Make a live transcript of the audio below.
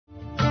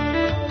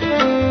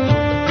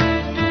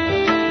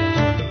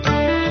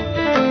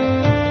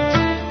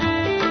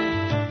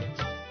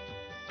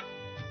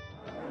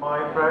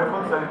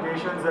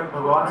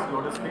Bhagwan's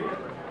lotus feet.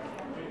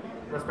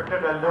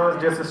 Respected elders,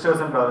 dear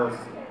sisters and brothers.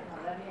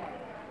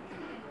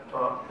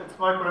 It's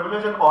my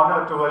privilege and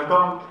honor to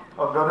welcome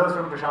our brothers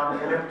from Prasanthi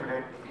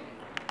today.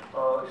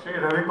 Shri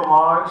Ravi,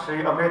 Kumar, Shri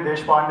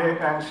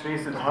Deshpande and Shri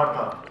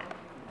Siddhartha.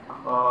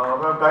 We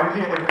have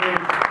kindly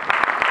agreed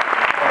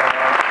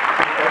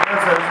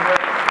to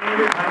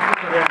extremely thankful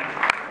to them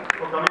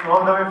for coming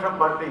all the way from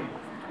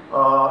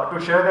Puttaparthi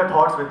to share their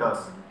thoughts with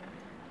us.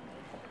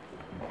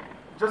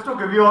 Just to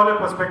give you all a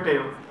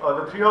perspective,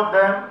 the three of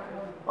them,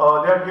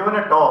 they had given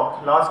a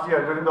talk last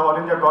year during the All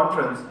India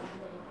Conference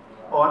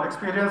on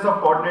experience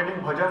of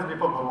coordinating bhajans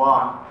before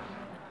Bhagwan.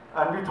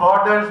 And we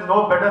thought there is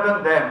no better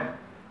than them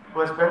who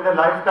have spent their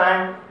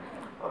lifetime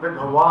with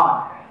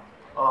Bhagwan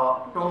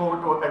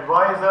to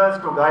advise us,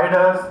 to guide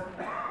us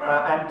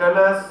and tell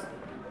us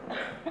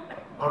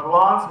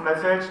Bhagwan's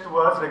message to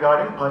us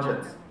regarding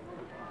bhajans.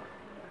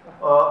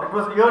 It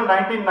was year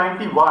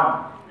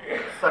 1991.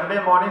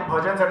 Sunday morning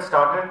bhajans had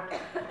started.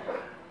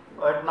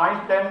 At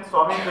 9:10,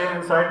 Swami came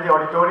inside the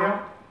auditorium,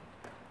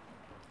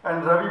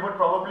 and Ravi would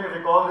probably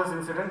recall this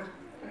incident.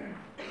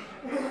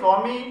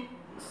 Swami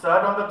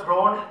sat on the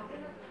throne.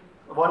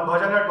 One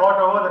bhajan had got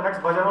over, the next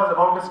bhajan was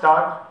about to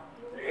start.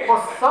 For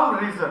some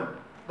reason,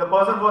 the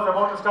person who was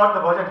about to start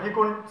the bhajan, he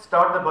couldn't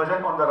start the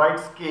bhajan on the right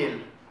scale.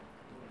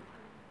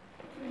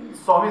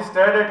 Swami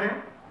stared at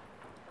him,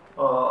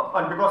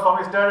 and because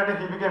Swami stared at him,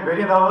 he became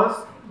very nervous.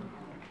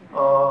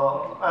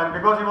 And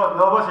because he was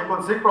nervous, he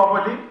couldn't sing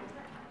properly.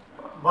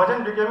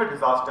 Bhajan became a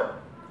disaster.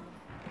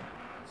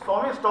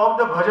 Swami stopped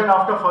the bhajan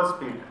after first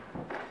beat.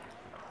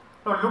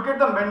 Now look at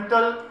the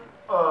mental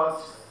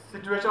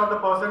situation of the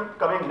person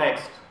coming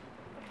next.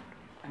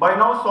 By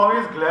now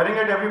Swami is glaring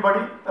at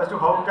everybody as to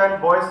how can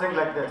boys sing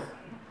like this.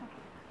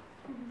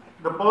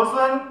 The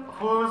person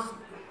who's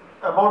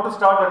about to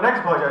start the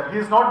next bhajan, he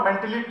is not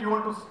mentally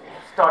tuned to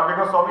start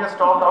because Swami has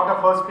stopped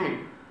after first beat.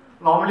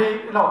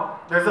 Normally,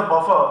 there is a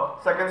buffer.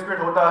 Second speed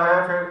hota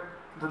hai, फिर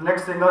the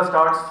next singer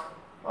starts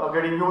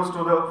getting used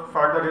to the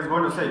fact that he is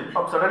going to sing.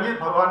 Ab suddenly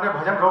Bhagwan ne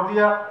bhajan rok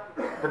diya.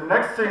 The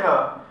next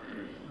singer,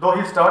 though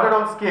he started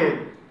on scale,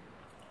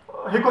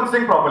 he couldn't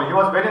sing properly. He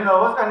was very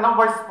nervous, and now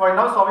by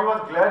now Swami was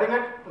glaring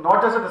at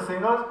not just at the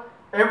singers,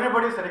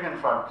 everybody sitting in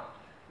front.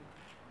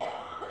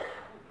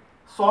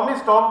 Swami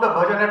stopped the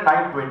bhajan at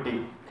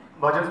 9:20.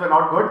 Bhajans were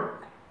not good.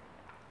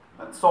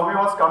 And Swami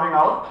was coming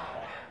out,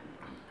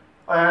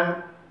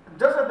 and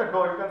just at the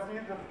door, you can see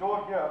this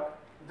door here,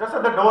 just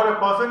at the door a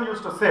person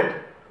used to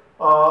sit.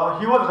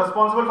 He was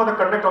responsible for the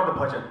conduct of the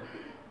bhajan.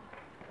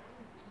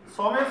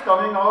 Swami is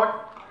coming out,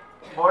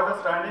 boys are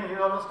standing, he is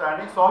also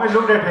standing. Swami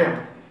looked at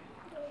him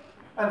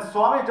and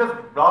Swami just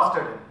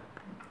blasted him.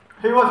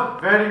 He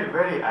was very,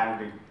 very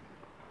angry.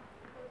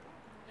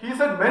 He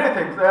said many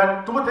things,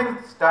 and two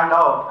things stand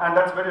out, and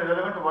that's very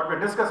relevant to what we're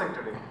discussing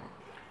today.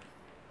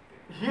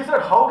 He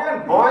said, how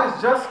can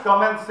boys just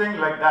come and sing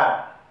like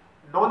that?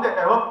 Don't they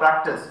ever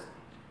practice?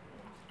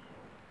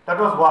 That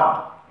was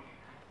one.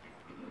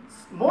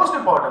 Most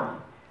importantly,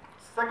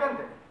 second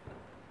thing,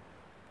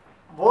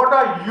 what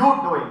are you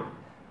doing?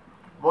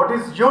 What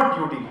is your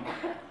duty?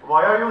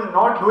 Why are you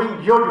not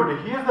doing your duty?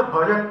 He is the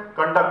bhajan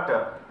conductor.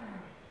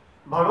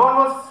 Bhagwan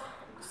was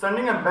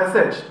sending a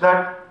message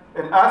that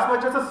in as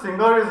much as a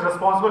singer is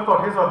responsible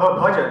for his or her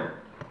bhajan,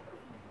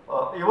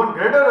 even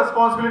greater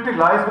responsibility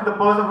lies with the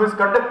person who is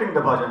conducting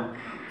the bhajan.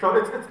 So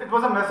it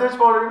was a message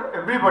for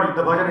everybody,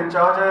 the bhajan in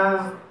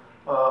charges,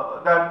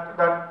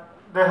 that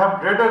they have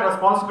greater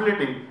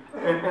responsibility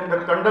in the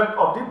conduct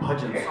of the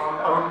bhajans.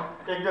 I would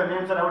take their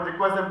names and I would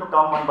request them to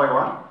come one by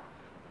one.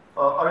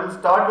 I will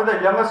start with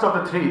the youngest of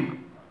the three,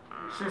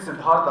 Shri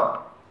Siddhartha.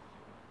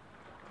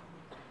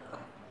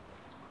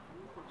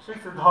 Shri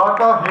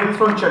Siddhartha hails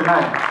from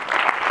Chennai.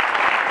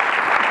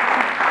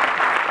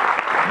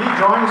 He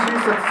joined Shri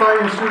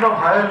SSSIC Institute of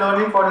Higher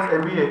Learning for his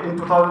MBA in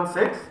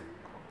 2006,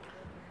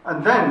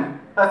 and then,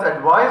 as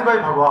advised by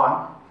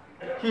Bhagwan,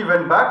 he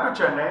went back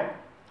to Chennai,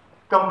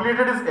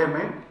 completed his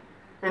MA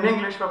in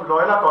English from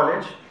Loyola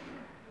College,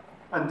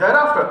 and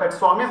thereafter, at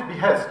Swami's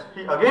behest,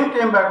 he again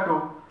came back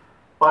to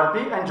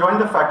Puttaparthi and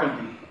joined the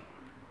faculty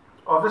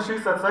of the Shri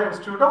SSSIC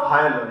Institute of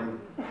Higher Learning.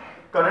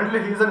 Currently,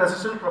 he is an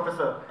assistant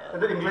professor in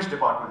the English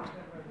department.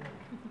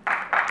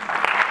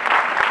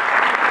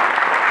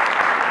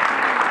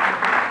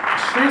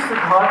 Shri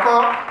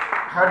Siddhartha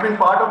had been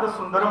part of the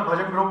Sundaram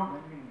Bhajan group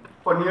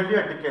for nearly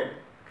a decade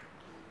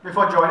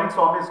before joining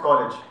Swami's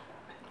college.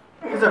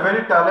 He is a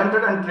very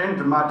talented and trained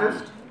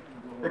dramatist,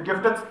 a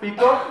gifted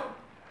speaker,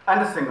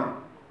 and a singer.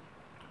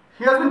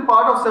 He has been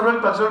part of several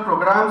cultural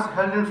programs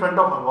held in front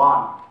of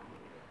Bhagwan.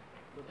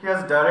 He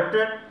has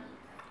directed,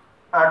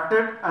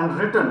 acted, and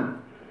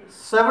written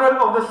several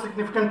of the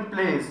significant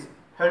plays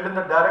held in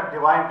the direct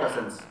divine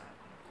presence.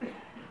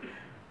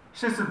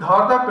 Shri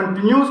Siddhartha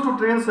continues to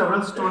train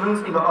several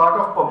students in the art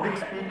of public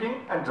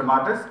speaking and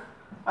dramatics,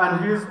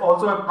 and he is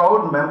also a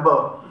proud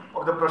member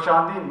of the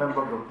Prasanthi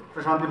member group,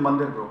 Prasanthi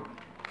Mandir group.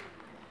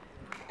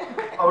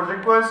 I would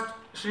request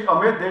Shri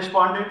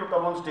Deshpande to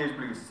come on stage,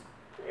 please.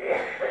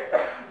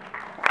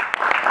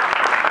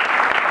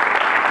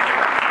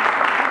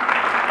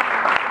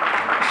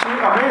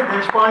 Amit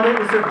Deshpande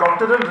is a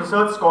doctoral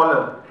research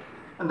scholar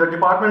in the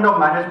Department of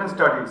Management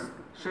Studies,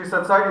 Shri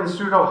Sathya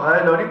Institute of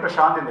Higher Learning,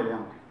 Prasanthi,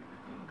 Nilayam.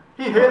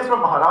 He hails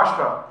from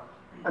Maharashtra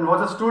and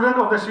was a student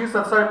of the Shri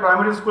Sathya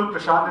Primary School,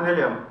 Prasanthi,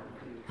 Nilayam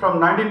from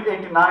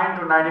 1989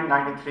 to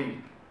 1993.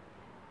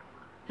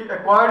 He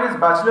acquired his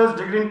bachelor's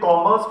degree in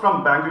commerce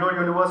from Bangalore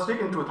University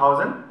in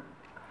 2000,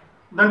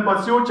 then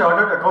pursued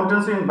chartered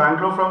accountancy in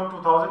Bangalore from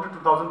 2000 to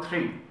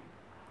 2003.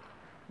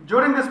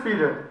 During this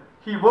period,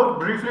 he worked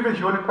briefly with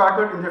Hewlett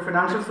Packard in the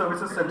Financial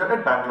Services Center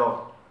at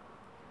Bangalore.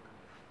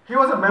 He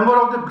was a member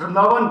of the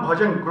Delhi-NCR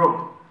Bhajan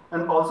group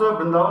and also a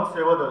Vrindavan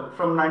Seva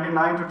from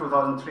 1999 to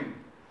 2003.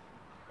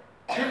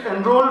 He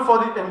enrolled for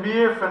the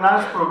MBA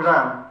Finance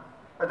program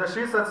at the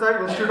Shri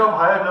Sathya Institute of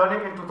Higher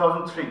Learning in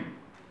 2003.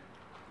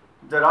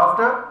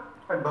 Thereafter,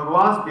 at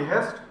Bhagwan's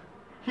behest,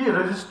 he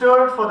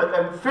registered for the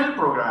MPhil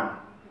program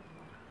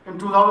in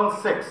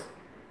 2006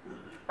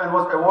 and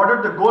was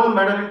awarded the gold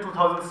medal in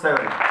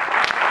 2007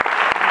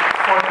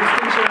 for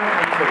distinction in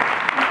MPhil.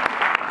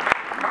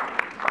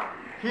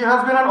 He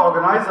has been an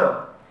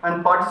organizer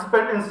and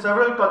participant in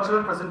several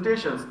cultural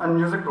presentations and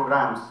music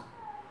programs.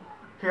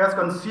 He has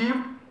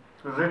conceived,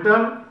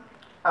 written,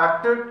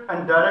 acted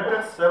and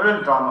directed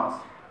several dramas.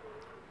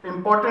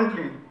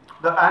 Importantly,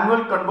 the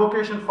annual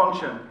convocation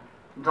function,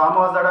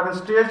 dramas that have been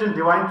staged in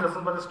divine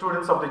presence by the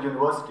students of the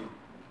university.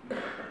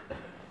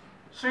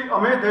 Shri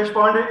Amit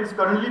Deshpande is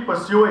currently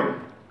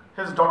pursuing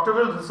his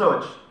doctoral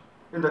research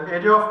in the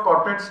area of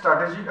corporate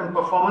strategy and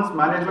performance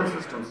management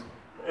systems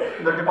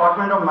in the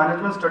Department of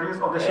Management Studies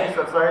of the Shri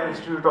Sathya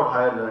Institute of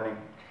Higher Learning.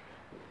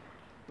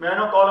 May I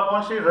now call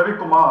upon Shri Ravi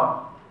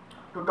Kumar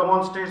to come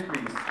on stage,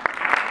 please.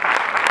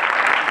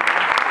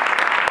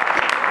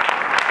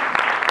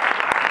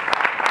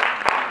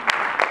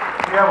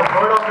 We have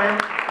heard of him.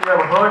 We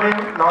have heard him.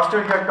 Last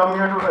year he had come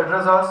here to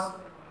address us.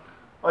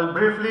 I'll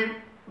briefly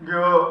give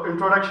an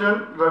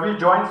introduction. Ravi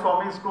joined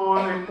Swami School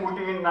in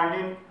Ooty in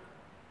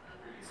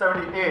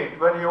 1978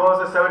 when he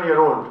was a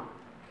 7-year-old.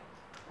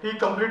 He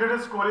completed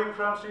his schooling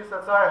from Shri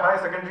Sathya High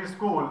Secondary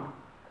School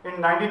in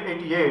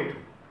 1988.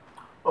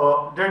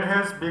 Did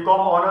his BCom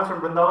honors from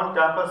Vrindavan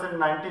campus in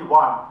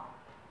 91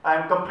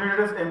 and completed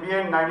his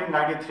MBA in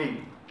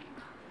 1993.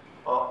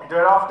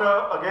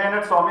 Thereafter, again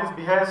at Swami's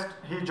behest,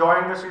 he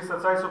joined the Shri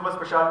Sathya Super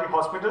Specialty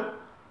Hospital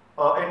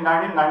in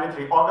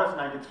 1993, August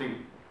 93.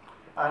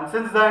 And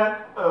since then,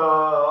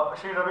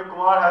 Shri Ravi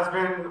Kumar has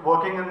been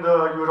working in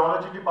the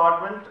urology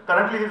department.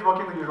 Currently, he is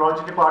working in the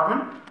urology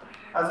department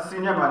as a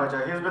senior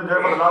manager. He has been there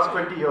for the last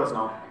 20 years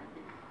now.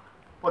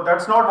 But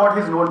that's not what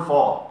he's known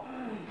for.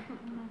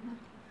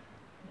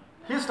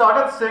 He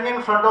started singing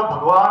in front of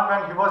Bhagwan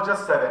when he was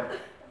just 7.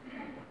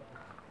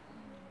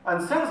 And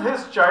since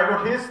his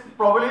childhood, he is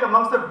probably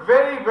amongst the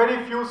very,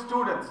 very few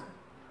students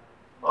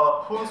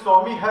whom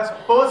Swami has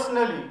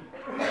personally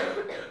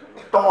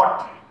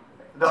taught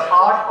the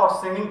art of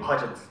singing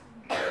bhajans.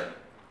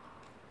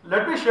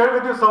 Let me share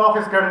with you some of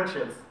his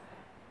credentials.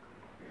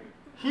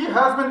 He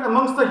has been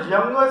amongst the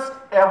youngest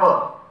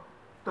ever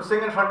to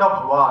sing in front of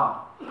Bhagwan.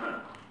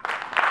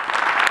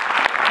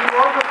 He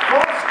was the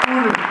first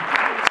student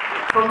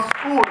from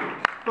school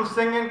to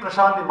sing in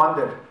Prasanthi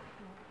Mandir.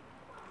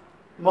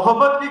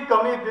 मोहब्बत की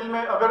कमी दिल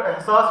में अगर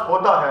एहसास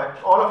होता है,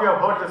 all of you have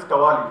heard this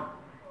kawali.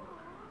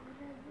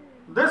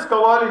 This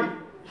kawali,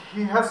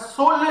 he has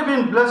solely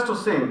been blessed to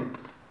sing,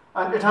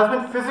 and it has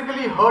been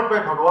physically heard by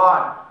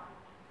Bhagwan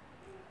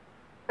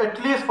at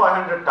least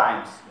 500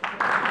 times.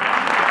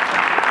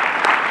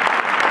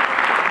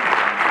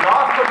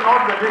 Last but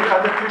not the least,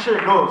 as the cliche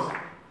goes,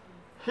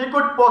 he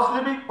could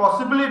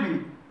possibly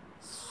be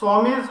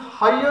Swami's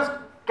highest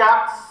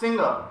capped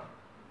singer,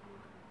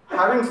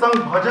 having sung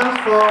bhajans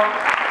for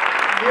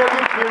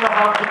nearly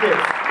 3.5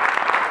 decades.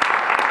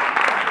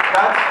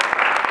 That's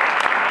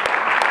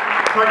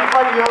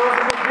 35 years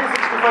into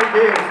 365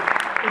 days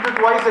into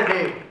twice a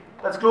day.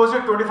 That's close to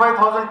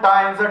 25,000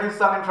 times that he's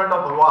sung in front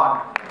of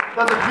Bhagwan.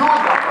 That's a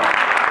huge number.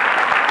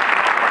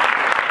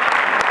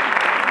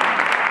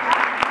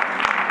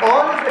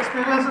 All his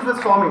experiences with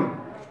Swami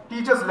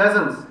teach us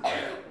lessons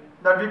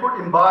that we could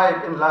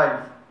imbibe in life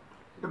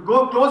to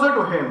go closer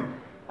to him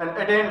and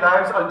attain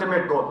life's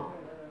ultimate goal.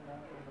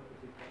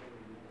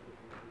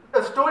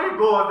 A story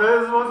goes,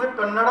 there is a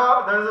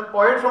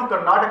poet from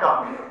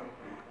Karnataka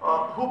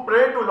who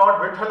prayed to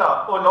Lord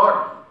Vithala, "Oh Lord,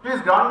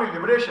 please grant me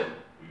liberation."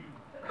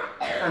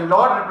 And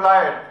Lord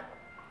replied,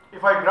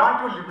 "If I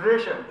grant you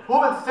liberation, who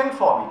will sing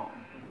for me?"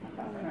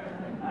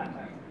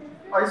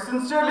 I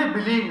sincerely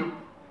believe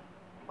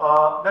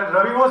that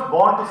Ravi was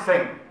born to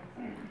sing,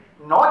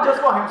 not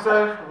just for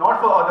himself, not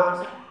for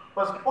others,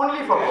 but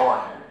only for God.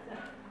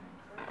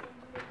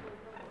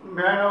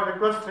 May I now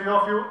request 3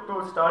 of you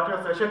to start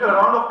your session. A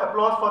round of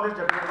applause for this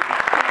gentleman.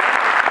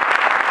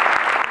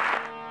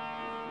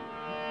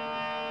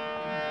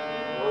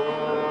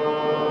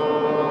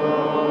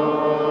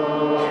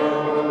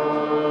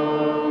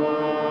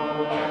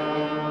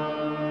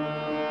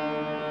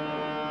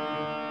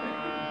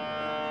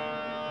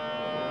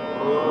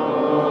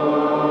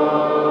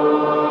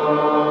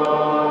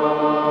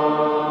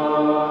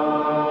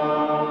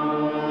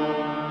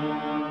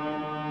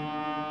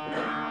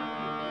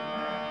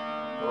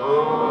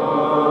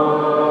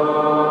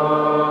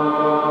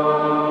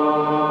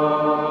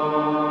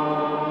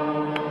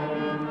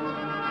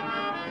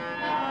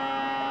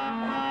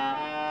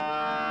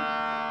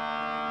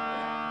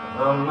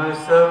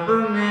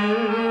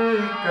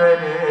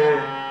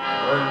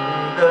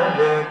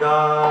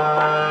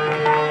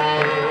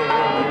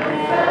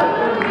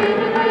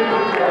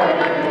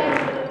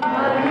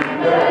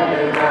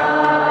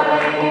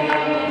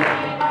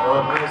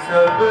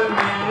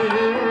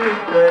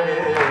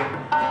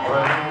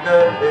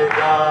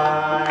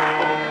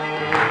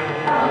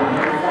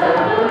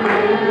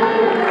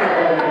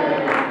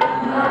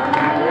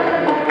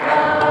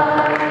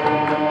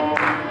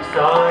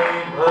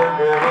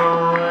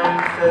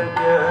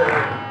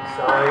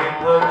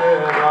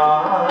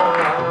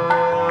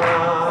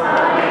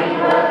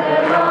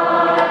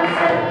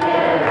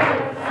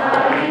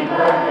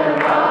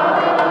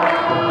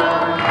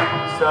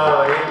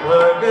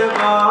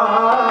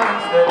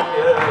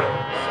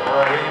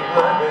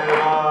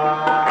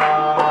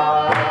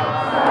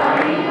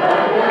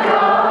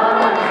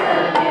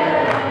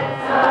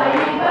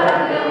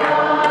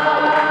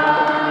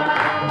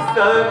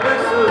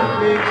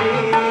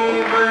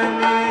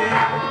 जीवन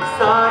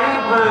साईं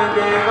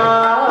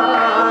भगवान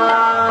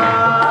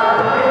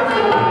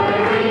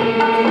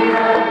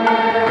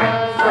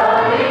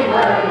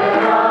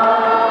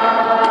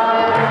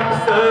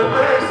सब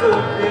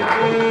सुख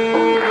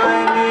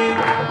जीवन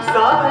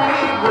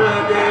साईं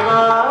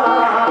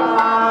भगवान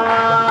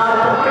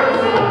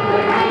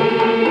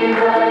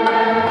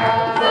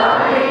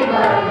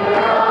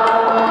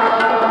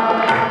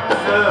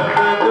सब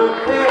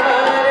दुख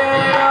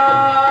हरेया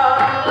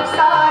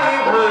Sai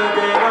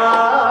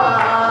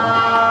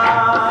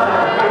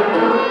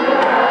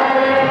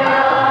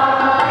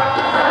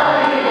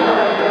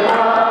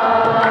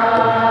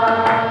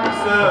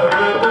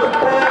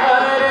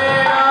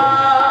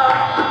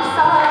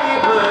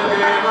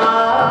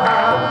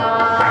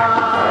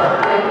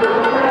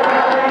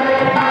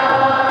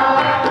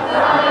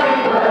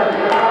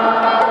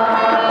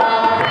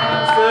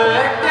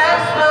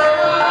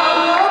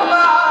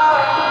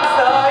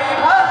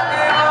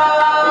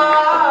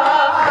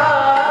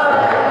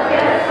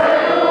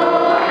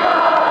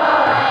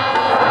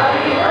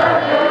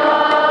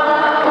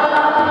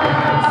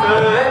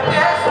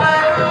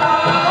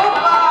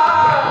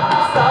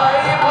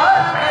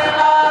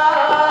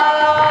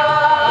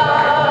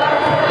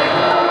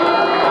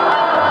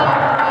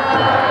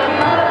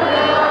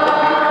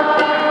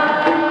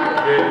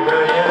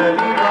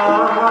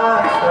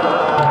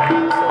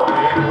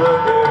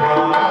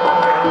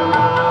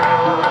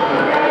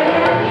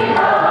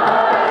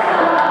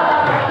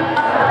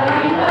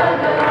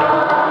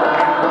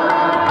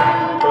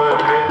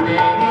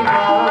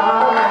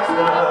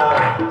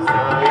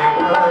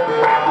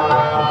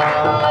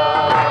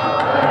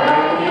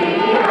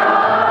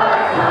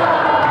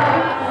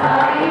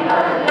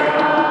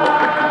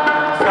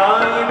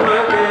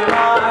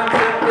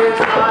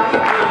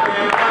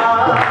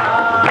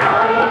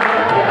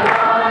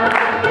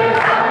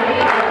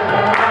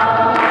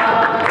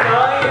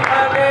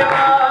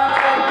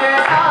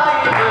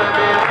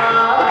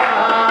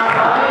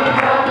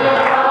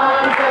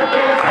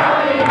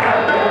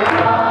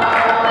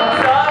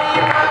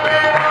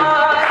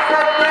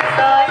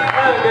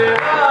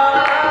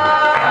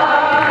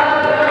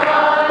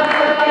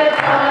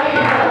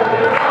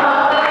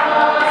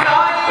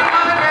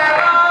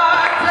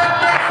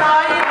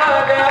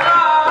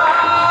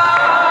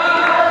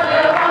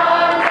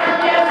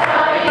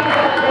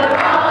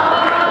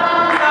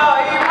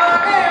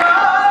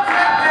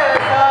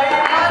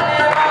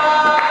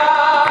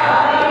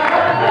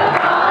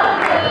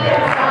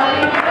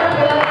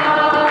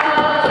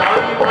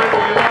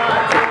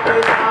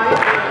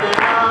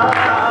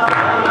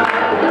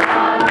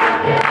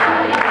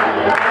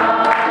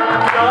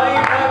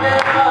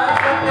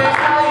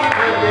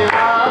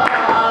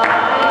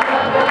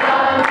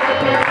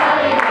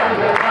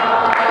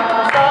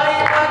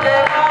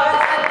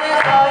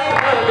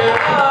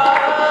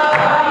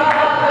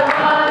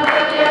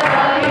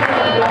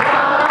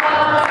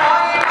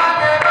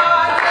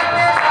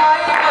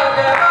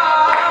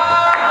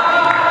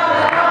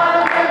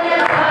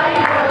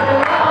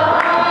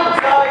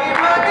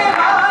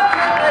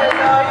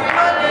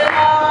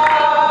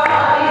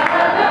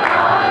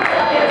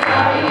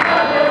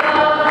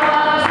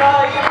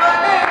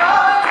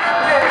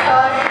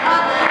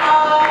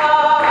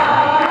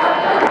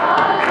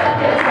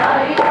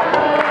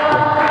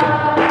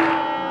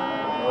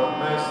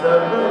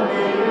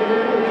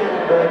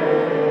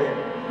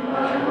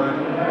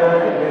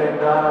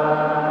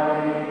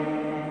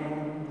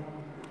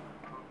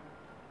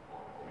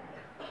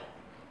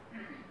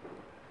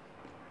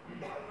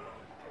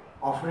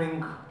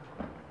offering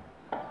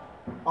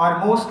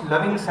our most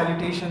loving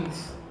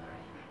salutations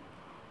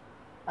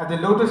at the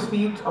lotus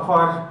feet of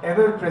our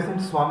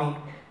ever-present Swami,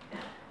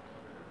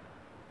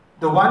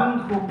 the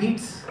one who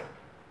beats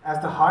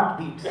as the heart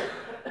beats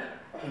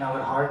in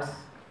our hearts,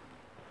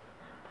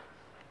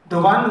 the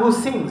one who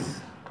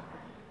sings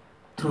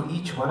through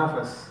each one of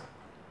us,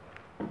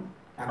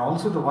 and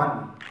also the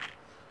one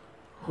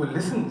who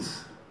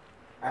listens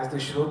as the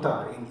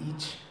Shrota in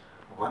each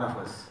one of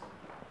us,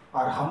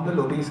 our humble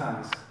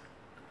obeisance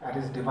at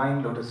his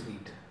divine lotus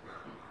feet.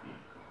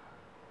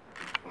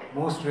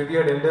 Most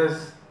revered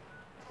elders,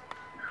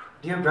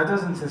 dear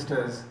brothers and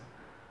sisters,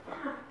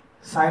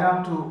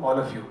 Sairam to all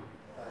of you.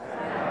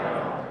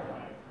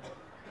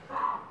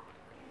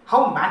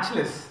 How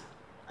matchless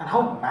and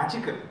how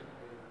magical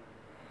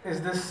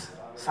is this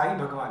Sai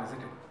Bhagavan,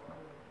 isn't it?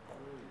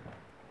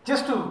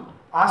 Just to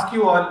ask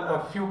you all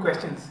a few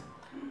questions.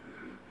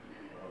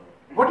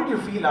 What did you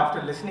feel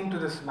after listening to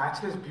this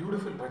matchless,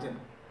 beautiful bhajan?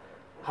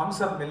 Hum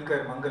sab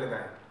milkar mangal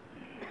gaye.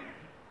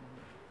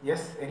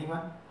 Yes,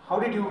 anyone? How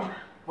did you,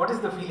 what is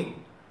the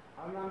feeling?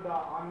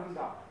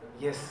 Ananda.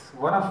 Yes,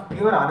 one of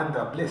pure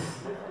Ananda, bliss.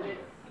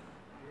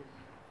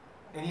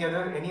 Any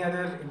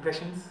other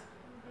impressions?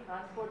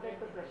 Transported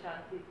to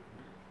Prasanthi.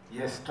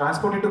 Yes,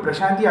 transported to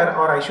Prasanthi,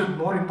 or I should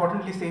more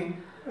importantly say,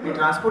 we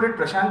transported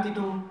Prasanthi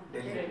to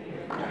Delhi.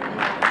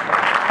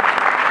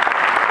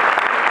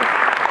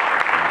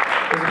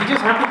 Because we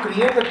just have to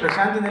create the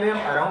Prasanthi Nilayam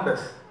around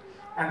us.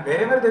 And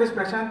wherever there is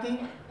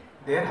Prasanthi,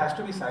 there has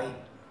to be Sai.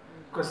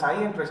 Because Sai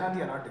and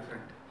Prasanthi are not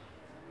different.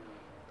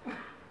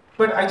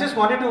 But I just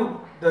wanted to,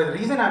 the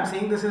reason I'm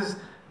saying this is,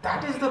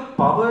 that is the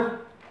power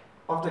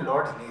of the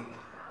Lord's name.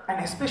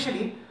 And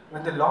especially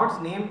when the Lord's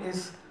name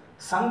is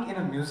sung in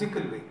a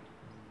musical way.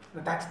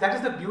 That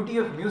is the beauty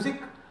of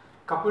music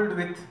coupled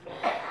with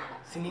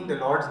singing the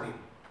Lord's name.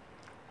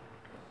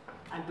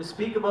 And to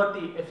speak about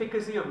the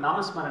efficacy of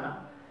Namasmarana,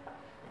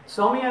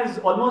 Swami has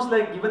almost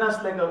like given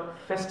us like a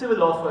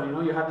festival offer. You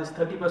know, you have this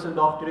 30%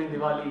 off during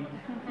Diwali,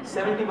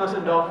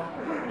 70% off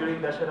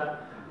during Dashara.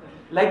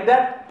 Like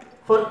that,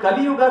 for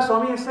Kali Yuga,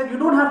 Swami has said, you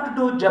don't have to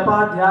do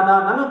japa,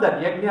 dhyana, none of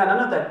that, yajna, none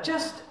of that.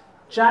 Just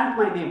chant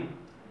my name.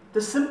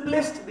 The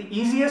simplest, the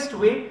easiest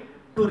way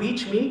to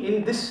reach me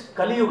in this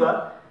Kali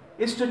Yuga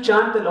is to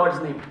chant the Lord's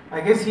name. I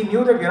guess he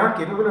knew that we are not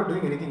capable of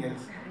doing anything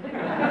else.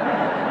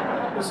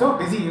 It was so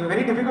busy, it was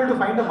very difficult to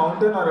find a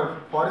mountain or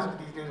a forest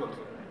these days also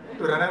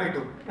to run away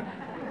to.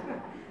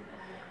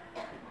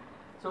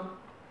 So,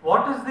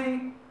 what is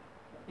the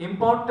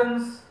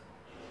importance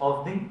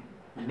of the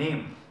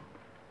name?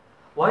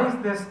 Why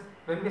is this?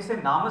 When we say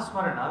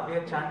Namasmarana, we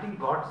are chanting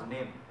God's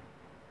name.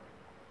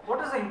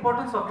 What is the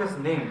importance of this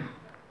name?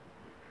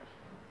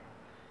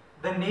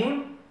 The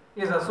name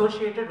is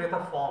associated with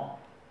a form.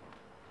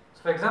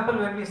 So, for example,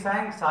 when we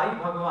sang Sai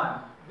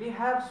Bhagavan, we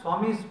have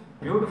Swami's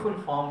beautiful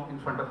form in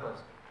front of us.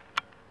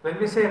 When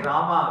we say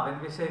Rama,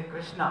 when we say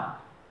Krishna,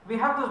 we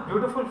have those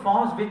beautiful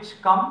forms which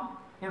come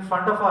in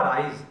front of our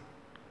eyes.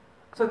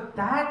 So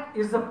that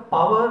is the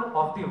power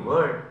of the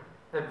word,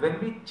 that when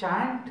we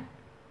chant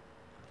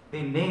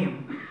the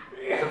name,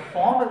 the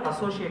form is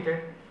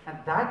associated and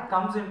that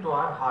comes into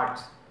our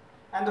hearts.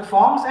 And the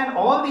forms and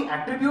all the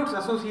attributes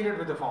associated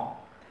with the form.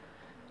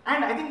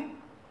 And I think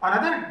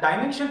another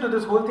dimension to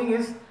this whole thing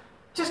is,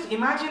 just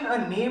imagine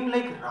a name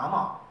like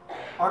Rama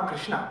or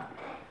Krishna.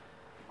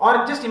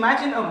 Or just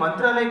imagine a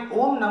mantra like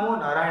Om Namo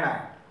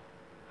Narayana.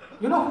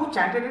 You know who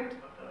chanted it?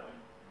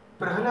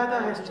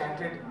 Prahlada has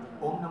chanted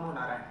Om Namo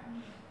Narayana.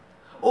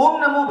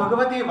 Om Namo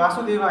Bhagavate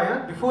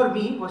Vasudevaya before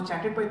me was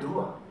chanted by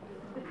Dhruva.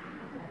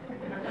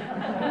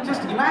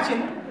 Just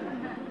imagine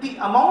the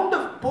amount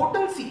of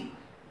potency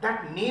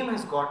that name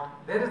has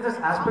got. There is this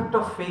aspect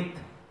of faith,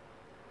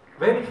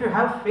 where if you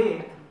have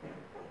faith,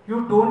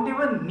 you don't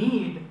even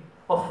need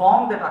a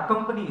form that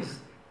accompanies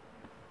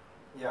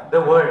the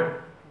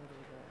word.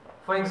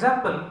 For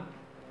example,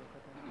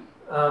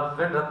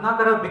 when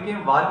Ratnakara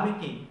became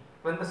Valmiki,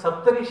 when the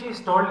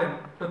Saptarishis told him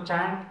to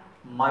chant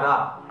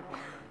Mara,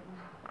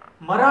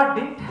 Mara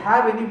didn't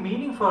have any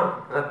meaning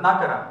for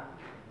Ratnakara.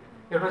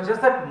 It was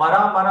just that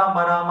Mara, Mara,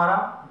 Mara,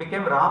 Mara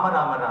became Rama,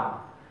 Rama,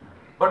 Rama.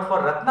 But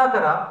for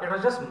Ratnakara, it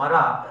was just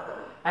Mara.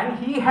 And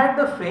he had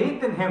the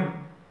faith in him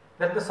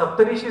that the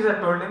Saptarishis had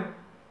told him,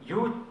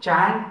 you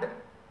chant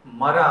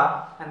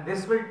Mara and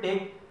this will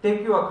take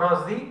you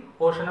across the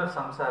ocean of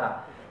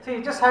samsara. So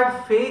he just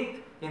had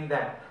faith in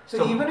that.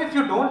 So even if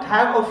you don't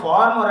have a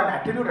form or an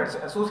attribute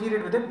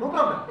associated with it, no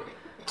problem.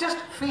 Just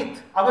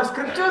faith. Our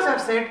scriptures have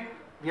said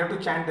we have to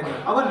chant the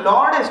name. Our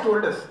Lord has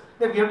told us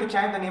that we have to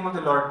chant the name of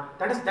the Lord.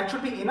 That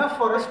should be enough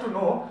for us to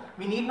know.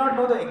 We need not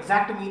know the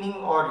exact meaning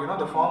or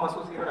the form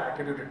associated or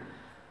attributed.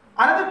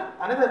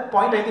 Another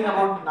point I think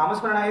about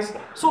Namasmarana is,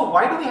 so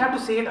why do we have to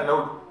say it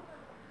aloud?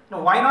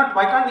 No, why not?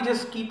 Why can't we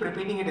just keep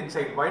repeating it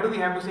inside? Why do we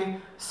have to say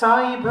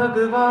Sai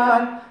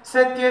Bhagavan,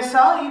 Sathya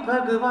Sai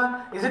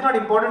Bhagavan? Is it not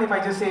important if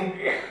I just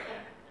say?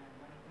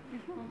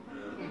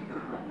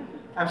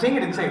 I'm saying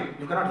it inside,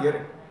 you cannot hear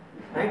it.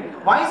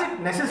 Right? Why is it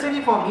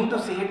necessary for me to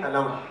say it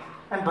aloud?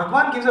 And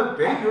Bhagavan gives a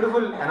very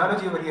beautiful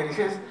analogy over here. He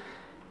says,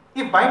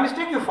 if by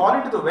mistake you fall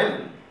into the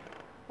well,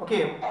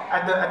 okay,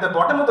 at the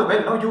bottom of the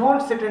well, no, you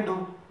won't sit and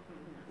do,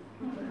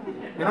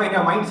 in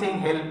your mind saying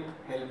help,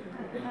 help,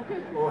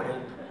 help, oh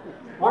help.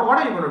 What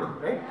are you going to do,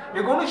 right?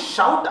 You're going to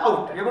shout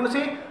out. You're going to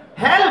say,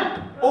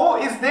 help! Oh,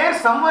 is there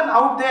someone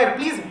out there?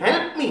 Please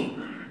help me.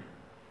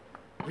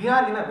 We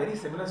are in a very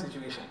similar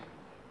situation.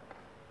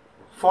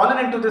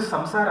 Fallen into this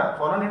samsara,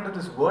 fallen into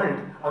this world,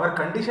 our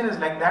condition is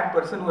like that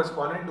person who has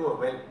fallen into a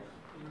well.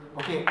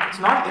 Okay, it's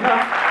not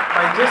enough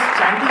by just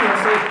chanting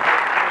inside.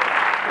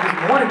 It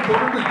is more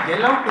important to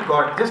yell out to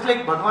God. Just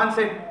like Bhagavan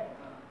said,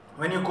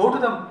 when you go to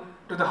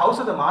the house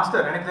of the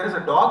master and if there is a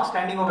dog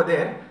standing over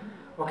there,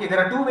 okay, there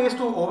are two ways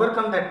to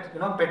overcome that,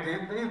 pet.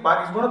 He's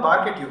going to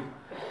bark at you.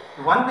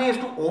 One way is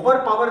to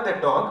overpower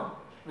that dog,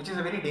 which is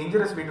a very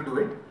dangerous way to do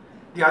it.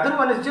 The other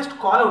one is just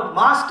call out,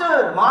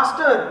 Master,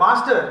 Master,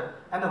 Master.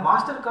 And the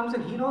master comes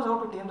and he knows how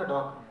to tame the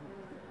dog.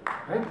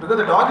 Right? Because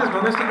the dog is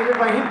domesticated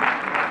by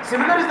him.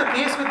 Similar is the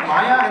case with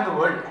Maya and the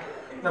world.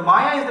 The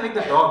Maya is like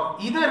the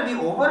dog. Either we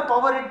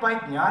overpower it by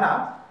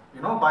jnana,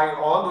 by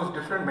all those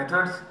different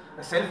methods,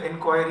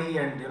 self-inquiry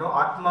and,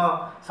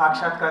 Atma,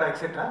 Sakshatkara,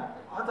 etc.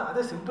 Or the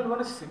other simple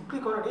one is simply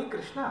call it, hey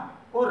Krishna,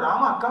 oh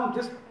Rama, come,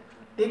 just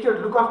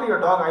look after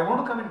your dog, I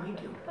want to come and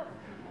meet you.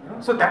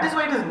 So that is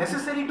why it is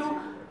necessary to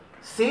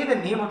say the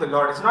name of the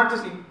Lord. It's not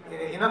just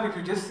enough if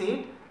you just say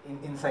it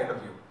inside of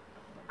you.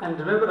 And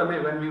remember,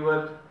 Ame, when we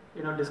were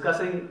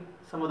discussing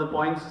some of the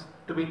points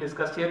to be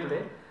discussed here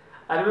today,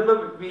 I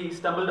remember we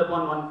stumbled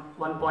upon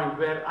one point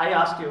where I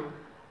asked you,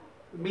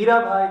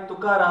 Mirabai,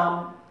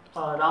 Tukaram,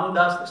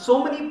 Ramdas,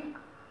 so many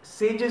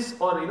sages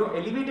or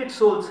elevated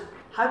souls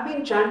have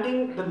been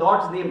chanting the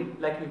Lord's name,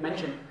 like we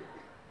mentioned.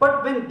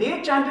 But when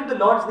they chanted the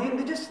Lord's name,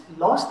 they just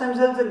lost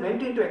themselves and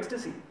went into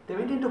ecstasy. They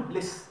went into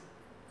bliss.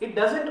 It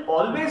doesn't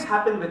always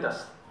happen with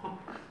us,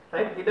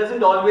 right? It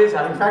doesn't always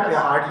happen. In fact, with we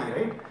us. are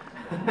hardly, right?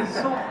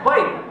 So why?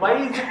 Why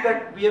is it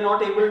that we are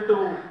not able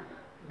to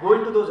go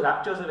into those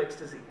raptures of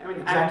ecstasy? I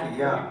mean, Exactly,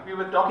 yeah. We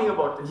were talking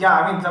about this. Yeah,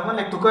 I mean, someone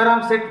like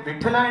Tukaram said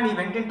Vithala and he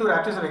went into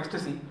raptures of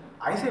ecstasy.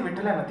 I say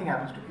Vithala and nothing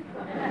happens to me.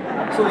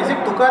 So is it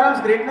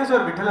Tukaram's greatness or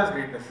Vitthala's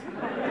greatness?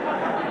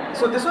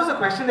 So this was a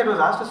question that was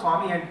asked to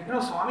Swami, and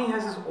Swami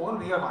has his own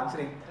way of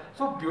answering.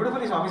 So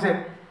beautifully Swami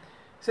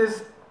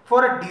says,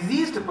 for a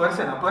diseased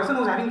person, a person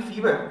who's having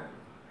fever,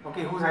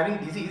 okay, who's having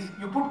disease,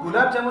 you put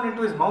gulab jamun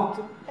into his mouth,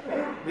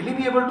 will he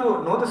be able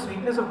to know the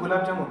sweetness of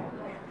gulab jamun?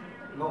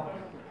 No.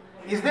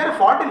 Is there a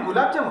fault in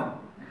gulab jamun?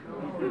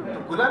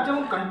 The gulab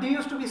jamun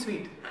continues to be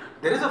sweet.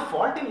 There is a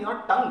fault in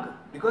your tongue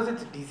because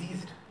it's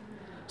diseased.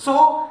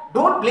 So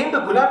don't blame the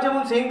gulab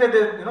jamun saying that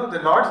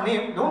the Lord's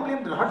name. Don't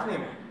blame the Lord's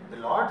name. The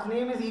Lord's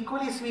name is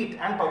equally sweet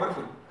and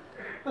powerful.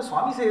 So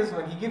Swami says,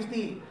 when he gives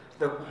the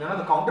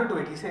counter to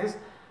it, he says,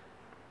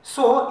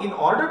 so in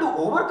order to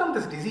overcome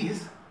this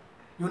disease,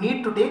 you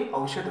need to take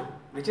aushadam,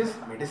 which is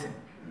medicine.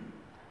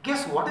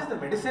 Guess what is the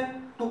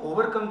medicine to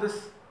overcome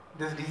this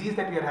disease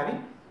that we are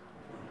having?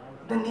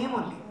 The name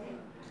only.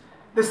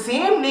 The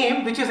same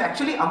name which is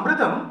actually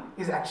Amritam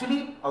is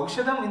actually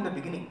aushadam in the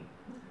beginning.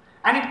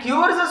 And it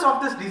cures us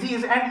of this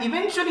disease, and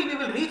eventually we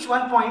will reach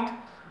one point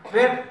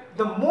where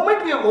the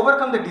moment we have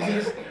overcome the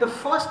disease, the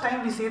first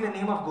time we say the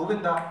name of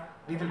Govinda,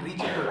 we will reach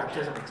into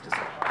raptures of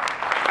ecstasy.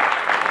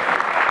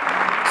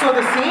 So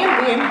the same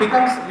name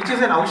becomes, which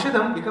is an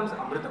aushadam, becomes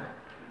Amritam.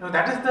 Now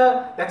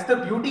that's the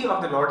beauty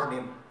of the Lord's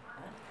name.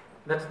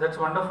 That's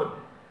wonderful.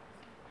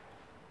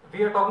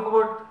 We are talking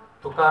about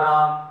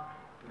Tukaram,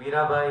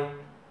 Mirabai,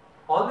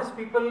 all these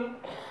people,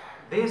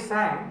 they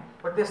sang,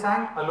 but they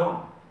sang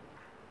alone.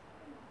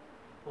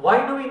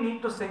 Why do we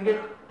need to sing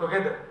it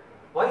together?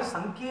 Why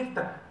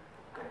Sankirtan?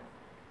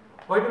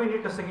 Why do we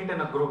need to sing it in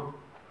a group?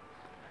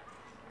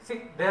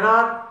 See, there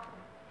are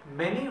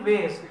many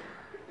ways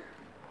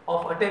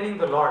of attaining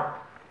the Lord.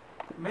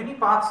 Many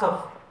paths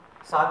of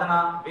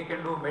sadhana. We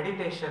can do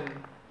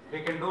meditation,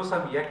 we can do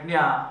some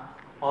yajna,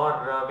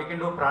 or we can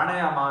do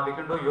pranayama, we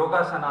can do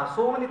yogasana.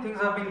 So many things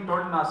have been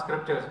told in our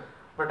scriptures.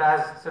 But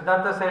as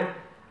Siddhartha said,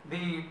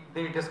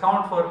 the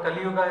discount for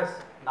Kali Yuga is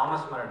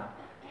Namasmarana.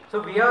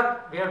 So we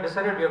have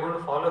decided we are going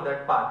to follow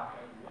that path.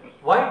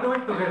 Why do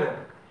it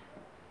together?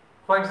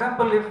 For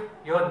example, if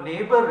your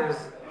neighbor is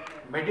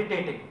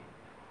meditating,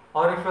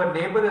 or if your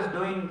neighbor is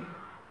doing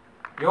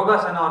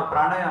yogasana or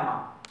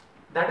pranayama,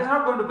 that is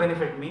not going to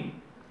benefit me.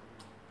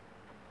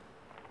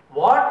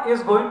 What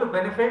is going to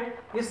benefit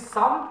is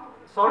some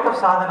sort of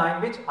sadhana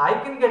in which I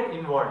can get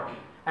involved.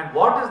 And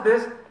what is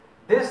this?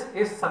 This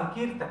is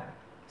Sankirtan.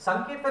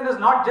 Sankirtan is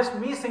not just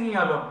me singing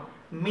alone,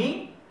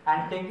 me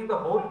and taking the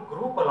whole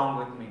group along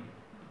with me.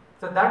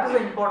 So that is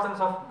the importance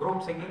of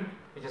group singing,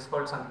 which is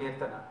called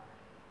Sankirtana.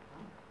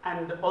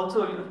 And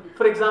also,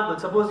 for example,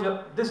 suppose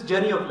this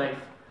journey of life,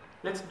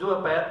 let's do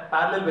a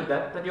parallel with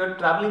that you're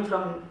traveling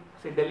from,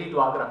 say, Delhi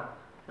to Agra,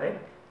 right?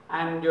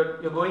 And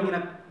you're going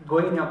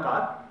in your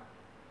car.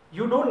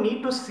 You don't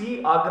need to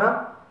see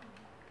Agra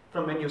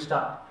from when you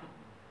start.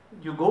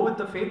 You go with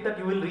the faith that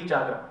you will reach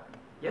Agra.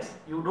 Yes,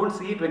 you don't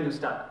see it when you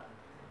start.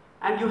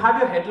 And you have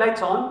your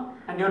headlights on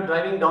and you're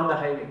driving down the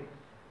highway.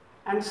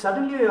 And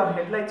suddenly your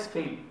headlights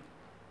fail.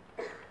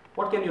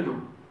 What can you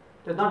do?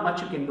 There's not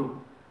much you can do.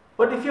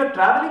 But if you're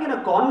traveling in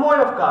a convoy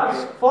of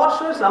cars, for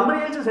sure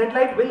somebody else's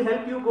headlight will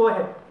help you go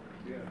ahead.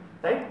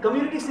 Right?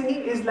 Community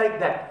singing is like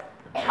that.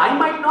 I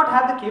might not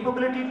have the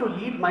capability to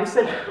lead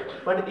myself,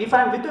 but if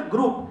I'm with a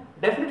group,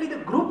 definitely the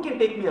group can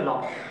take me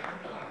along.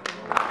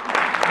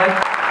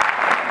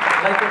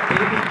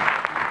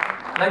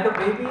 Like a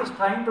baby is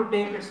trying to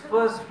take its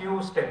first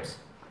few steps.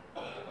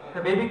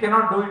 The baby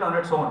cannot do it on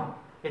its own.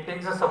 It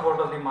takes the support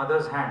of the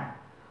mother's hand.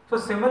 So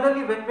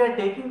similarly, when we are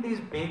taking these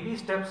baby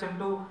steps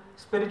into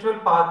spiritual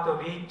path to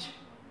reach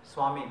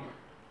Swami,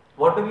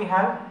 what do we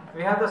have?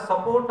 We have the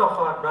support of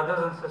our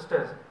brothers and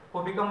sisters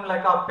who become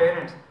like our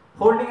parents,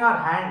 holding our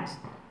hands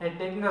and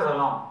taking us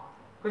along.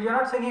 Because you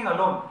are not singing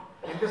alone.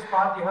 In this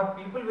path, you have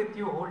people with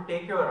you who will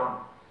take you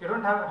around. You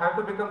don't have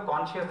to become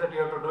conscious that you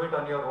have to do it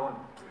on your own.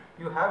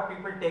 You have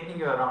people taking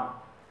you around.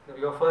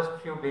 Your first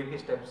few baby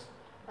steps.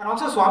 And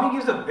also Swami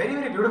gives a very,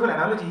 very beautiful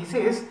analogy. He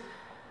says,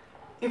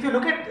 if you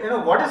look at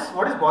what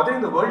is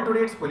bothering the world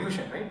today, it's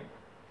pollution, right?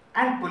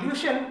 And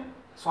pollution,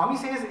 Swami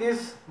says,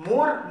 is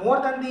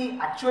more than the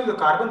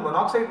carbon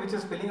monoxide which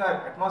is filling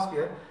our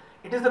atmosphere.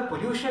 It is the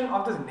pollution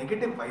of these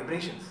negative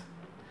vibrations.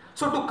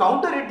 So to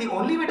counter it, the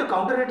only way to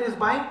counter it is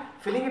by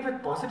filling it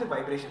with positive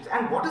vibrations.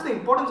 And what is the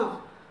importance of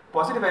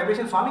positive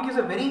vibrations? Swami gives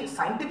a very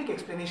scientific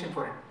explanation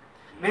for it.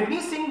 When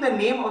we sing the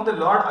name of the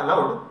Lord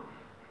aloud,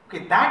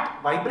 okay, that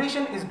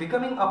vibration is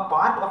becoming a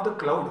part of the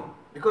cloud.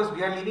 because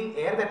we are leaving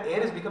air, that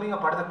air is becoming a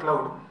part of the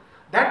cloud.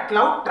 That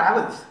cloud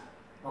travels,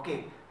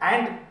 okay,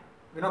 and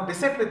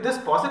beset with this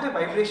positive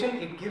vibration,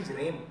 it gives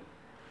rain.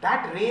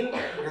 That rain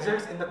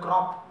results in the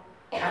crop,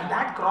 and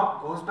that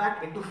crop goes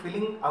back into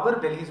filling our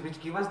bellies, which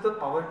give us the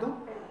power to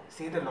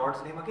say the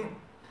Lord's name again.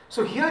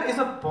 So here is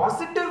a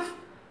positive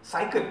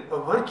cycle,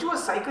 a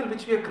virtuous cycle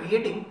which we are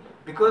creating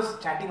because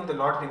chanting of the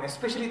Lord's name,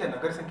 especially the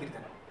Nagar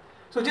Sankirtan.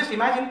 So just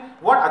imagine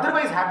what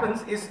otherwise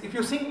happens is if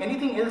you sing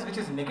anything else which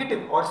is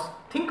negative or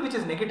think which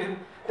is negative,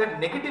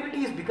 that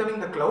negativity is becoming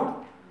the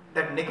cloud.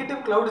 That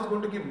negative cloud is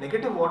going to give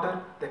negative water.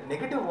 That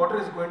negative water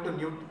is going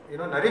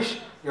to nourish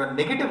your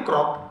negative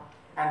crop,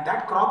 and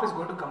that crop is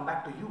going to come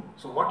back to you.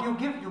 So what you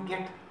give, you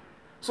get.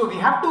 So we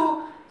have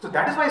to. So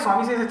that is why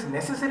Swami says it's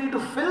necessary to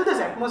fill this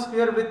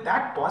atmosphere with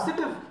that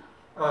positive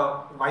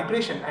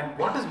vibration. And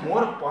what is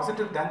more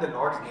positive than the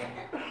Lord's name?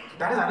 So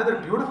that is another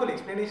beautiful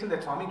explanation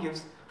that Swami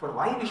gives for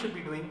why we should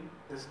be doing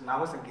this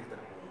Nama Sankirtan.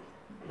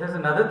 There's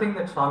another thing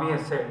that Swami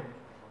has said.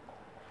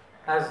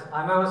 As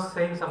I was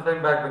saying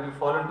sometime back, when you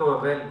fall into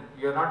a well,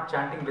 you're not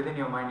chanting within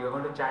your mind, you're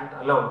going to chant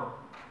aloud.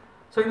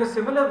 So in a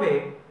similar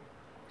way,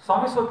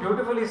 Swami so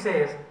beautifully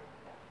says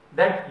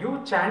that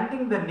you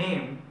chanting the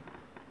name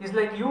is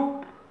like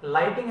you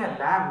lighting a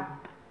lamp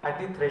at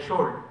the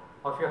threshold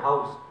of your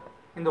house.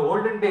 In the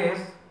olden days,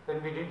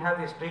 when we didn't have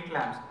the street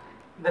lamps,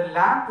 the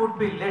lamp would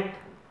be lit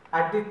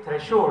at the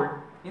threshold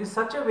in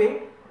such a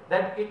way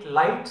that it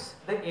lights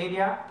the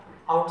area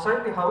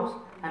outside the house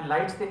and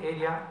lights the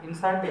area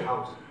inside the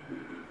house.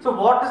 So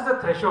what is the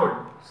threshold?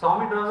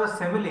 Swami draws a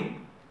simile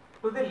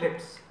to the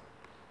lips.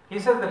 He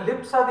says the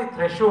lips are the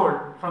threshold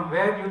from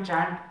where you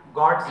chant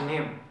God's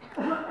name.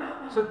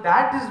 So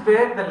that is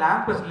where the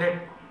lamp is lit,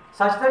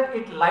 such that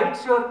it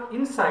lights your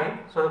inside.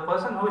 So the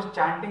person who is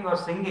chanting or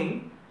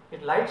singing,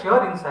 it lights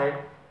your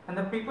inside, and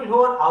the people who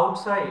are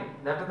outside,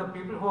 that is the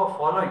people who are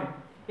following,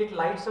 it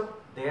lights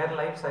up their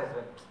lives as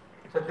well.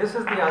 So this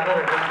is the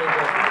other advantage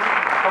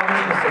of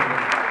community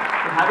singing.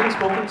 And having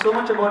spoken so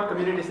much about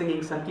community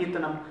singing,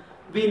 Sankirtanam,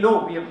 we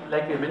know,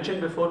 like we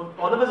mentioned before,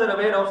 all of us are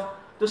aware of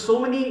the so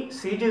many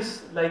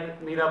sages like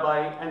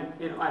Mirabai and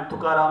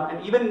Tukaram,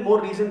 and even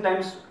more recent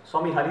times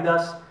Swami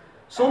Haridas.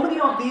 So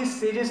many of these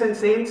sages and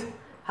saints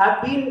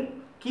have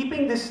been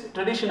keeping this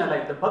tradition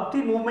alive. The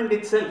Bhakti movement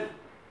itself,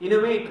 in a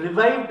way, it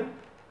revived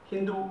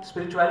Hindu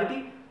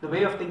spirituality, the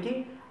way of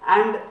thinking,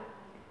 and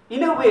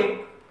in a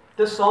way,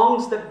 the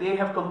songs that they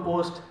have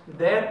composed,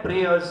 their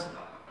prayers,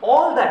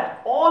 all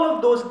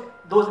of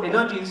those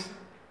energies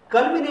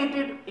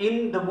culminated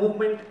in the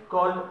movement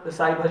called the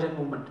Sai Bhajan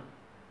movement,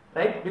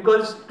 right?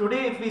 Because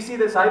today, if we see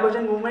the Sai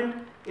Bhajan movement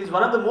is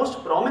one of the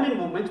most prominent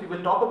movements, we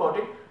will talk about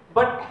it,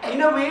 but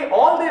in a way,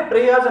 all their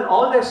prayers and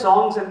all their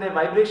songs and their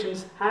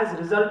vibrations has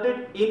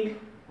resulted in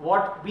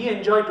what we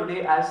enjoy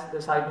today as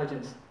the Sai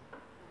Bhajans.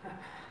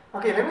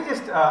 Okay, let me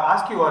just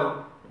ask you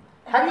all,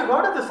 have you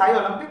heard of the Sai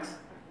Olympics?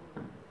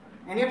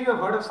 Any of you have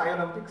heard of Sai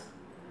Olympics?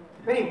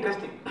 Very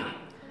interesting.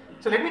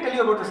 So let me tell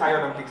you about the Sai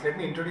Olympics. Let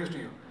me introduce to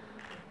you.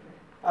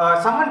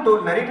 Someone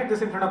narrated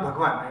this in front of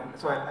Bhagwan, and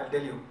so I'll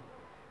tell you.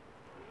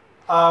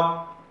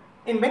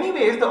 In many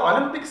ways, the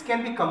Olympics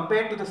can be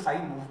compared to the Sai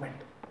movement.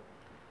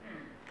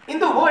 In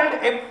the world,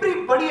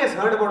 everybody has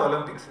heard about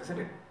Olympics, isn't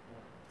it?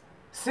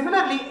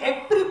 Similarly,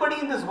 everybody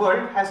in this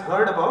world has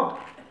heard about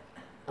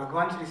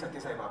Bhagwan Shri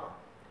Sathya Sai Baba.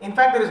 In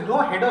fact, there is no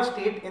head of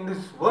state in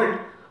this world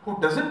who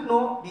doesn't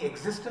know the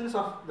existence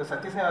of the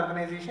Sathya Sai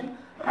organization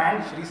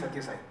and Shri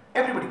Sathya Sai.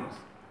 Everybody knows.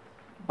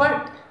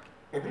 But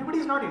everybody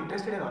is not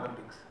interested in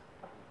Olympics.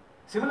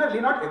 Similarly,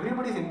 not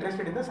everybody is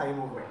interested in the Sai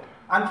movement.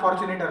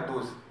 Unfortunate are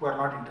those who are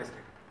not interested.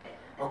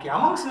 Okay,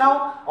 amongst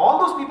now all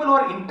those people who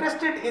are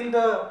interested in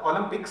the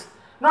Olympics,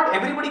 not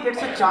everybody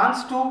gets a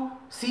chance to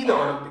see the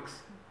Olympics.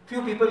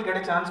 Few people get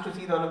a chance to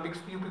see the Olympics,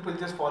 few people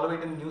just follow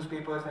it in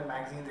newspapers and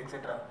magazines,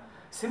 etc.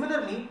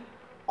 Similarly,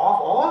 of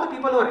all the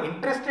people who are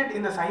interested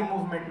in the Sai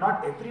movement,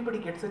 not everybody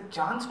gets a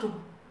chance to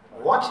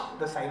watch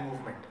the Sai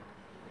movement.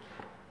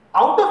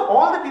 Out of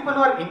all the people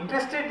who are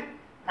interested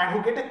and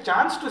who get a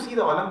chance to see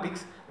the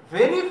Olympics,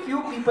 very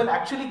few people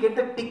actually get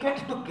the ticket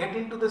to get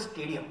into the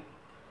stadium,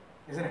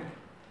 isn't it?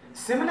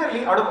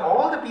 Similarly, out of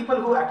all the people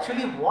who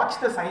actually watch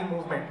the Sai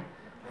movement,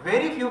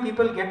 very few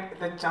people get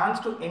the chance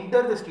to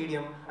enter the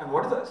stadium. And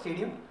what is the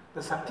stadium?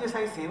 The Sathya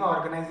Sai Seva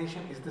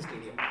organization is the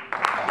stadium.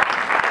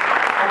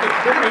 Okay,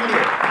 this is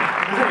India.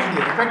 This is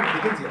India. In fact,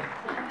 it begins here.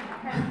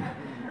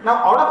 Now,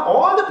 out of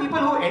all the people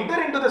who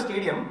enter into the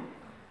stadium,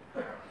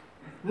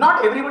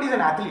 not everybody is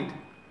an athlete,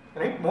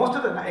 right? Most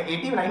of the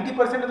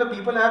 80-90% of the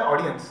people are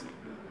audience.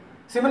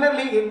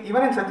 Similarly,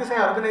 even in Sathya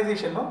Sai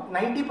organization,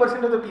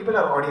 90% of the people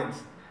are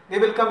audience. They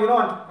will come,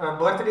 on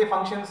birthday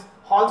functions,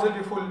 halls will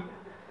be full.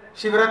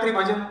 Shivaratri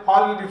Bhajan,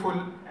 hall will be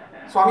full.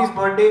 Swami's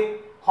birthday,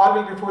 hall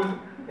will be full,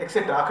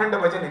 etc. Akhanda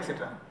Bhajan,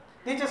 etc.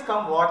 They just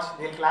come watch,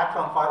 they'll clap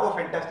from far. Oh,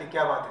 fantastic,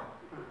 kya baat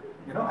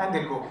hai? And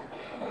they'll go.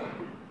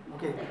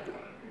 Okay.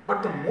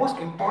 But the most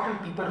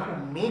important people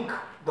who make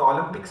the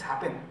Olympics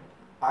happen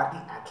are the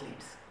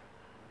athletes.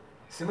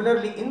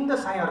 Similarly, in the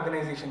Sai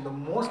organization, the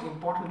most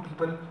important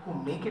people who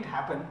make it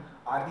happen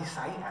are the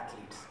Sai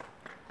athletes.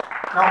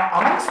 Now,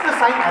 amongst the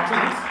Sai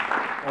athletes,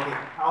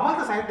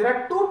 there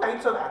are two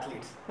types of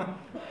athletes.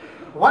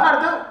 One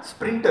are the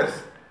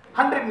sprinters,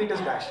 100 meters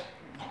dash.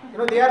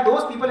 They are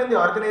those people in the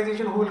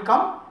organization who will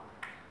come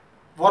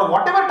for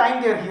whatever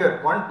time they are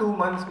here, 1-2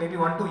 months, maybe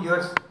 1-2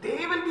 years,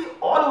 they will be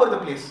all over the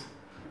place.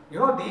 They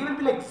will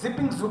be like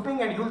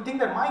zooping, and you'll think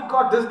that, my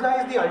God, this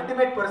guy is the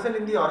ultimate person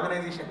in the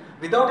organization.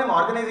 Without him,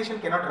 organization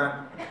cannot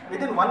run.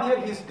 Within 1 year,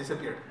 he's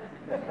disappeared.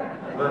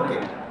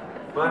 Okay.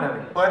 Burn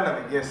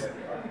away, yes.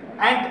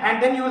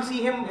 And then you will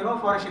see him,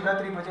 for a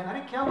Shivratri Bhajan.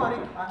 अरे क्या हुआ रे?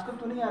 आजकल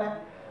तू नहीं आ रहा है?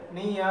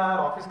 नहीं यार,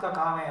 ऑफिस का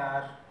काम है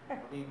यार.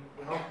 अभी,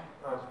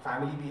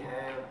 family भी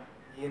है.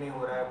 ये नहीं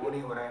हो रहा है, वो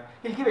नहीं हो रहा है.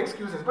 He'll give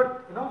excuses, but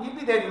he'll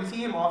be there. You'll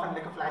see him often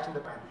like a flash in the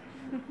pan.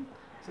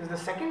 So the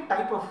second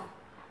type of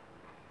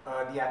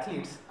the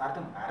athletes are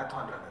the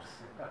marathon runners.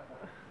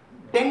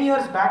 10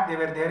 years back they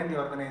were there in the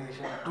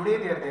organization. Today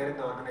they are there in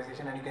the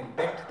organization, and you can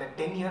bet that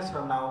 10 years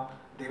from now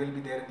they will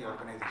be there in the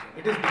organization.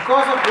 It is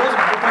because of those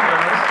marathon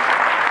runners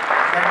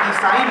that the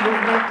Sai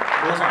movement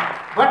goes on.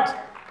 But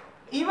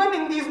even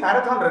in these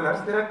marathon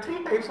runners, there are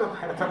 3 types of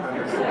marathon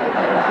runners.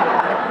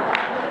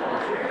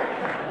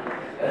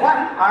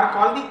 One are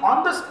called the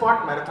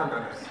on-the-spot marathon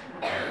runners.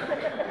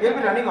 They will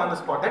be running on the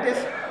spot. That is,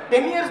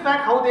 10 years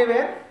back how they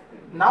were,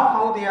 now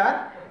how they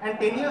are, and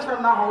 10 years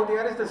from now how they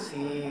are is the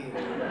same.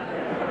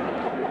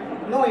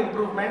 No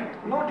improvement,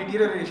 no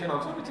deterioration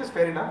also, which is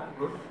fair enough,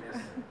 good,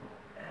 yes.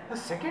 The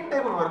second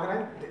type of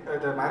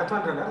the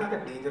marathon runners are the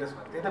dangerous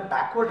ones. They are the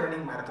backward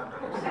running marathon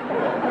runners.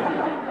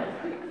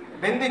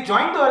 When they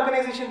joined the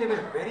organization, they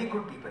were very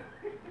good people.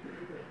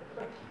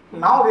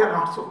 Now they are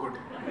not so good.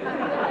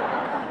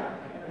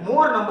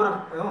 More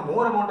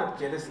amount of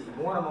jealousy,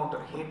 more amount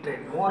of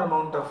hatred, more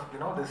amount of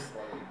this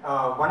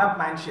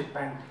one-upmanship,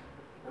 and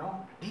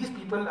these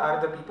people are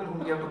the people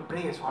whom we have to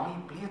pray. Swami,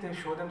 please, they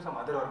show them some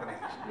other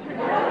organization.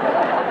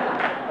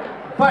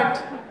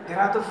 But there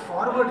are the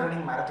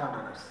forward-running marathon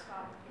runners.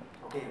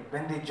 Okay,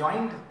 when they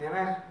joined,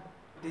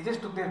 they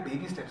just took their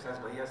baby steps, as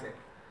Bhaiya said.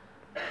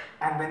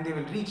 And when they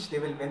will reach,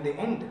 when they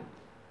end,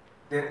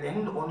 their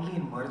end only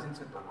in mergence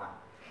with Bhagwan.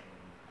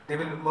 They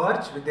will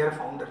merge with their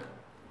founder.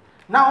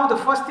 Now, the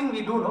first thing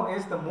we do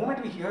is the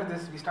moment we hear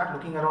this, we start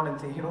looking around and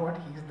say, you know what,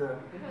 he's the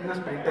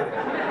sprinter,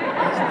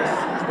 he's this,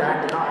 he's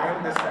that, I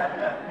am this, that.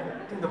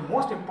 I think the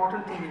most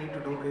important thing we need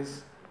to do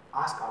is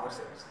ask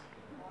ourselves,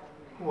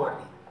 who are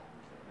we?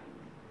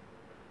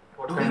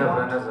 What kind of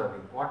runners are we?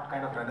 What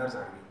kind of runners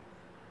are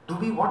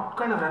we? What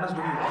kind of runners do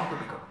we want to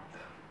become?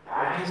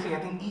 Obviously, I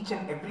think each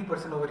and every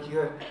person over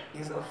here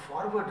is a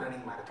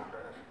forward-running marathon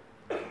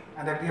runner,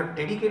 and that we have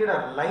dedicated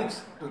our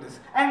lives to this.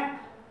 And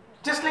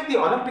just like the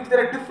Olympics, there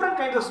are different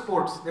kinds of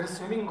sports. There is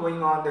swimming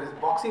going on, there is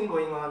boxing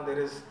going on, there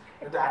is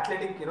the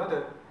athletic,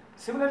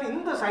 similarly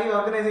in the Sai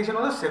organization,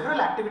 also several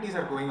activities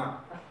are going on,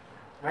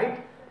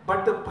 right?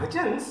 But the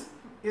bhajans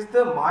is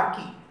the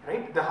marquee,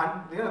 right?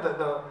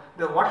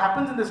 The what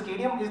happens in the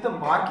stadium is the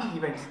marquee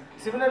events.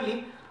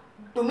 Similarly,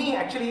 to me,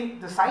 actually,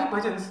 the Sai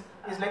bhajans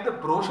is like the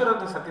brochure of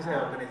the Sathya Sai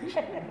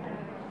organization.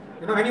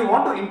 When you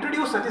want to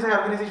introduce Sathya Sai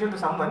organization to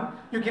someone,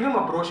 you give him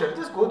a brochure.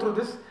 Just go through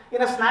this.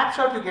 In a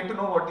snapshot, you get to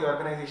know what the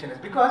organization is.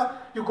 Because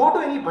you go to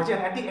any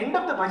bhajan, at the end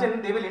of the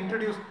bhajan, they will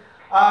introduce,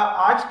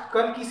 आज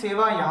कल की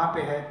सेवा यहाँ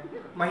पे है,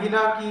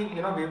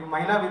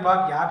 महिला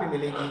विभाग यहाँ पे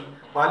मिलेगी,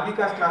 बाल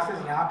विकास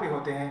classes यहाँ पे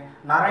होते हैं,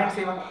 नारायण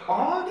सेवा.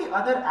 All the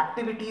other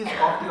activities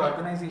of the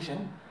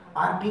organization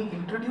are being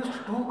introduced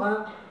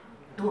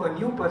to a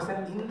new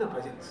person in the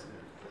bhajans.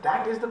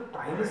 That is the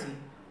primacy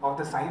of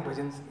the Sai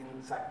bhajans in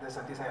the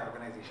Sathya Sai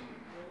organization.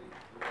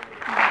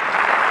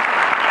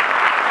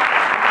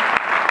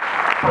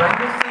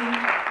 Primacy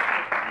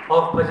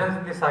of bhajans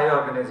in the Sai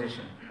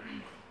organization.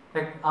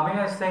 Like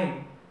Amiya is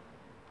saying,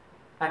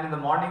 and in the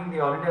morning the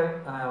All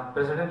India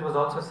President was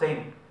also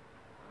saying,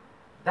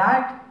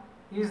 that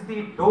is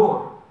the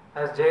door,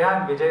 as Jaya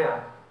and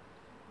Vijaya,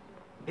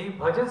 the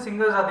bhajan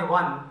singers are the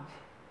one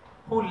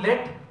who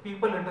let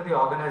people into the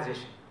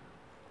organization.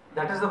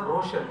 That is the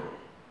brochure.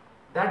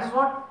 That is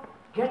what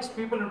gets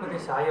people into the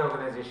Sai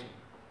organization.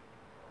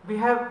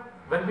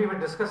 When we were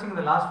discussing in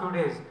the last few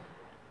days,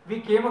 we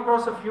came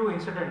across a few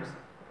incidents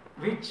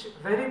which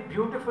very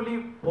beautifully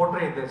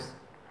portray this.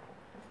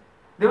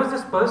 There was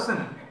this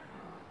person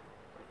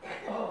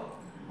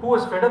who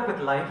was fed up with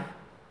life.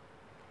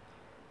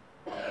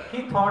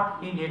 He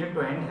thought he needed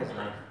to end his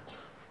life.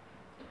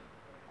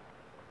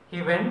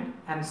 He went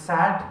and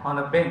sat on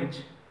a bench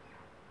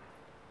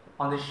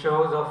on the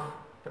shores of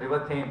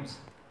River Thames.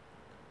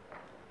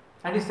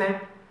 And he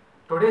said,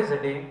 today is the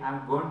day I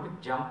am going to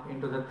jump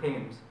into the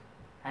Thames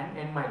and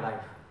end my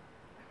life.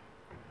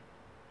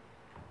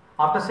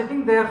 After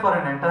sitting there for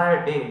an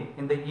entire day,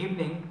 in the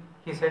evening,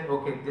 he said,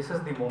 okay, this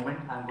is the moment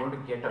I am going to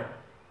get up.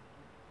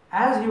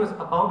 As he was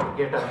about to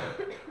get up,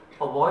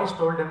 a voice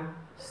told him,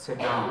 sit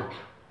down.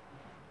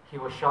 He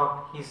was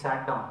shocked. He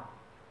sat down.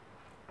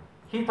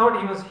 He thought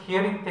he was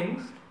hearing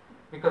things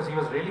because he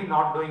was really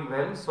not doing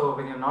well. So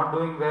when you're not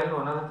doing well,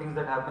 one of the things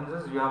that happens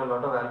is you have a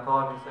lot of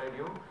alcohol inside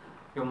you.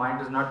 Your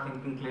mind is not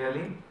thinking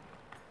clearly.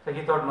 So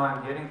he thought, no,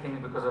 I'm hearing things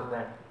because of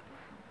that.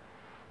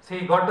 So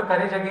he got the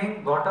courage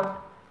again, got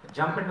up,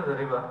 jumped into the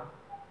river.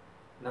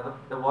 Now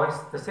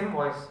the same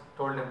voice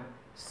told him,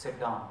 sit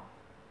down.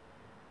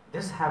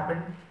 This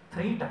happened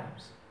 3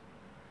 times.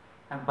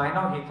 And by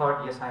now he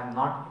thought, yes, I am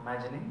not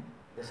imagining.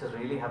 This is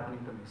really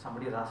happening to me.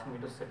 Somebody is asking me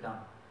to sit down.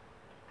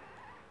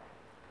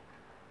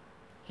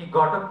 He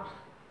got up,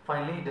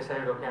 finally he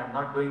decided, okay, I'm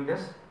not doing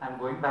this, I'm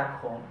going back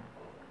home.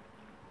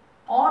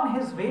 On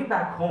his way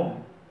back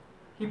home,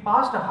 he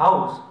passed a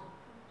house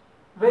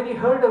where he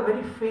heard a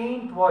very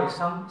faint voice,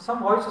 some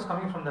voice was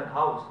coming from that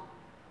house.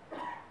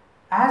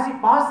 As he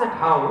passed that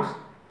house,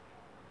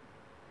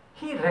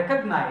 he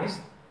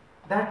recognized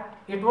that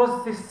it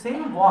was the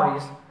same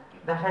voice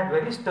that had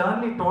very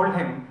sternly told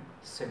him,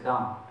 sit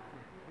down.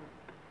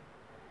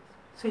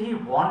 So he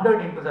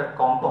wandered into that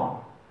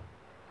compound.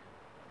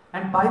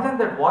 And by then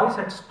that voice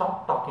had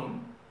stopped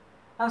talking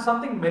and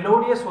something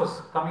melodious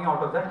was coming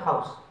out of that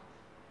house.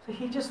 So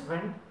he just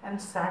went and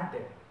sat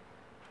there.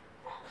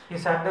 He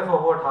sat there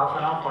for about half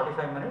an hour,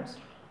 45 minutes.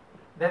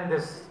 Then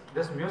this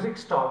music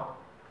stopped.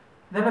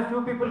 Then a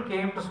few people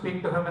came to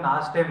speak to him and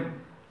asked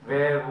him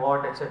where,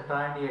 what,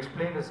 etc. And he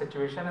explained the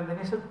situation. And then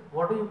he said,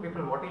 what are you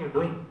people, what are you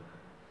doing?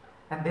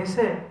 And they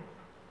said,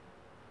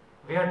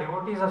 we are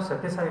devotees of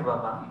Sathya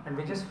Baba and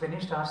we just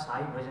finished our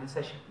Sai Bhajan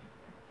session.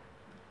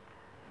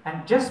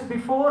 And just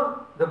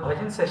before the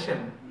bhajan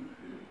session,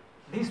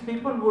 these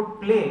people would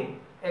play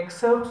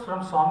excerpts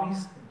from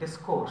Swami's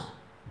discourse.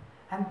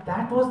 And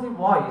that was the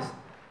voice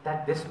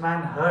that this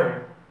man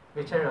heard,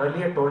 which had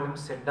earlier told him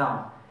sit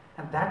down.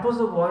 And that was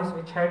the voice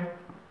which had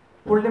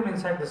pulled him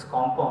inside this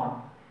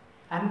compound.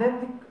 And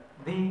then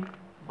the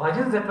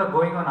bhajans that were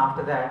going on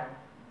after that,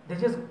 they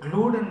just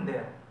glued in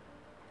there.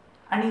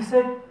 And he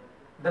said,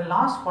 the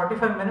last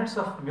 45 minutes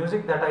of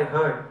music that I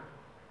heard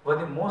were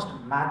the most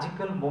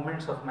magical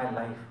moments of my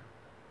life.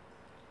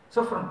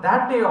 So from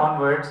that day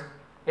onwards,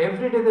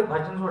 every day the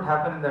bhajans would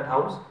happen in that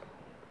house.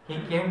 He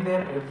came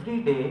there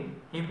every day.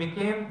 He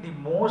became the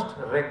most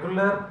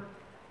regular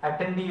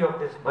attendee of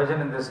this bhajan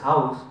in this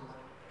house.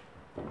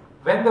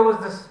 When there was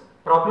this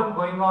problem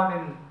going on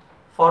in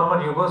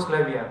former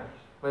Yugoslavia,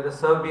 where the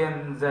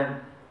Serbians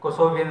and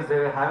Kosovians, they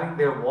were having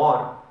their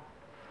war,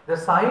 the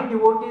Sai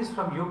devotees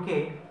from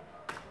UK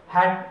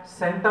had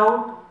sent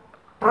out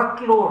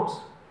truckloads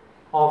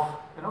of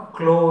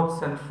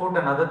clothes and food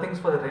and other things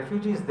for the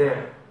refugees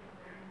there.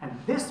 And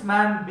this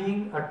man,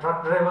 being a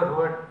truck driver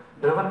who had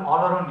driven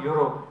all around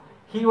Europe,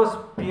 he was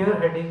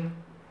spearheading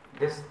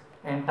this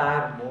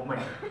entire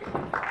movement.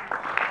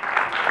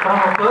 From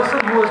a person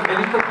who was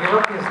willing to give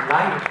up his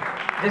life,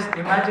 just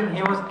imagine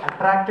he was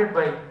attracted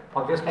by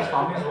obviously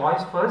Swami's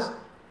voice first,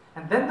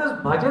 and then those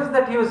bhajans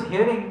that he was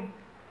hearing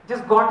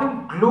just got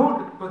him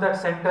glued to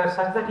that center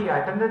such that he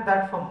attended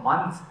that for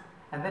months.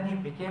 And then he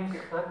became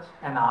such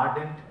an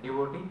ardent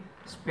devotee,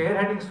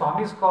 spearheading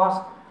Swami's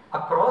cause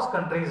across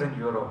countries in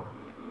Europe.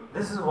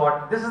 This is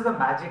the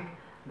magic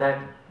that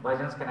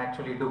bhajans can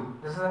actually do.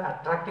 This is the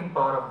attracting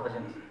power of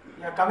bhajans.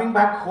 Yeah, coming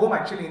back home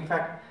actually, in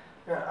fact,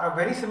 a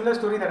very similar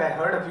story that I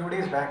heard a few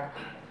days back.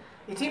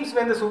 It seems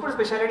when the super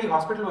speciality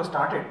hospital was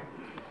started,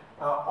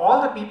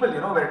 all the people,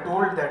 were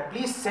told that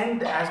please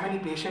send as many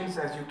patients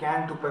as you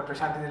can to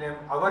Prasanthi Nilayam,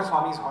 our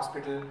Swami's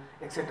hospital,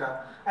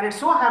 etc. And it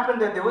so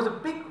happened that there was a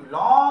big,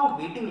 long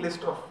waiting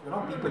list of,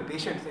 people,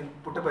 patients in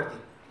Puttaparthi.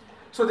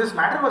 So this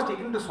matter was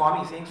taken to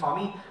Swami, saying,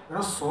 Swami,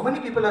 so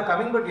many people are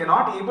coming, but we are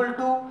not able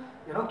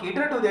to,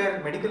 cater to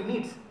their medical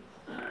needs.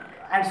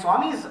 And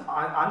Swami's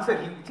answer,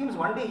 it seems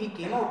one day he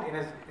came out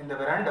in the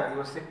veranda. He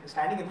was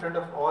standing in front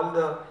of all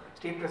the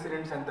state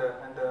presidents and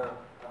the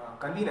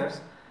conveners.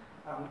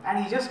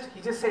 And he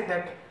just said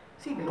that,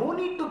 see, no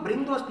need to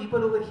bring those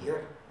people over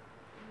here.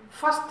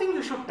 First thing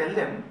you should tell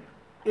them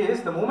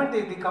is, the moment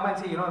they come and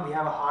say, we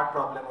have a heart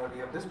problem or we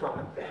have this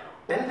problem,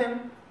 tell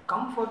them,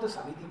 come for the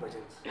Samiti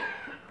Bhajans.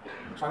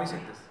 Swami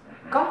said this,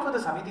 come for the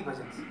Samiti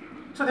Bhajans.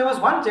 So there was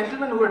one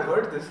gentleman who had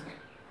heard this,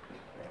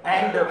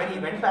 and when he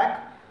went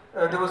back,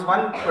 there was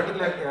one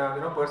particular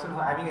person who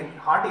having a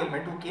heart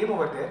ailment who came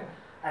over there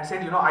and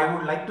said, I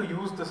would like to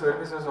use the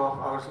services of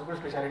our super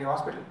speciality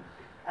hospital.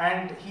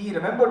 And he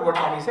remembered what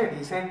Swami said.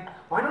 He said,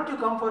 why don't you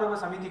come for our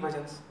Samiti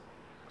Bhajans?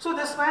 So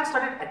this man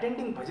started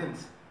attending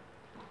bhajans.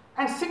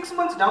 And 6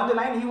 months down the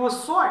line, he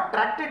was so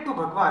attracted to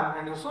Bhagwan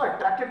and he was so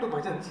attracted to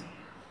bhajans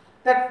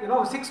that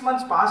 6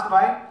 months passed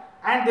by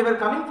and they were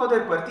coming for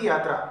their Parthi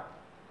Yatra.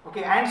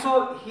 Okay, and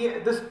so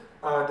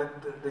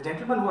the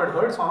gentleman who had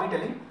heard Swami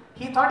telling,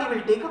 he thought he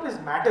will take up his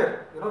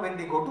matter, when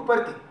they go to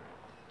Parthi.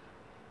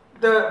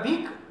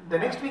 The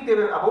next week they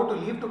were about to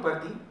leave to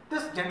Parthi.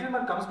 This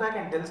gentleman comes back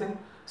and tells him,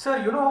 sir,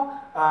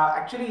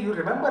 actually you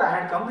remember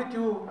I had come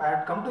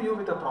to you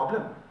with a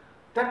problem.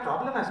 That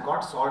problem has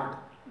got solved.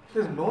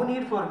 There is no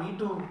need for me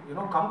to,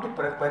 come to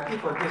Parthi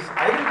for this.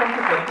 I will come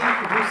to Parthi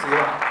to do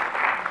Seva.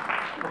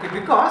 Okay,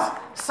 because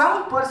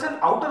some person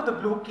out of the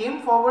blue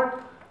came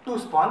forward to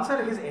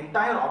sponsor his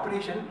entire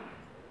operation,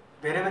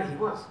 wherever he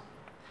was.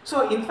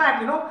 So in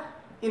fact,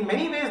 in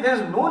many ways there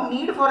is no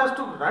need for us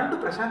to run to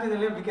Prasanthi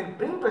Nilayam. We can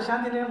bring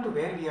Prasanthi Nilayam to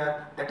where we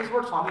are. That is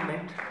what Swami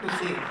meant to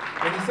say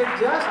when he said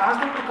just ask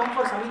them to come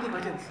for Samiti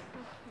bhajans.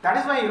 That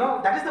is why,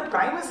 that is the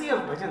primacy of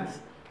bhajans.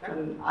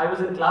 And I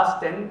was in class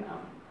 10.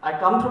 I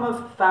come from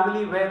a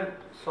family where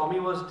Swami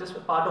was just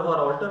a part of our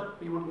altar.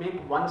 We would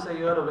make once a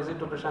year a visit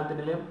to Prasanthi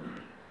Nilayam.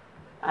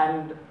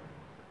 And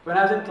when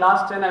I was in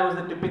class 10, I was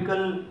the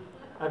typical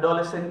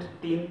adolescent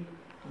teen,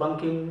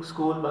 bunking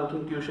school,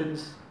 bunking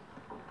tuitions,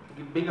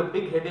 a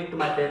big headache to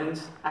my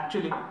parents,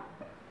 actually,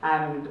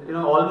 and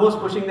almost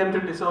pushing them to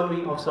disown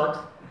me of sorts.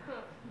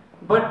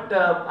 But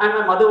and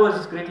my mother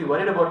was greatly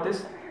worried about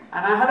this.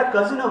 And I had a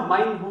cousin of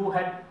mine who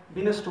had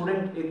been a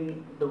student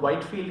in the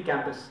Whitefield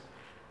campus,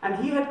 and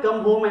he had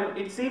come home, and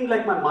it seemed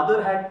like my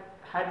mother had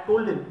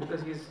told him,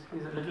 because he's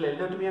a little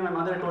elder to me, and my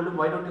mother had told him,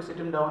 why don't you sit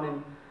him down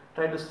and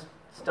try to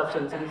stuff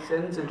some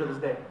sense into this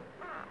guy.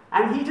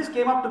 And he just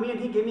came up to me and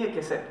he gave me a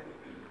cassette,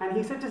 and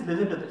he said, just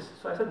listen to this.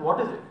 So I said,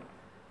 what is it?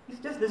 He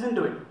said, just listen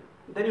to it,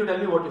 then you tell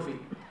me what you feel.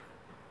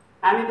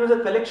 And it was a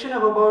collection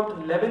of about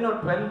 11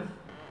 or 12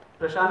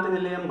 Prasanthi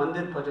Nilayam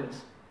Mandir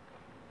bhajans.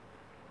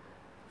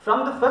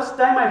 From the first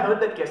time I heard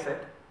that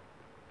cassette,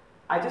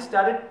 I just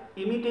started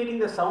imitating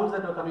the sounds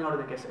that were coming out of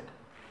the cassette.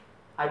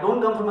 I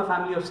don't come from a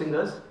family of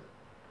singers.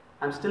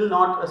 I'm still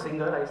not a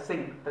singer, I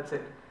sing, that's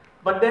it.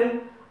 But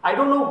then, I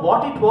don't know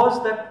what it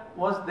was that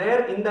was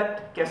there in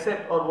that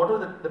cassette, or what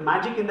was the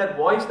magic in that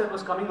voice that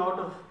was coming out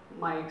of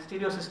my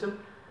stereo system.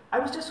 I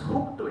was just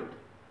hooked to it.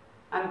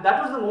 And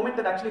that was the moment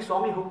that actually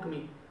Swami hooked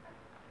me.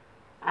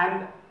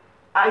 And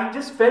I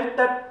just felt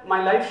that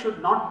my life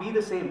should not be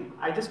the same.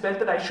 I just felt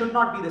that I should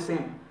not be the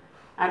same.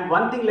 And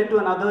one thing led to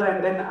another,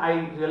 and then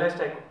I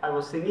realized I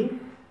was singing,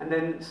 and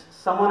then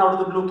someone out of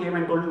the blue came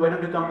and told me, why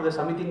don't you come to the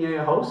Samiti near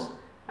your house?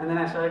 And then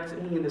I started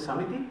singing in the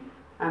Samiti,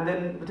 and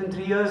then within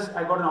 3 years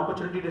I got an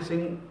opportunity to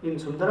sing in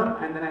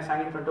Sundaram, and then I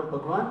sang in front of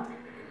Bhagwan.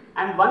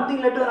 And one thing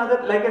led to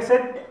another. Like I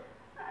said,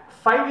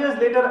 5 years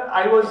later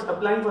I was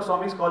applying for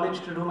Swami's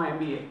college to do my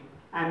MBA,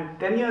 and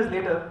 10 years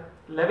later,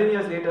 11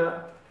 years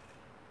later,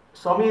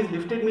 Swami has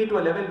lifted me to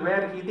a level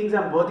where he thinks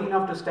I'm worthy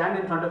enough to stand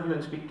in front of you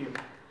and speak to you.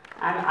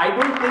 And I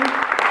don't think,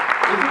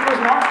 if it was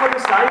not for the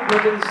Sai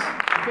Bhajans,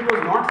 if it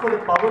was not for the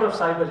power of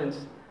Sai Bhajans,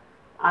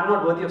 I'm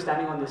not worthy of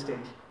standing on this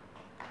stage.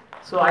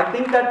 So I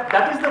think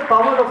that is the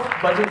power of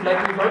Bhajans.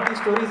 Like we've heard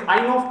these stories,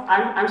 I know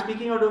I'm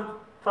speaking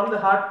from the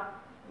heart.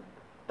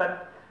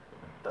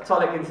 That's all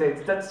I can say.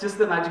 That's just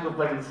the magic of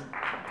Bhajans.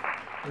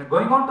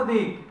 Going on to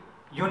the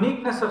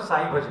uniqueness of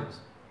Sai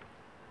Bhajans.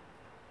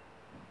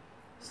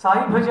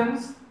 Sai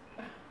Bhajans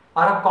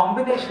are a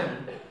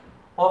combination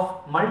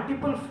of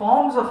multiple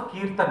forms of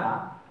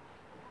Kirtana,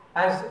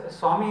 as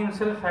Swami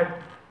himself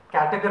had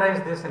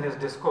categorized this in his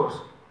discourse.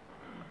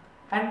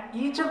 And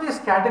each of these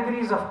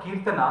categories of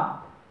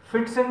Kirtana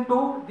fits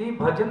into the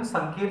Bhajan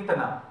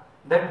Sankirtana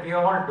that we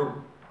all do.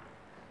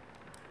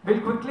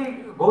 We'll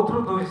quickly go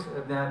through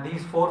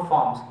these 4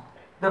 forms.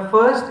 The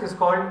first is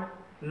called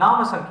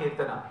Nama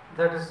Sankirtana.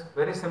 That is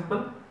very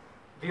simple.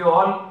 We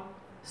all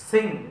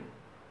sing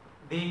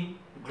the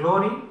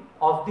glory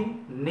of the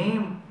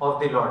name of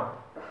the Lord.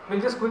 We'll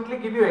just quickly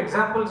give you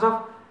examples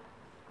of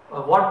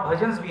what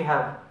bhajans we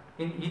have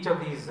in each of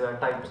these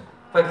types.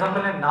 For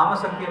example, in Nama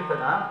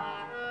Sankirtana,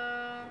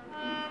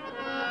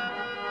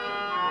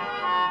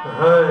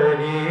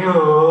 Hari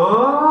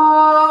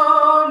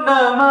Om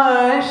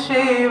Namah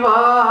Shivaya,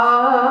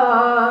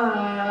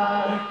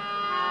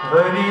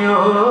 Hari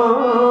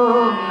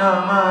Om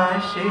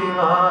Namah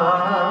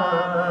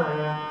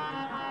Shivaya,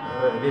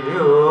 Hari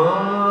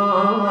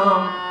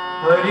Om,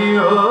 Hari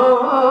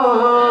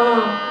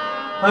Om,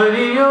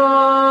 Hari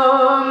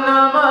Om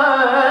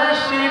Namah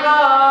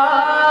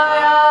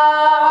Shivaya.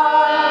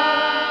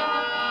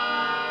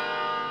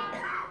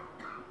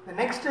 The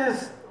next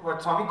is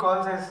what Swami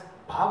calls as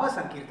Bhava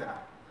Sankirtana.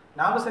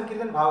 Nama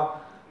Sankirtan Bhava.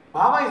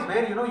 Bhava is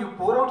where you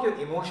pour out your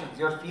emotions,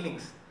 your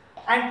feelings.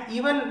 And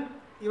even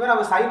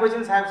our Sai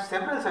Bhajans have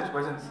several such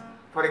bhajans.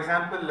 For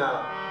example,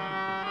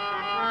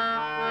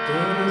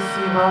 Tere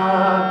Siva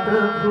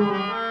Prabhu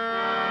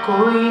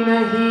Koi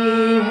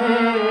Nahi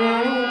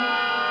Hai,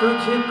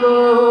 Tujhko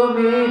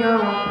Mera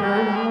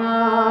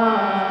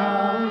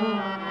Pranam,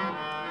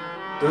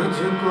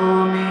 Tujhko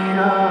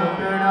Mera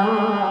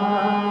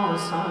Pranam, O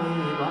Sai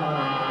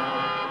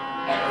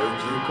Baba,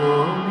 Tujhko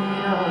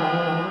Mera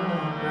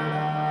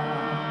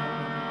Pranam.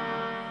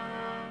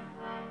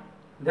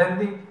 Then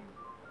the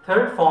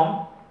third form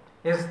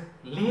is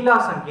Leela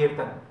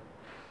Sankirtan,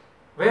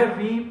 where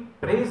we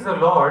praise the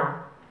Lord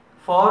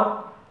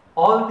for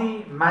all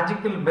the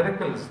magical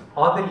miracles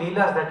or the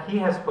Leelas that He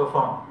has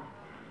performed.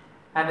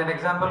 And an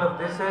example of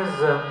this is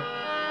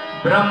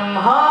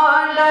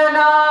Brahmanda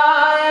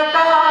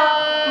Nayaka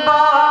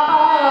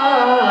Baba,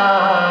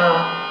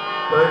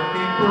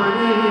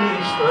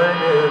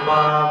 Partipurishwar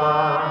Baba,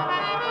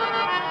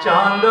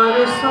 Chand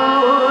aur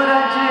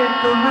Suraj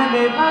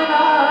tumne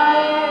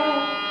banaye,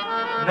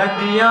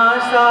 Nadiyan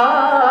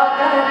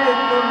Sagar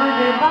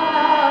tumne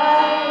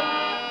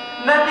banaye,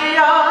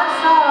 नदिया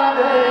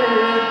सागर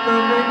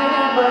तुमने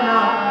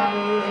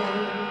बनाए.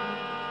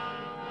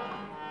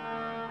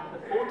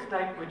 The fourth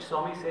type which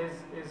Swami says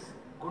is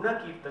Guna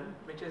Kirtan,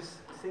 which is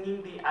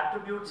singing the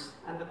attributes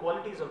and the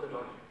qualities of the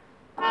Lord.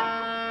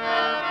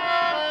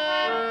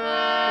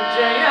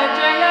 Jaya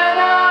Jaya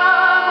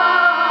Rama,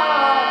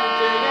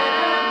 Jaya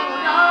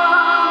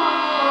Raghurama,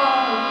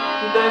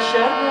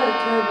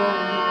 Dasharath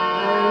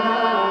Vandana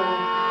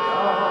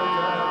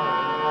Raja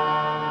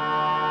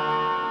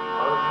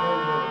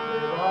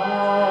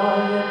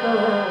Abhalavayaka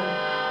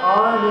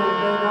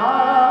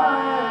Aladayaka.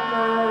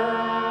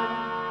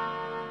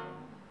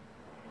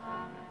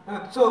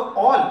 So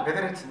all,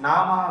 whether it's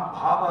Nama,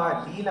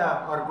 Bhava,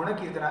 Leela or Guna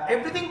Kirtana,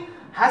 everything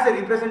has a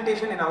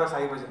representation in our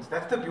Sai Bhajans.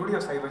 That's the beauty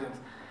of Sai Bhajans.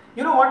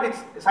 You know what,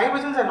 Sai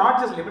Bhajans are not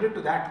just limited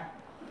to that.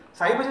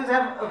 Sai Bhajans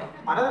have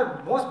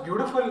another most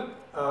beautiful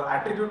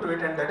attribute to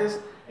it, and that is,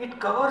 it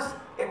covers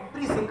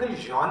every single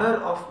genre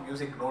of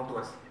music known to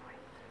us.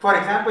 For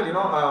example,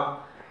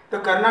 the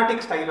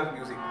Carnatic style of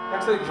music,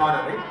 that's a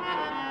genre, right?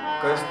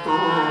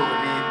 Kasturi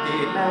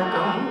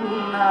tilakam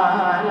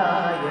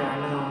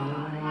narayanam.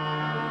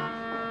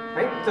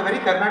 Right? It's a very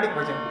Carnatic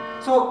bhajan.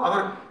 So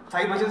our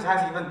Sai Bhajans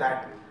has even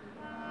that.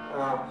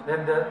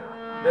 Then there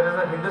is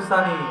a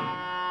Hindustani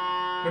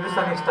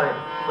style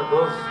for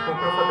those who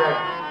prefer that.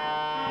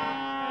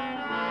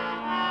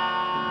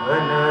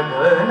 Ghana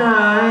ghana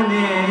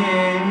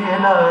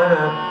neela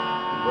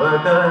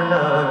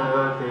vadana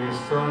ati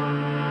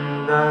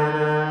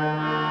sundara.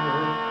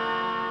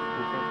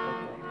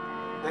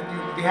 Then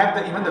we have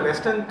even the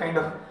Western kind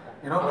of,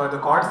 the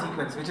chord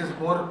sequence, which is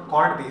more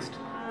chord based.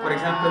 For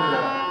example,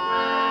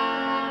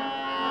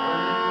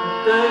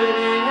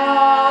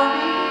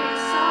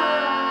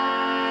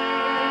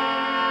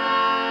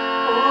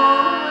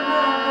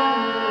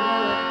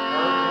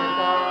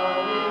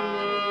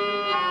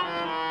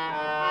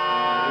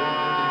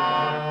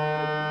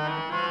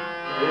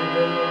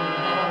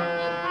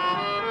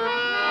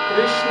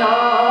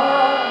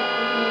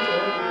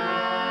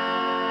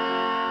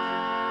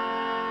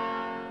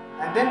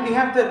 and then we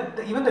have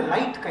even the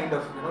light kind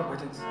of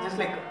bhajans, just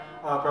like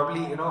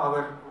probably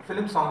our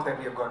film songs that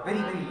we have got, very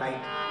very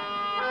light.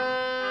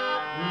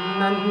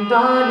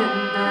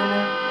 Nandanandana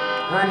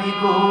Hari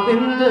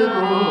Govinda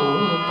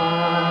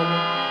Gopal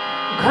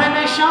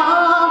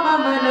Ghanashama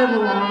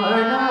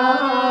Manamohana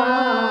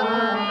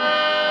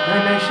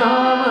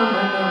Ghanashama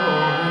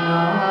Manamohana.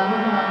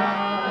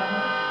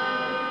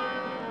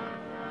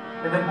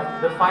 And then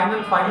the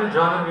final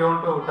genre we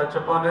want to touch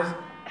upon is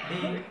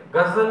the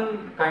ghazal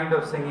kind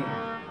of singing,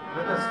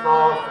 with a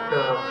soft,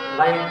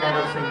 light kind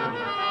of singing.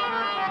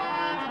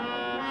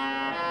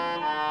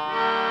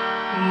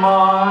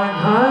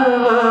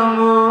 Madhava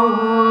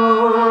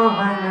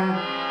Mohan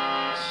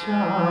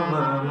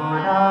Shama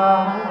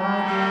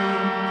Murari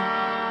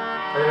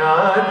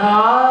Radha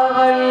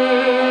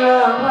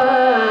Vallabha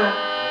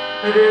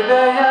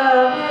Hridaya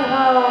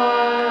Vihari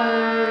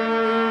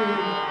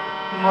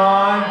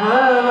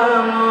Madhava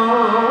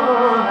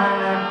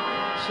Mohan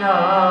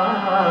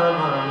Shama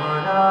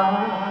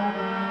Murari.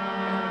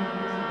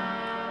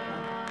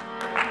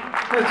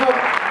 So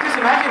just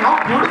imagine how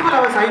beautiful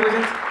our Sai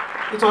Bhajans.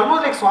 It's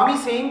almost like Swami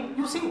saying,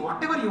 you sing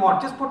whatever you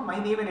want, just put my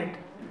name in it,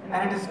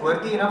 and it is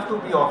worthy enough to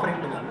be offering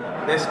to me.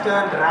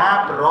 Western,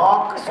 rap,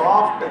 rock,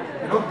 soft,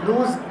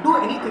 blues, do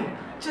anything.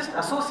 Just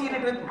associate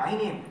it with my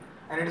name,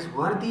 and it is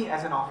worthy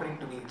as an offering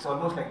to me. It's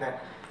almost like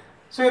that.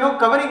 So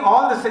covering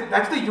all this,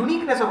 that's the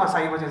uniqueness of our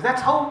Sai Bhajans.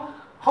 That's how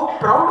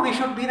proud we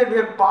should be that we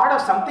are part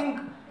of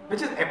something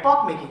which is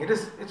epoch making.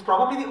 It's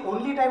probably the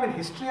only time in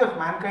history of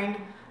mankind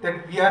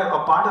that we are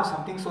a part of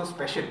something so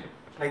special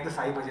like the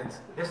Sai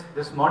Bhajans.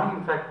 This morning,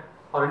 in fact,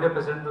 our India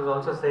President was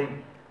also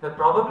saying that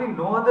probably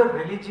no other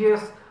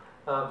religious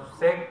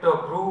sect or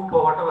group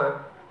or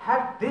whatever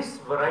had this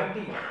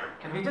variety.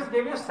 And we just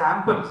gave you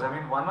samples. I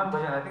mean, one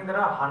bhajan. I think there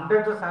are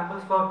hundreds of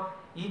samples for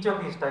each of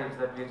these types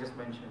that we just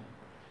mentioned.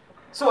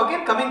 So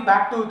again, coming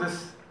back to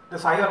the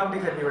Sai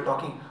Olympics that we were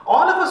talking,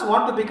 all of us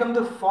want to become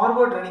the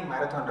forward running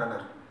marathon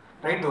runner,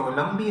 right? The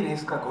lambi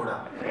race ka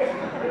ghoda,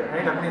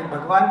 right? Apne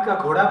Bhagwan ka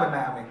ghoda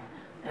banna hai hame,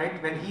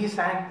 right? When he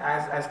sang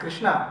as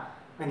Krishna,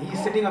 when he is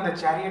sitting on the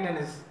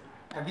chariot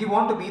and we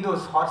want to be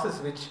those horses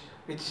which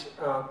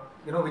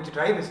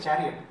drive his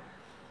chariot.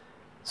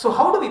 So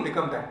how do we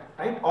become that,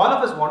 right? All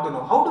of us want to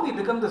know, how do we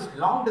become this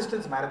long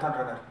distance marathon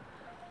runner?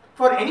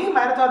 For any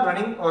marathon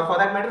running, or for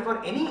that matter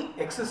for any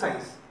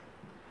exercise,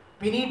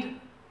 we need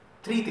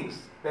three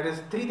things. There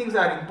is three things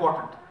that are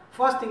important.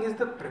 First thing is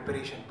the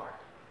preparation part,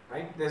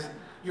 right?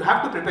 You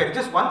have to prepare.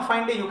 Just one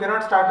fine day you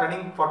cannot start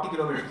running 40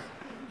 kilometers.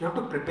 You have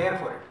to prepare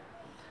for it.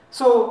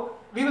 So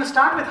we will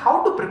start with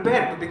how to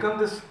prepare to become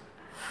this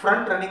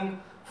front running,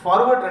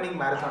 forward running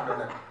marathon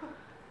runner.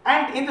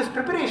 And in this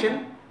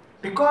preparation,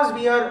 because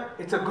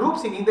it's a group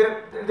singing,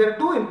 there are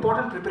two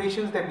important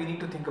preparations that we need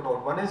to think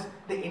about. One is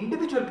the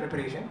individual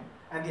preparation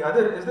and the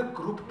other is the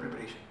group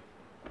preparation,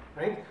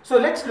 right? So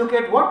let's look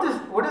at what is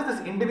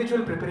this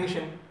individual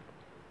preparation,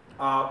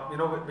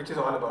 which is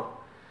all about.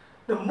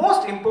 The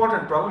most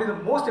important, probably the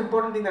most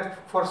important thing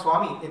that for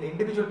Swami in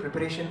individual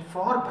preparation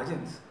for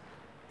bhajans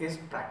is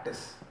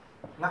practice.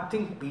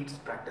 Nothing beats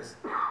practice.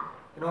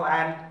 You know,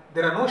 and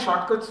there are no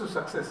shortcuts to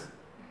success.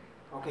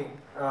 Okay,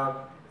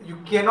 you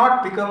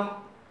cannot become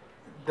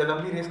the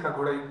lovely race ka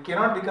ghoda. You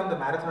cannot become the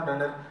marathon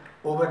runner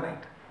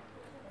overnight.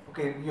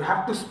 Okay, you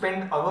have to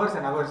spend hours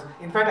and hours.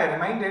 In fact, I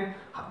reminded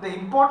the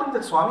importance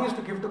that Swami used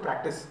to give to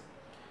practice.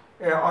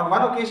 On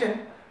one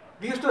occasion,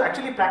 we used to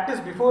actually practice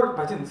before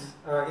bhajans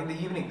in the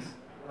evenings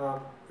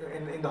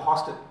in the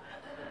hostel.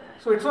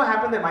 So it so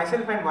happened that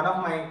myself and one of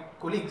my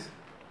colleagues,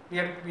 we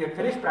had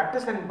finished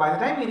practice, and by the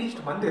time we reached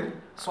Mandir,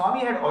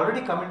 Swami had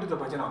already come into the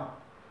bhajan hall.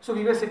 So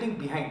we were sitting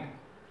behind.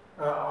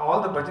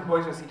 All the bhajan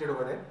boys were seated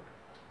over there.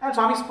 And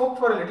Swami spoke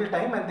for a little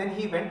time, and then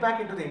he went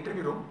back into the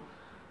interview room.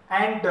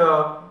 And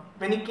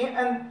when he came,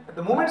 and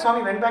the moment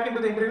Swami went back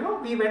into the interview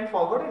room, we went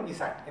forward and we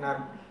sat in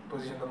our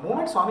position. The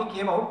moment Swami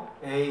came out,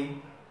 hey,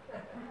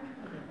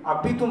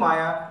 abhi tum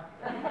aaya,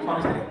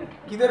 Swami said,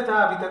 kidhar tha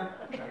abhi tak?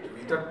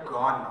 We are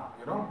gone now,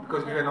 you know,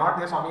 because we were not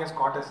there. Swami has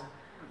caught us.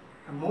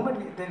 The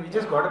moment then we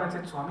just got up and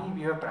said, Swami,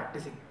 we were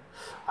practicing.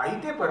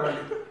 Aite parvali.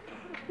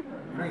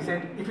 You know, he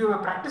said, if you were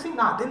practicing,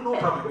 then no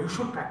problem, you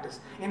should practice.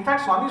 In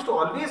fact, Swami used to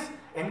always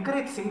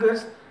encourage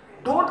singers,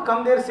 don't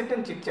come there, sit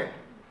and chit chat.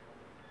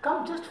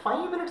 Come just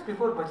 5 minutes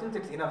before bhajans,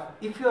 it's enough,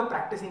 if you are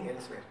practicing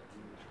elsewhere.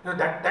 You know,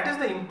 that is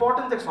the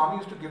importance that Swami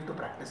used to give to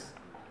practice.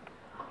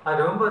 I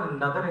remember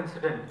another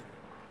incident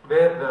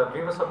where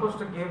we were supposed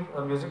to give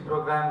a music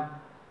program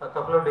a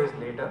couple of days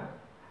later,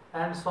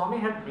 and Swami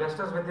had blessed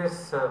us with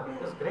this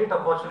great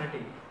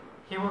opportunity.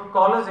 He would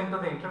call us into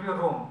the interview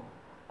room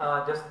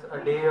just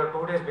a day or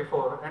 2 days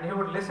before, and he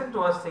would listen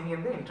to us sing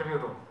in the interview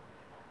room.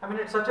 I mean,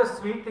 it's such a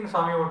sweet thing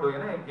Swami would do, you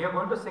know. We are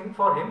going to sing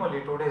for him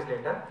only 2 days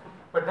later,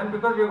 but then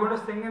because we are going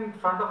to sing in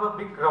front of a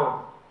big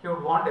crowd, he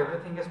would want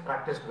everything is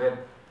practiced well.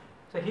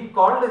 So he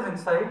called us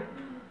inside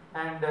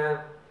and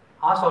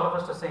asked all of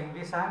us to sing.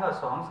 We sang our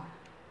songs,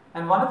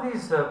 and one of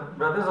these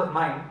brothers of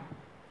mine,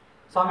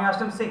 Swami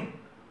asked him sing.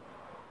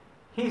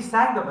 He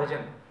sang the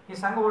bhajan. He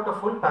sang about a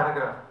full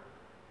paragraph.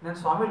 Then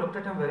Swami looked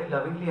at him very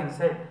lovingly and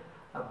said,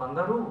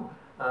 Bangaru,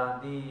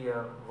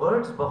 the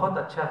words bahut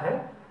acha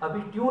hai,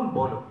 abhi tune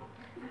bolo.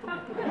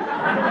 And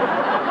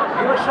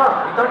we were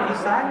shocked. We thought he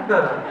sang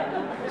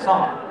the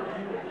song.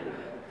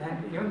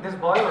 And even this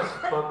boy was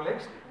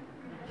perplexed.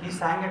 He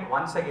sang it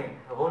once again,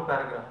 the whole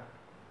paragraph.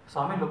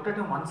 Swami looked at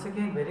him once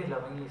again very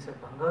lovingly. He said,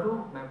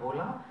 Bangaru, main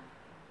bola,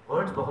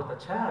 words bahut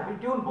acha hai,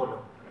 abhi tune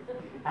bolo.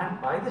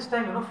 And by this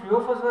time, you know, few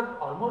of us were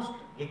almost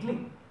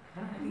giggling.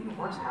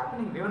 What's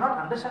happening? We were not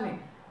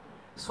understanding.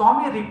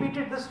 Swami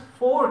repeated this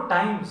 4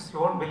 times, you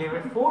won't believe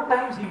it. 4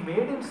 times he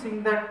made him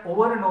sing that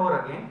over and over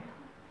again.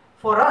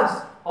 For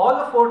us, all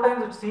the 4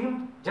 times it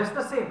seemed just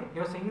the same. He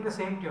was singing the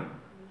same tune.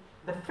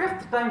 The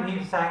 5th time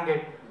he sang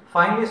it,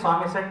 finally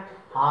Swami said,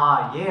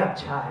 "Haan, ye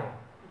acha hai."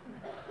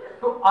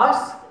 To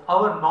us,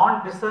 our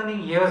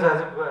non-discerning ears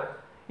as it were,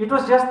 it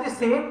was just the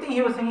same thing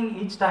he was singing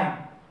each time.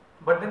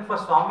 But then for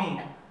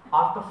Swami,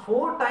 after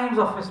 4 times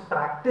of his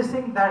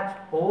practicing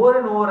that over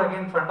and over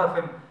again in front of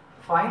him,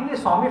 finally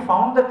Swami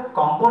found that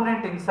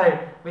component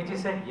inside which he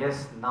said,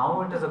 yes,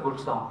 now it is a good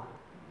song.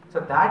 So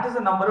that is the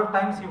number of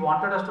times he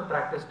wanted us to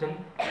practice till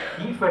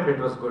he felt it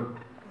was good.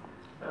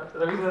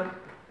 Ravi sir,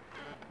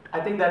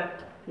 I think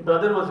that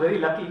brother was very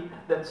lucky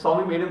that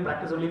Swami made him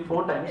practice only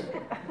 4 times,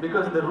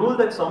 because the rule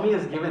that Swami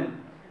has given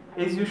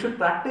is you should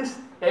practice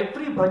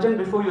every bhajan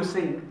before you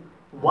sing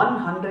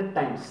 100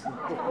 times.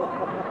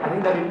 I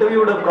think that interview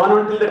would have gone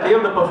on till the day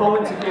of the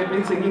performance if you had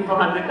been singing for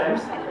 100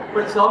 times.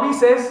 But Swami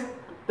says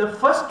the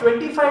first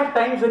 25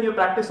 times when you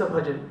practice a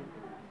bhajan,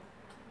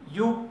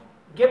 you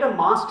get a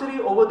mastery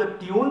over the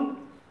tune,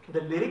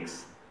 the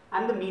lyrics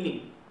and the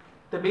meaning,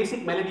 the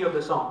basic melody of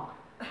the song.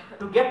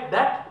 To get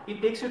that, it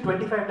takes you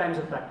 25 times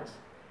of practice.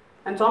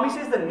 And Swami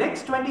says the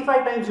next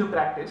 25 times you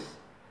practice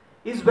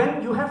is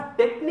when you have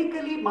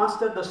technically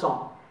mastered the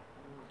song.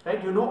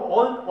 Right? You know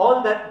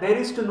all that there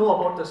is to know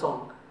about the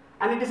song.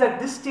 And it is at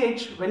this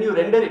stage when you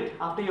render it,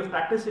 after you've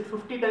practiced it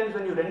 50 times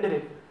when you render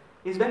it,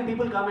 is when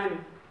people come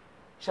and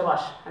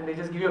shabash, and they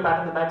just give you a pat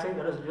on the back saying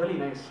that was really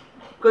nice.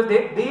 Because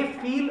they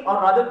feel, or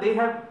rather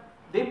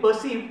they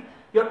perceive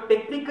your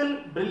technical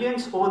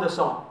brilliance over the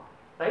song.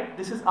 Right?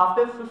 This is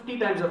after 50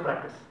 times of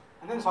practice.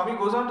 And then Swami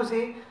goes on to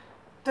say,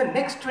 the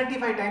next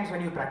 25 times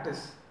when you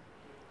practice,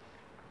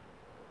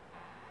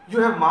 you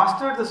have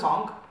mastered the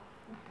song,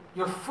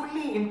 you're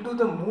fully into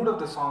the mood of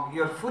the song,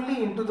 you're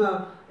fully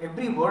into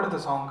every word of the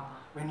song.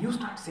 When you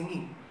start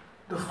singing,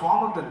 the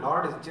form of the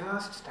Lord is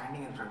just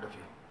standing in front of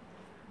you.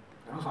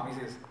 You know, Swami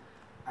says.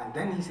 And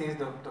then he says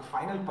the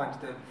final punch,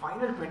 the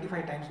final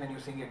 25 times when you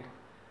sing it,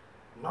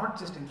 not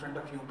just in front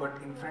of you, but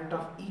in front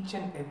of each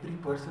and every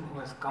person who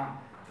has come,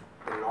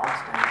 the Lord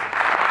stands there.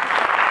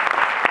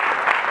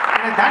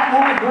 And at that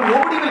moment,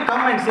 nobody will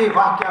come and say,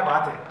 "Wah, kya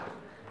baat hai."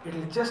 It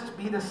will just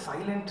be the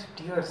silent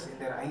tears in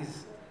their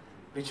eyes,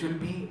 which will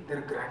be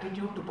their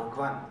gratitude to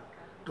Bhagwan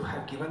to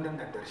have given them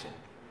that darshan.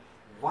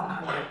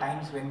 100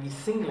 times when we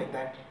sing like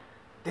that,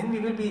 then we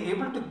will be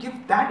able to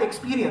give that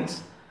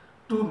experience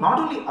to not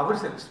only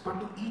ourselves, but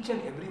to each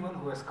and everyone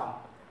who has come.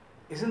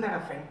 Isn't that a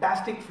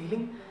fantastic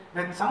feeling?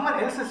 When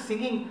someone else is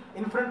singing,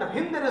 in front of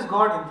him there is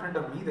God, in front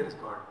of me there is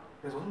God.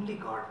 There's only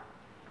God.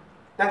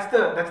 That's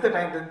the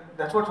time,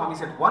 that's what Swami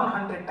said,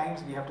 100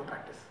 times we have to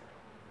practice.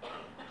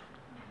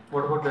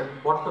 What about that?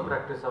 What to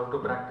practice? How to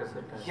practice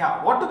it?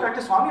 Yeah, what to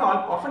practice? Swami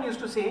often used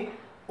to say,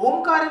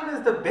 Omkaram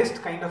is the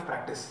best kind of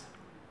practice.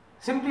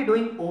 Simply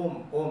doing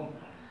Om, Om.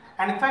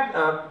 And in fact,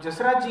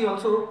 Jasraj ji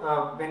also,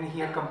 when he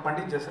had come,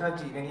 Pandit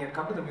Jasraj ji, when he had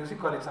come to the music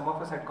college, some of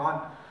us had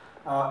gone,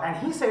 and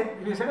he said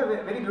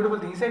a very beautiful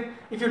thing. He said,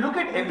 if you look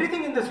at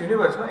everything in this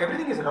universe, no,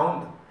 everything is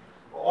round.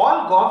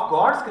 All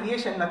God's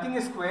creation, nothing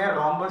is square,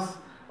 rhombus,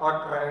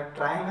 or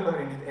triangle or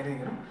anything.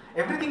 You know?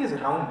 Everything is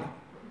round.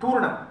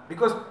 Purnam.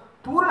 Because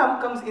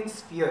Purnam comes in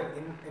sphere.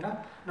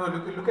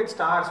 Look at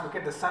stars, look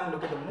at the sun,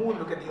 look at the moon,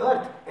 look at the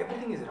earth.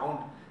 Everything is round.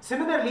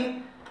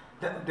 Similarly,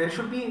 there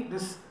should be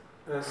this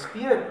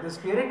sphere, this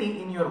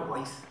spherity in your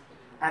voice.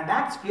 And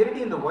that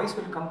spherity in the voice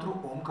will come through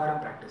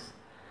Omkaram practice.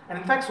 And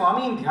in fact,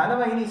 Swami in Dhyana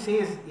Vahini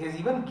says, he has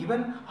even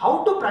given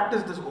how to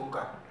practice this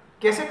Omkar.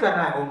 Kaise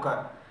karna hai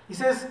Omkar? He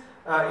says,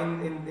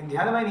 in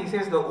Dhyana Vahini, he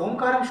says the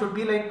Omkaram should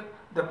be like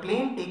the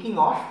plane taking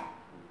off,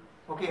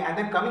 okay, and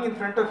then coming in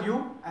front of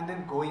you and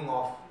then going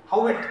off.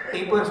 How it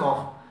tapers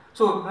off.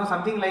 So,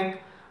 something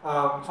like,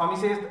 Swami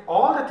says,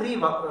 all the three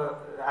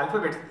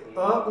alphabets,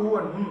 U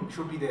and M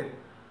should be there.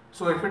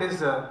 So, if it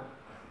is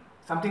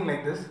something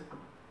like this,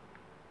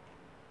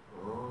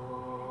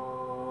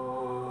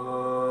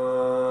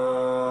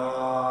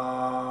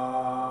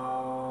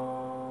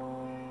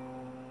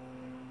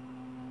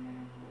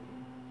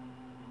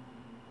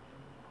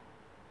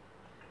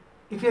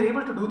 if you are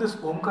able to do this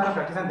Omkara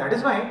practice, and that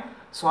is why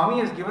Swami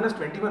has given us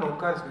 21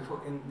 Omkars before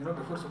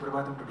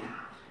Suprabhatam to do.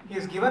 He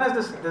has given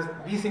us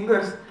we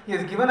singers, he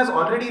has given us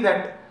already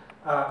that,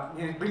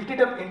 he has built it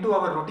up into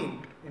our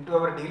routine, into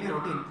our daily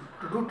routine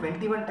to do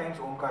 21 times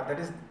Omkar. That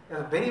is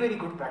a very, very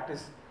good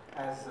practice,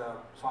 as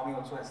Swami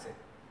also has said.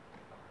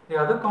 The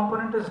other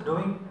component is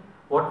doing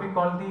what we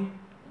call the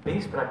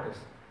bass practice.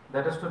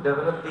 That is to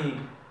develop the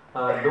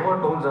lower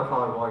tones of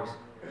our voice.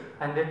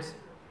 And it's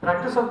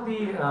practice of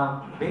the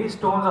bass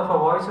tones of our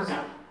voice is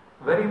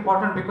very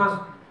important, because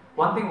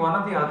one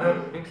of the other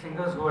big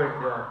singers who had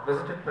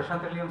visited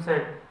Prasanthi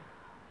said,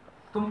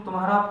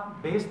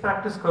 तुम्हारा bass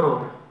practice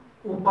करो,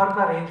 ऊपर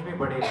का range भी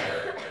बढ़ेगा.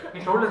 He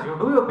told us, you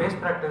do your bass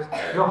practice,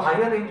 your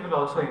higher range will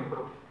also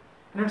improve.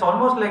 And it's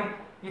almost like,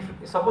 if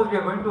suppose we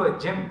are going to a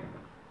gym,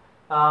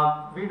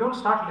 we don't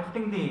start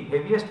lifting the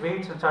heaviest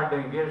weights and start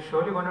doing, we are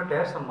surely going to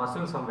tear some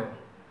muscle somewhere.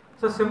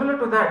 So similar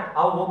to that,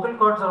 our vocal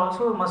cords are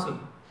also a muscle.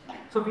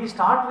 So we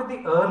start with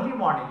the early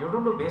morning. You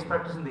don't do bass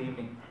practice in the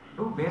evening.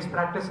 Do bass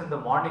practice in the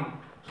morning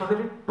so that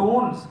it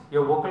tones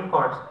your vocal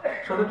cords,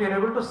 so that you're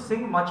able to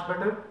sing much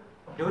better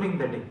during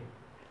the day.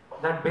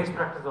 That bass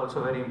practice is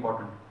also very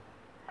important.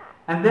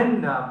 And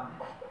then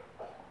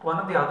one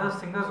of the other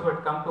singers who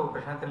had come to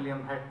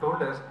Prasanthi had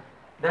told us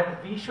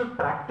that we should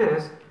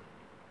practice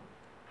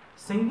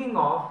singing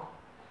of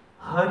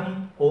Hari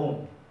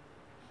Om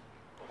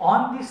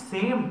on the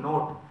same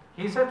note.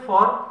 He said,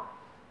 for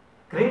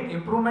great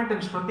improvement in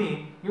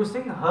Shruti, you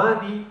sing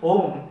Hari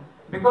Om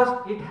because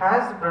it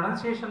has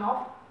pronunciation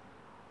of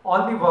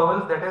all the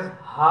vowels, that is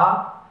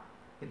Ha,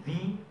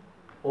 Ri,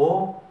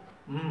 O,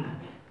 M.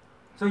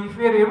 So if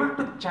we are able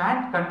to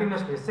chant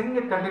continuously, sing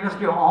it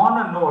continuously on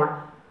a note,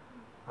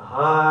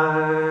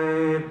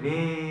 Hari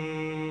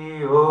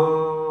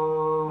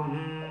O,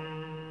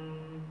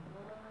 M.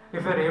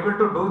 If we are able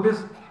to do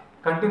this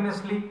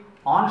continuously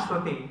on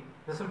Shruti,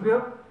 this will be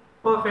a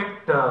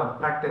perfect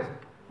practice.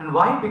 And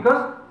why?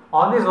 Because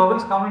all these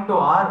vowels come into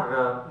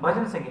our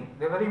bhajan singing.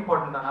 They are very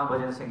important on our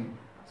bhajan singing.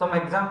 Some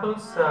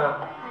examples,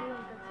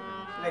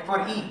 like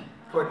for E,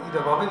 the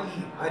vowel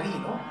E, Hari,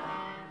 no?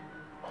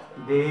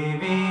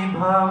 Devi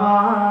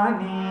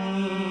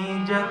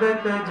Bhavani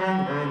Jagat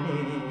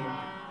Janani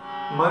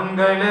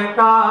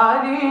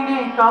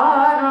Mangalakarini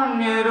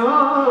Karunya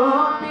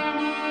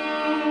Rupini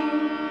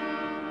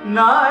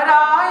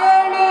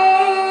Narayani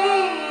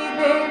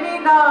Devi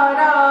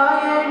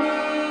Narayani.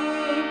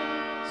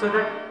 so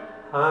that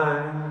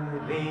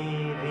Hari,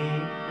 Ri,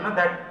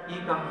 that E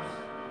comes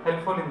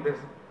helpful in this.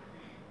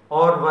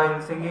 Or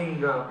while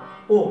singing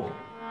O,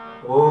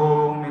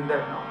 Om in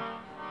that now.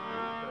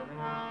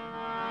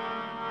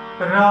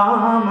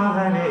 Ram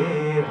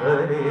Hare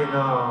Hare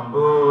Ram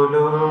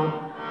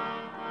Bolo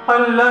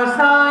Allah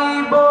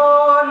Sai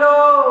Bolo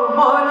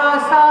Mola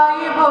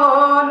Sai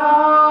Bolo.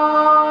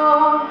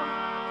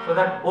 So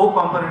that O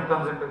component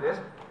comes into this.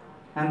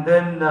 And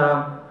then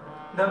the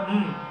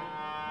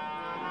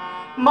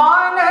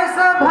Manas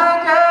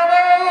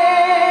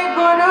Bhajare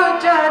Guru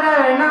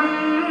Charanam.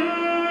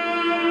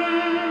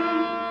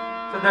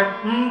 So that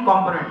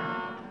component.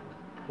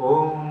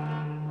 Om.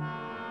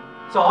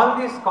 So all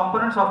these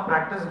components of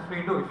practice, if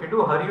you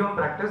do Hari Om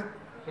practice,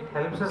 it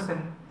helps us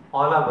in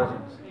all our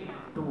bhajans.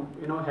 To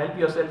help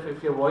yourself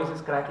if your voice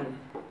is cracking,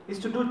 is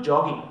to do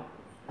jogging.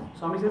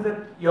 Swami says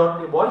that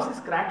your voice is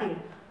cracking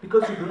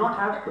because you do not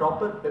have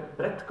proper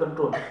breath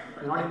control.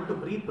 You're not able to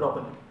breathe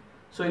properly.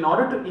 So in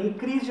order to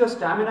increase your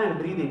stamina and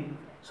breathing,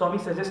 Swami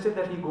suggested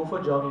that he go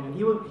for jogging, and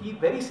he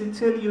very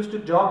sincerely used to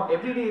jog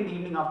every day in the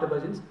evening after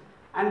bhajans.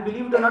 And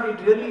believe it or not,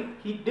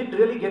 he did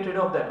really get rid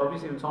of that.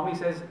 Obviously, when Swami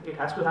says it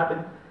has to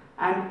happen,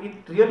 and it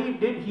really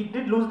did. He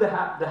did lose the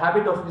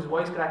habit of his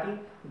voice cracking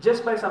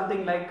just by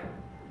something like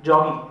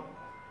jogging.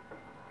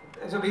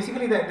 So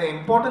basically, the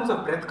importance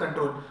of breath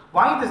control.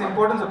 Why this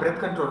importance of breath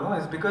control? No,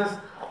 is because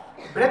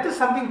breath is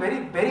something very,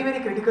 very, very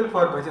critical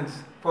for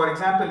bhajans. For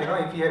example,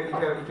 if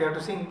you have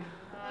to sing.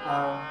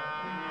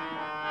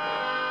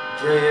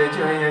 Jaya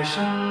Jaya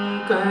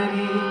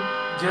Shankari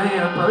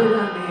Jaya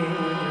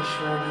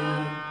Parameshwari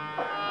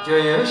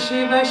Jaya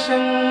Shiva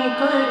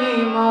Shankari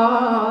Ma.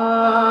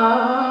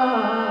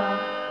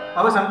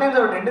 Sometimes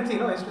our tendency,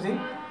 is to sing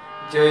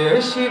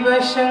Jaya Shiva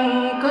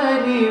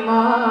Shankari Ma.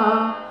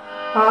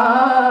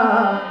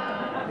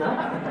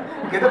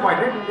 Get the point,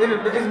 right?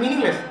 It is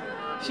meaningless.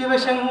 Shiva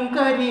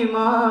Shankari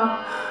Ma.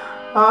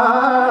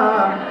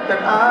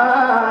 That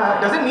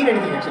doesn't mean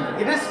anything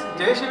actually. It is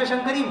Jaya Shiva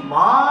Shankari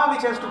Ma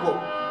which has to go.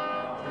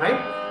 Right?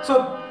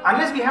 So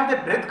unless we have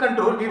that breath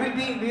control, we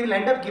will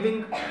end up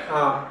giving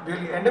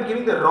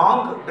the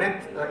wrong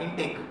breath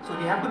intake. So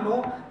we have to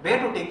know where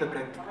to take the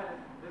breath.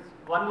 There's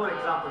one more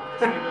example.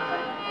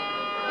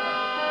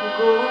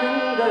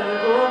 Govinda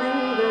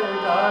Govinda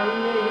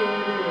Gaye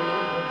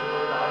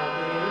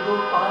Radhe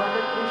Gopal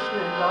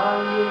Krishna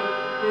Gaye.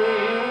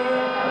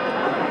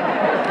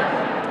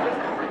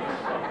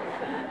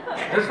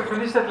 Just to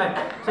finish that line.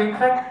 So in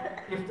fact,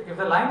 if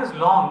the line is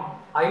long,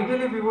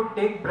 ideally we would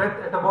take breath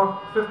at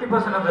about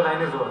 50% of the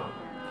line is over.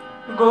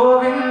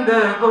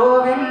 Govinda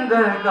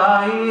Govinda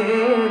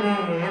Gaye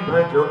Re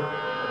Bhajo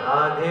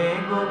Radhe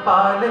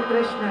Gopal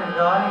Krishna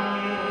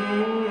Gaye.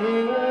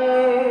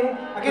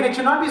 Again, it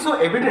should not be so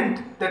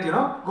evident that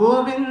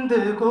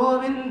Govinda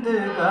Govinda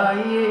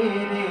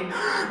Gaye Re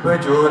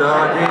Bhajo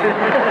Radhe.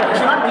 You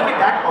should not make it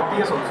that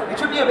obvious also. It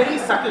should be a very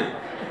subtle.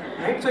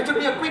 Right? So it should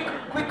be a quick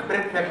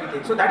breath that we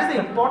take. So that is the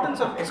importance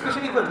of,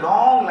 especially for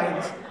long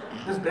lines,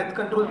 this breath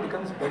control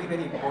becomes very,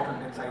 very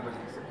important in Sai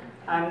Bhajans.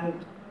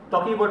 And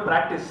talking about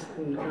practice,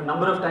 a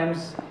number of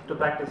times to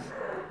practice.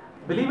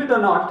 Believe it or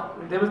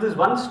not, there was this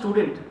one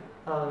student,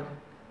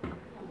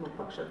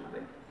 Rupak Sharma,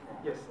 right?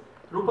 Yes,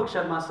 Rupak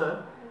Sharma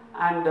sir,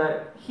 and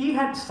he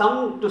had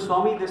sung to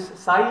Swami this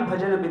Sai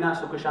Bhajana Bina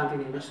Sukha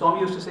Shanti, which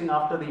Swami used to sing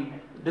after the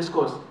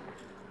discourse.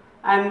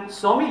 And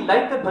Swami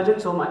liked that bhajan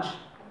so much,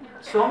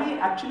 Swami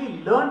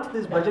actually learnt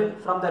this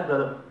bhajan from that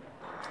brother.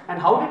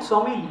 And how did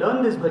Swami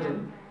learn this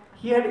bhajan?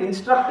 He had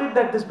instructed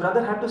that this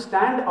brother had to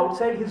stand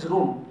outside his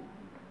room,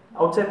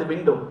 outside the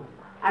window,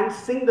 and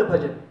sing the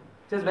bhajan.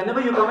 He says, whenever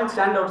you come and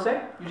stand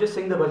outside, you just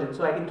sing the bhajan,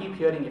 so I can keep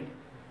hearing it.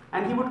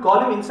 And he would call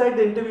him inside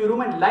the interview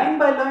room, and line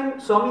by line,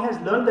 Swami has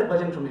learned that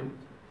bhajan from him.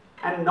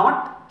 And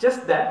not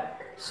just that,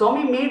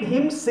 Swami made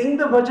him sing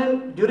the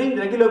bhajan during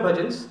regular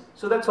bhajans,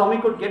 so that Swami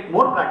could get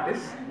more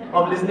practice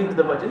of listening to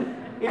the bhajan.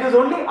 It was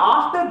only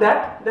after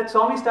that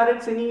Swami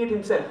started singing it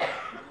himself.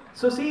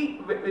 So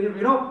see,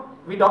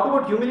 we talk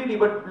about humility,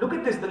 but look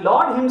at this, the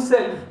Lord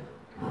himself,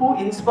 who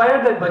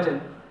inspired that bhajan,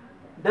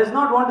 does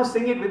not want to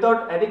sing it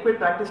without adequate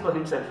practice for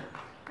himself.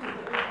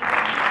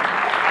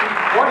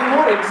 What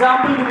more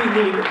example do we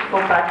need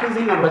for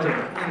practicing a bhajan?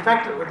 In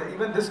fact,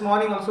 even this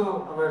morning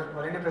also, our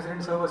All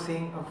President Sir was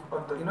saying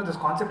of this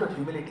concept of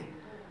humility.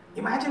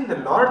 Imagine the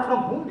Lord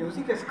from whom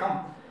music has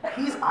come.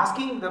 He is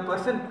asking the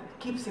person,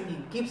 keep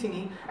singing, keep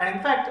singing. And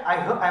in fact,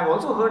 I've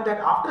also heard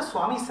that after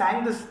Swami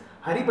sang this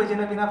Hari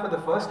Bhajana Bina for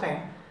the first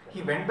time,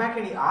 he went back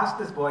and he asked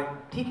this boy,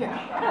 "Theek hai na?"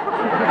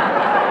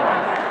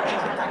 So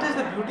that is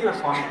the beauty of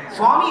Swami.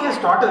 Swami has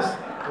taught us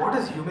what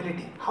is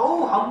humility,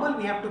 how humble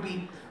we have to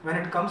be when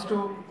it comes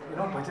to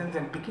bhajans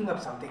and picking up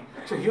something.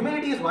 So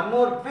humility is one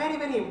more very,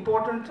 very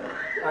important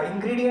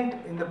ingredient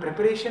in the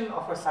preparation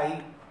of a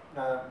Sai,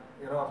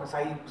 of a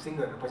Sai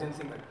singer, a bhajan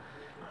singer.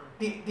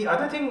 The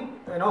other thing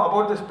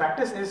about this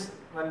practice is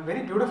one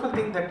very beautiful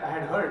thing that I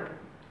had heard.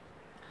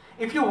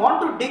 If you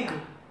want to dig,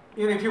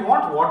 if you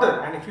want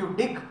water, and if you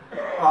dig,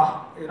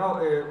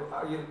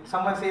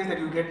 someone says that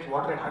you get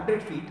water at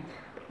 100 feet,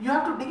 you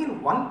have to dig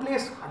in one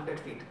place 100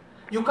 feet.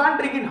 You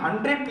can't dig in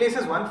 100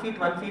 places 1 feet,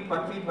 1 feet,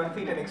 1 feet, 1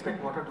 feet and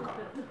expect water to come.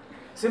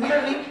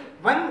 Similarly,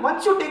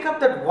 once you take up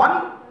that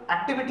one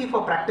activity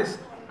for practice,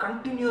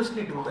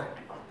 continuously do that.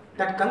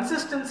 That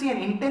consistency and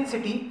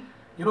intensity,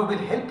 will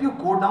help you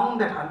go down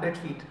that 100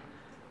 feet.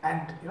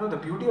 And the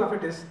beauty of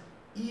it is,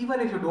 even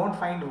if you don't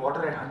find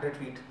water at 100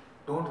 feet,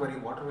 don't worry,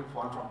 water will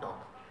fall from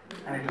top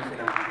and it will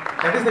fill up.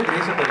 That is the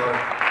grace of the Lord.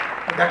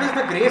 And that is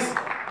the grace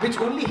which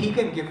only He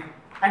can give.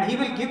 And He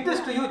will give this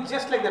to you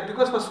just like that,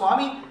 because for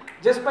Swami,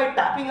 just by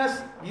tapping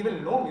us, we will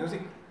know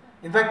music.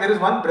 In fact, there is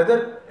one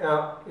brother,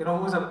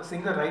 who is a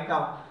singer right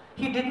now.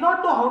 He did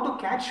not know how to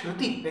catch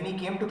Shruti when he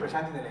came to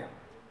Prasanthi Nilayam.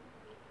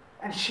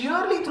 And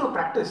sheerly through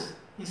practice,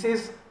 he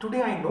says,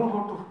 today I know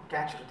how to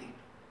catch Shruti.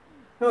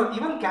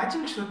 Even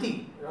catching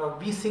Shruti,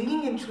 we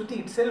singing in Shruti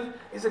itself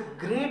is a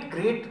great,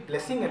 great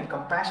blessing and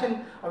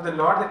compassion of the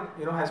Lord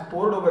that has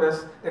poured over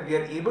us, that we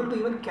are able to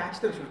even catch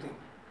the Shruti.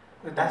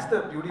 That's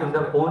the beauty and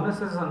of the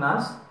onus is on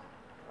us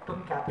to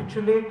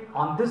capitulate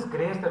on this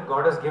grace that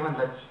God has given,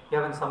 that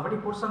yeah, when somebody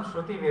puts some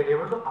Shruti, we are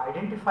able to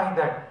identify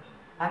that.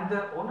 And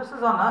the onus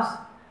is on us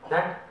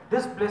that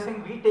this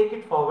blessing, we take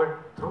it forward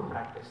through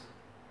practice.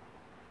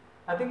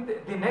 I think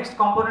the next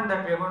component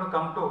that we are going to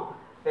come to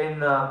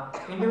in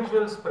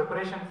individuals'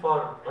 preparation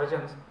for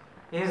bhajans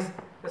is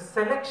the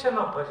selection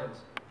of bhajans.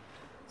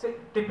 See,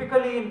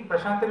 typically in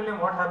Prasanthi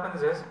Nilayam, what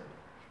happens is,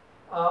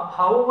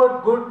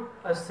 however good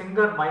a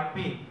singer might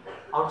be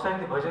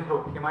outside the bhajan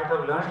group, he might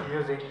have learned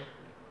music,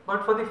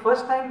 but for the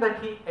first time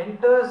that he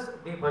enters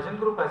the bhajan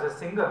group as a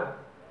singer,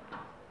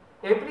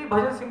 every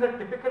bhajan singer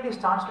typically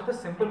starts with a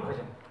simple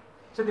bhajan.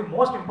 So the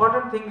most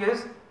important thing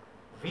is,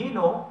 we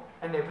know,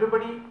 and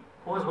everybody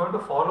who is going to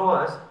follow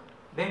us,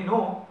 they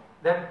know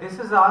that this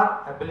is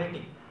our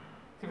ability.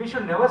 See, we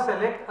should never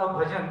select a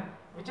bhajan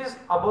which is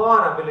above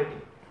our ability.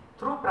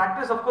 Through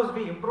practice, of course,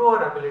 we improve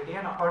our ability,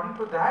 and according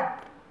to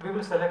that, we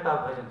will select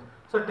our bhajans.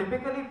 So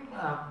typically,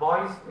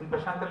 boys in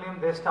Prasanthi Nilayam,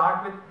 they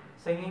start with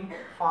singing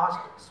fast,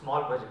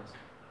 small bhajans.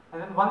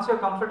 And then once you are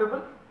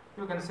comfortable,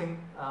 you can sing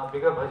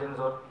bigger bhajans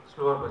or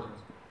slower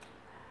bhajans.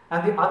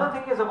 And the other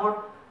thing is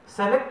about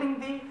selecting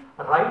the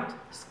right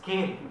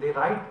scale, the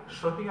right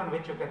shruti on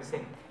which you can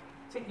sing.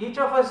 See, each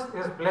of us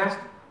is blessed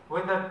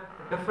with a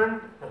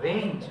different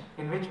range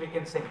in which we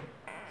can sing.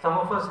 Some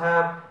of us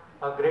have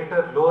a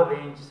greater lower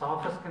range, some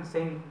of us can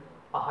sing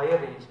a higher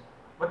range.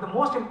 But the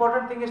most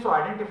important thing is to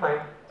identify,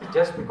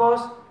 just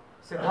because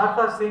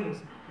Siddhartha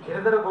sings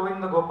Giridhara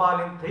Govinda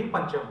Gopal in 3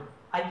 Pancham,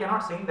 I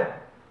cannot sing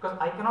that, because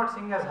I cannot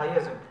sing as high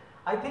as him.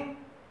 I think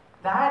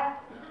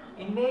that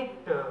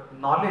innate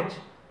knowledge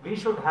we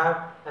should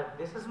have, that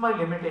this is my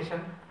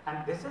limitation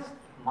and this is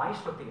my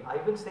shruti, I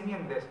will sing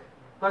in this.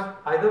 Because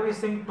either we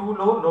sing too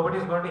low, nobody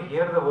is going to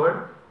hear the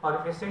word, or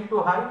if we sing too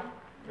high,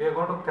 we are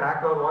going to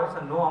crack our voice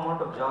and no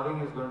amount of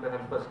jogging is going to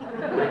help us.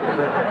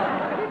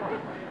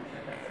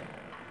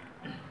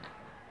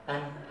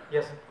 And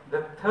yes,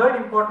 the third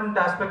important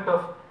aspect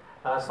of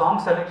song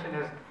selection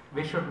is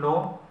we should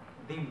know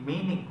the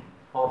meaning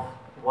of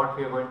what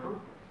we are going to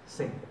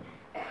sing.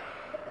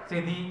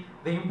 See,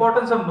 the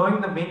importance of knowing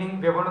the meaning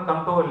we are going to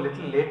come to a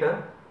little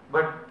later,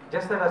 but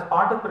just that as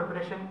part of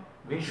preparation,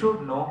 we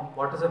should know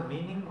what is the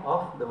meaning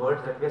of the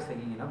words that we are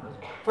singing in a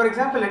bhajan. For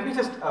example, let me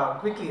just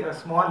quickly, a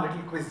small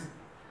little quiz.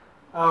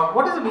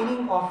 What is the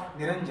meaning of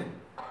Niranjan?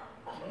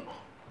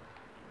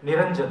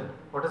 Niranjan.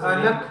 What is the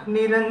meaning? Alak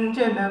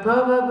Niranjana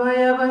Bhava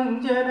Bhaya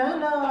Vanjana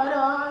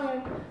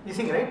Narayan. You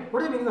sing, right?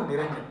 What is the meaning of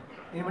Niranjan?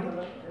 Anybody?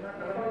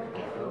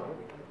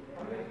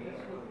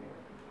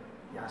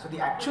 Yeah, so the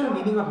actual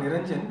meaning of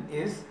Niranjan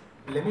is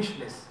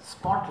blemishless,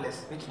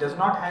 spotless, which does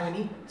not have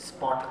any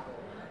spot.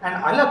 And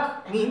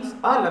Alak means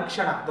a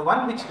Lakshana, the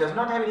one which does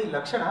not have any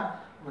Lakshana,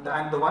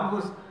 and the one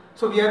who's,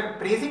 so we are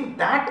praising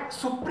that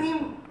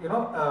supreme,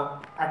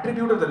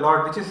 attribute of the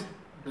Lord, which is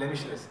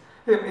blemishless.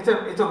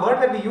 It's a word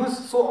that we use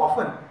so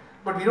often,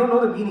 but we don't know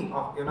the meaning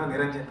of,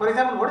 Niranjan. For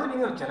example, what is the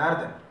meaning of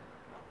Janardhan?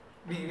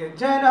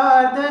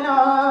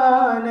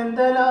 Janardhana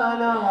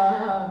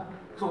Nandalala.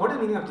 So what is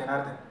the meaning of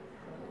Janardhan?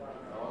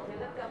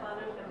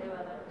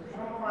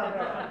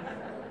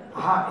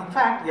 In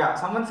fact, yeah,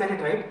 someone said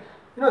it right.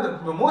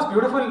 The most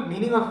beautiful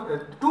meaning of,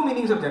 2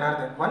 meanings of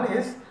Janardhan. One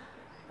is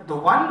the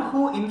one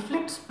who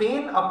inflicts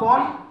pain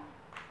upon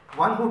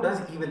one who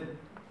does evil.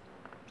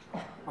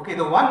 Okay,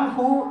 the one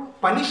who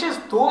punishes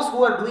those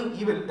who are doing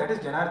evil, that is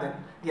Janardhan.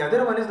 The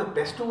other one is the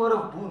bestower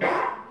of boons.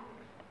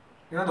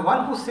 The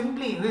one who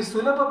is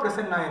Sulabha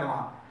Prasannaya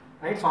Namaha.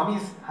 Right,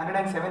 Swami's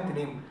 107th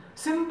name.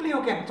 Simply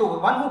you can, so the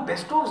one who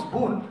bestows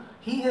boon,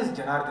 he is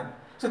Janardhan.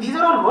 So these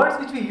are all words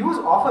which we use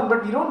often,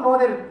 but we don't know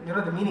their,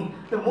 the meaning.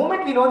 The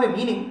moment we know the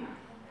meaning,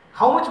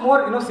 how much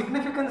more,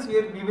 significance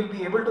we will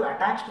be able to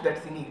attach to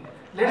that singing.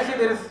 Let us say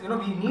there is,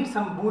 we need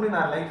some boon in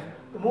our life.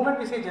 The moment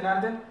we say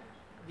Janardhan,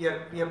 we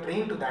are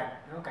praying to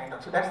that, kind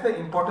of. So that's the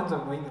importance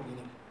of knowing the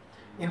meaning.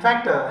 In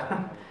fact,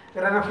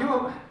 there are a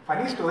few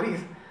funny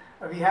stories.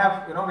 We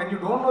have, when you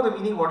don't know the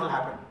meaning, what will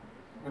happen?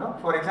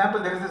 For example,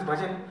 there is this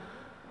bhajan,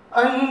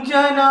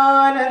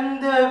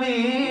 Anjanananda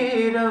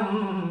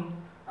Veeram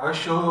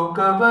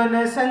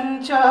Ashokavana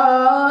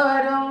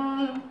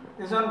Sancharam.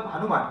 This is on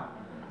Hanuman.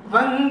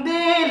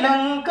 Vande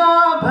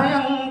Lanka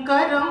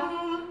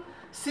Bhayankaram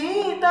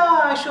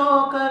Sita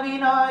Shoka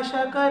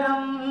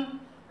Vinashakaram.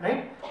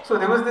 Right? So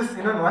there was this,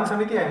 in one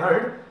Samiti I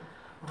heard,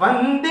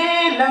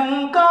 Vande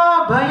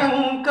Lanka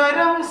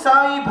Bhayankaram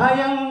Sai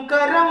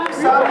Bhayankaram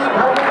Sai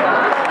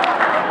Bhayankaram.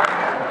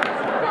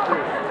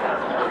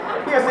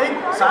 He is saying,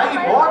 Sai,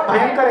 bahut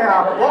bhayankar hai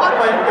aap, bahut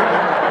bhayankar hai.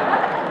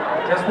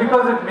 Just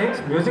because it makes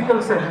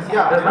musical sense,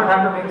 does not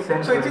have to make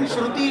sense. So it's in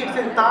Shruti, it's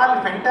in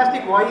Tal,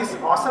 fantastic voice,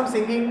 awesome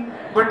singing,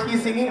 but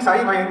he's singing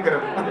Sai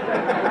Bhayankaram.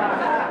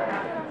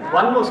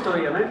 One more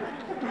story, Amit,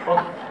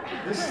 of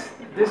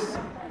this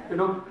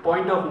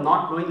point of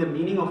not knowing the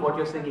meaning of what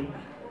you're singing.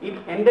 It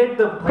ended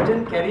the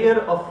bhajan career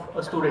of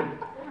a student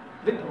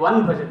with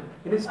one bhajan,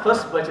 in his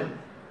first bhajan.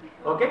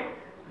 Okay?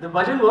 The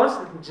bhajan was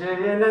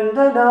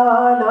Jayananda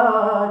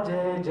Lala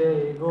Jai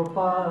Jai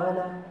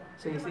Gopala.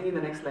 So he's singing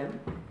the next line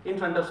in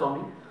front of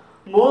Swami.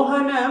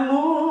 Mohan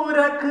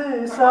Moorak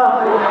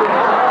Sai.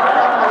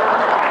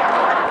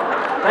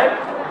 Right?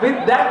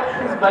 With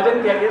that, his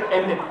bhajan career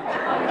ended.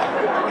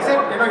 He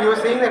said, he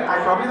was saying that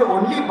I'm probably the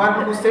only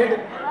one who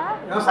said,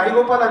 Sai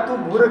Gopal, tu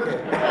Moorak hai.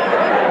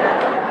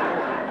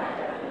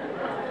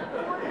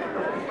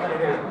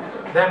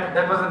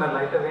 That was in a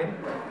lighter vein.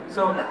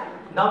 So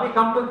now we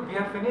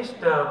have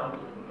finished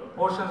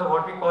portions of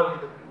what we call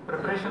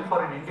preparation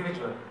for an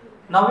individual.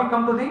 Now we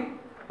come to the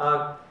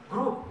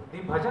group, the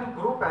bhajan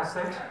group as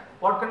such.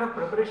 What kind of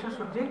preparation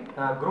should the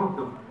group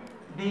do?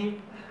 The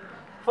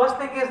first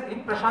thing is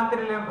in Prasanthi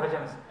Nilayam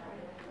bhajans,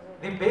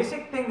 the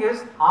basic thing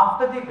is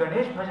after the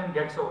Ganesh bhajan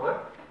gets over,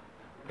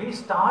 we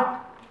start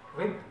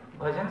with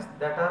bhajans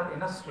that are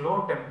in a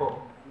slow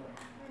tempo.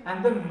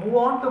 And then move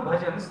on to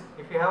bhajans.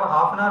 If you have a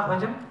half an hour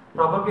bhajan,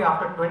 probably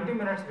after 20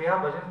 minutes we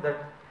have bhajans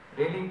that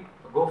really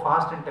go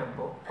fast in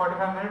tempo.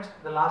 45 minutes,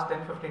 the last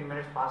 10-15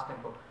 minutes fast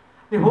tempo.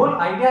 The whole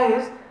idea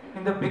is,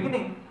 in the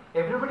beginning,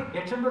 everybody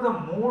gets into the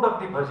mood of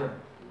the bhajan.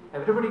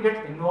 Everybody gets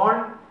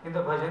involved in the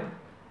bhajan,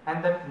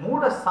 and that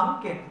mood is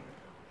sunk in,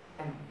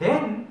 and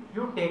then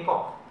you take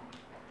off.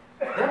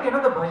 Then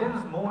the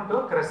bhajans move into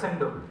a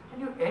crescendo,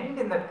 and you end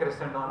in that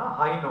crescendo on a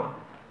high note.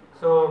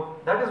 So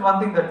that is one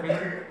thing that we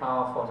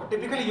follow. So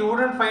typically you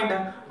wouldn't find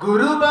a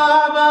Guru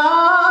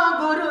Baba,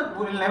 Guru.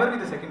 Will never be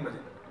the second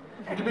bhajan.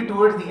 It will be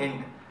towards the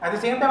end. At the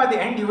same time, at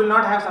the end, you will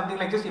not have something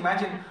like, just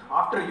imagine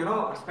after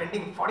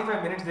spending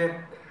 45 minutes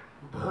there.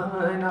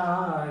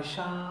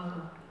 Bhanasha,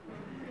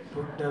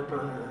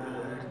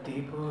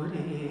 Puttaparthi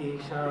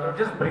Purisha.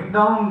 Just bring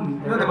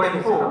down the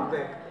tempo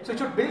there. So it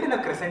should build in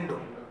a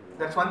crescendo.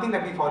 That's one thing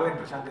that we follow in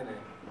Prasanthi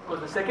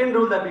Nilayam. The second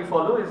rule that we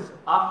follow is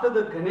after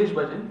the Ganesh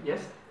bhajan,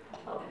 yes,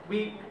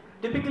 we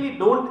typically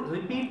don't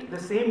repeat the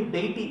same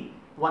deity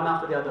one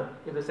after the other.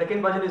 If the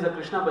second bhajan is a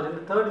Krishna bhajan,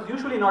 the third is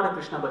usually not a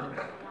Krishna bhajan.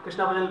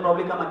 Krishna bhajan will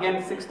probably come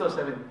again 6th or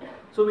 7th.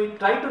 So we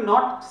try to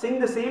not sing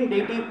the same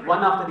deity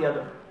one after the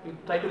other. We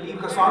try to leave.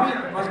 Because Swami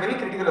was very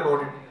critical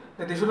about it.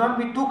 That there should not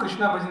be 2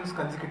 Krishna bhajans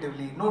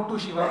consecutively, no 2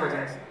 Shiva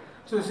bhajans.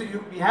 So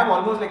we have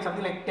almost like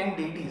something like 10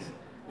 deities.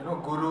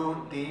 Guru,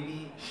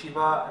 Devi,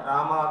 Shiva,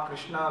 Rama,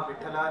 Krishna,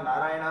 Vithala,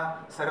 Narayana,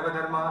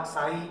 Sarvadharma,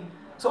 Sai.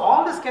 So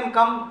all this can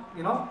come,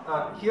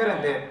 here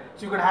and there.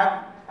 So you could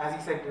have, as he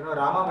said,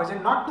 Rama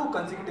bhajan, not 2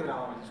 consecutive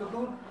Rama bhajans.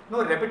 So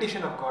no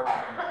repetition of God.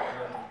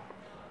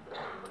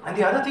 And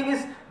the other thing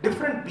is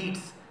different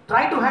beats.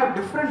 Try to have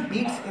different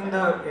beats in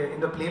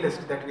the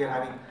playlist that we are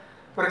having.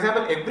 For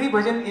example, every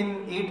bhajan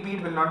in 8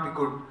 beat will not be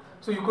good.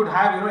 So you could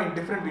have, in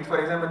different beats. For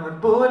example,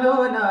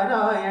 Bolo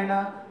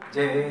Narayana,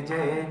 Jai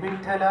Jai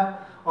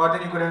Vithala. Or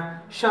then you could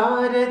have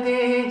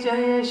Sharade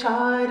Jaya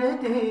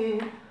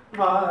Sharade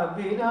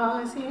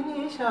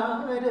Vavilasini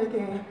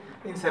Sharade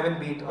in 7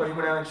 beat. Or you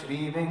could have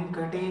Shri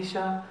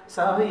Venkatesha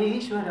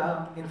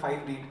Saishwara in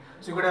 5 beat.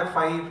 So you could have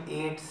 5,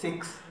 8,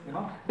 6,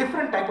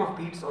 different type of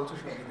beats also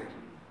should be there.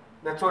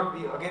 That's what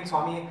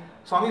Swami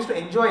used to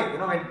enjoy,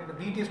 when the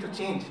beat used to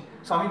change,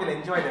 Swami will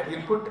enjoy that.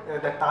 He'll put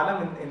that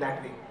talam in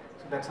that way.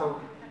 So that's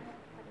how.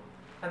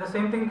 And the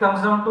same thing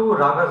comes down to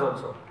ragas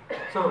also.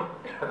 So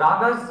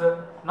ragas,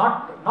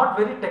 not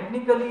very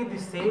technically the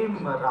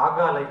same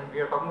raga, like we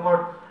are talking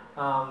about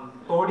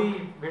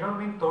todi, we don't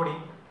mean todi,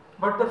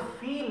 but the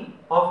feel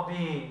of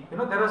the,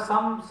 there are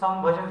some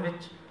bhajans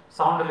which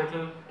sound a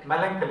little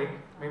melancholic.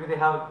 Maybe they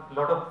have a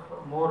lot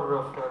of more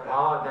of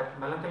bhava, that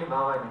melancholy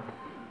bhava in it.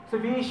 So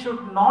we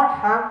should not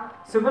have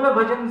similar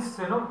bhajans,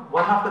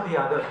 one after the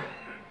other.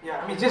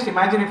 Yeah, just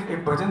imagine if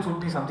bhajans would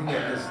be something like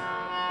this.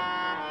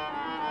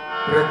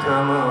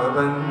 Prathama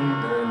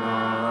Vandana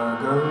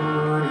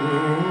Gauri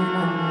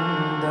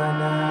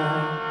Nandana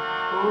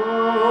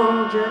Om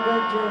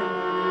Jagat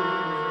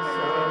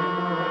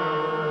Janani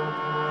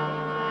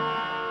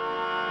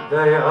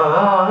Daya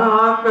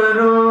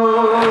Karo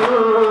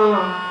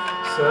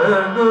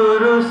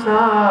Sadguru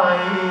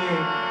Sai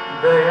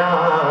Daya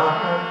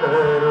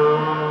Karo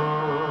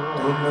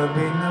Tum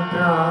bin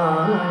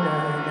pran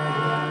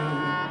nahi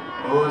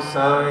O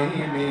Sai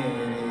mere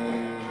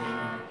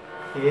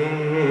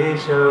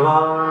Keshava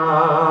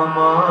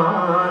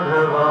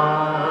Madhava.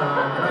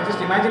 Just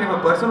imagine if a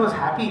person was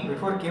happy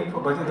before he came for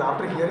bhajans,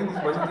 after hearing these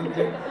bhajans, he'll be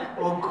like,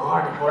 oh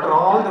God, what are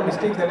all the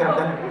mistakes that I have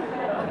done?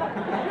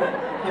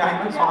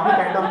 Yeah, Swami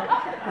kind of,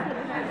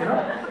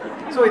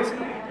 So it's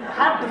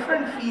had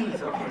different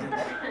feels of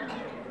bhajans.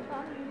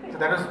 So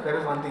that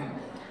was one thing.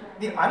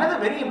 Another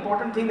very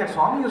important thing that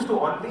Swami used to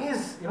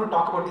always,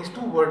 talk about these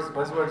 2 words,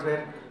 buzzwords,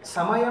 were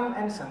Samayam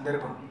and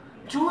Sandarbham.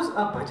 Choose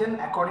a bhajan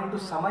according to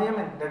Samayam,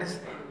 and that is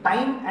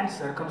time and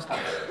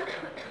circumstance.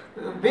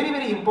 Very,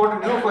 very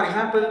important. For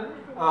example,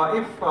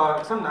 if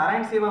some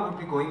Narayan Seva would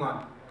be going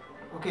on,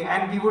 okay,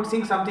 and we would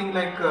sing something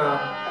like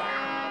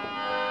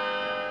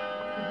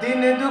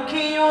Din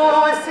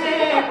dukhiyon se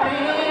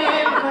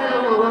prem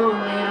karo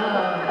mera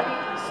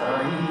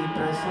Sai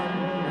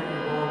prasanna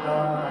hoga.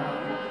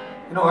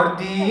 Or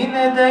Deen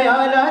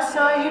Dayala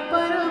Sai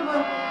Param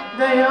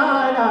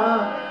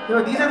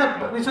Dayala. These are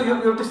the, so you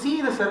have to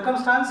see the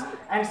circumstance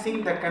and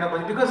sing that kind of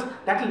bhajan, because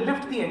that will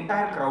lift the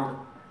entire crowd.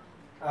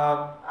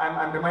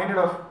 I'm reminded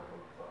of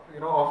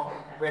of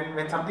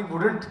when something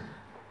wouldn't.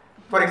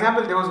 For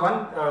example, there was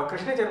one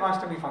Krishna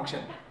Janmashtami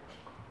function,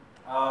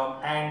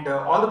 and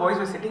all the boys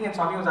were sitting, and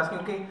Swami was asking,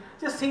 okay,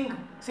 just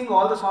sing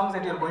all the songs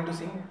that you're going to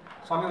sing.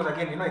 Swami was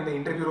again, in the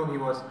interview room he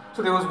was.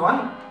 So there was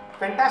one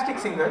fantastic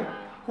singer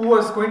who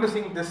was going to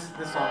sing this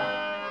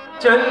song.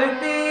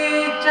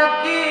 चलती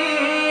चक्की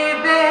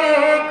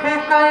देख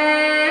कर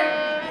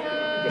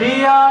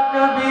दिया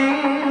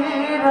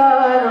कबीरा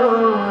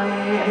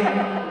रोए,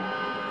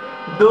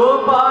 दो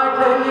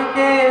पाठल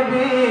के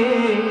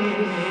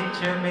बीच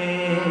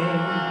में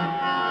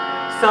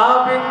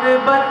साबित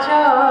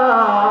बचा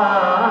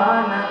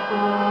न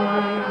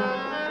कोई,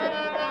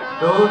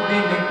 2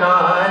 दिन का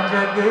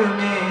जग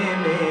में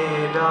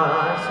मेला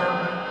सब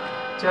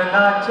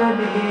चला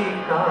चली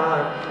का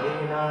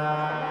खेला.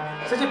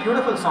 Such a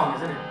beautiful song,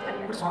 isn't it?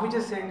 But Swami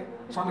just said,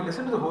 Swami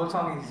listened to the whole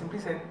song and he simply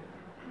said,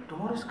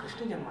 tomorrow is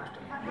Krishna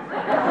Janmashtami.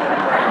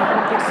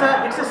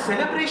 It's a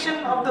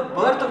celebration of the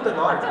birth of the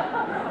Lord.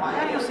 Why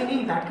are you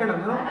singing that kind of,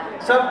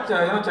 sab,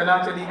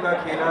 chala chali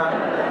ka khela,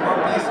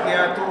 peace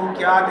gaya, tu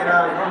kya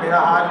tera, mera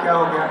haal kya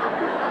ho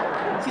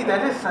gaya. See,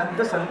 that is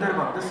the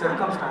sandarbha, the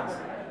circumstance. I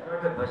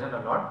enjoyed the bhajan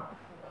a lot,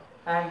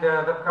 and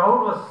the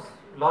crowd was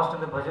lost in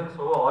the bhajan,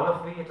 so all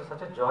of we, it was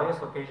such a joyous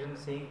occasion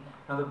seeing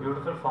the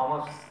beautiful form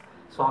of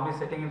Swami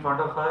sitting in front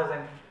of us,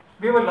 and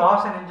we were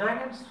lost and enjoying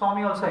it.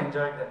 Swami also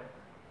enjoyed that.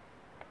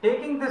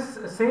 Taking this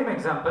same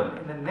example,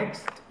 in the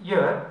next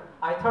year,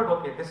 I thought,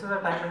 okay, this is a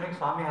time to make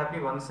Swami happy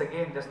once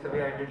again, just the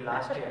way I did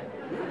last year.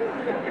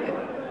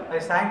 I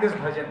sang this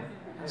bhajan,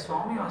 and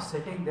Swami was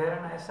sitting there,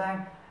 and I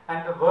sang,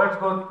 and the words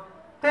go,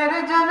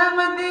 तेरे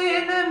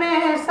जन्मदिन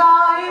में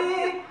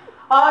साई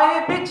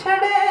आए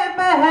बिछड़े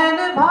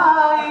बहन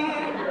भाई.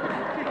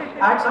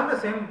 I had sung the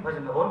same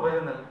bhajan, the whole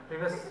bhajan the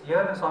previous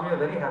year, and Swami was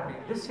very happy.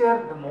 This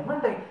year, the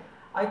moment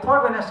I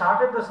thought when I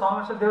started the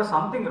song, there was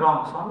something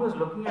wrong. Swami was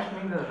looking at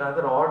me in a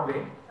rather odd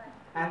way,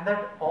 and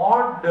that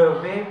odd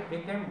way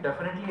became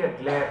definitely a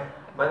glare.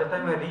 By the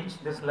time I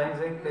reached this line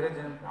saying, Tere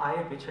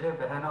aaye bichhde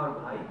behan aur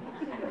bhai,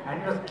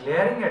 and he was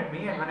glaring at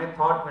me, and when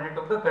I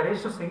took the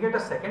courage to sing it a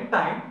second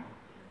time,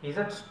 he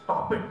said,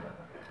 stop it.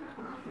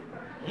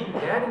 He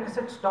glared and he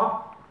said,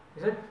 stop.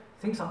 He said,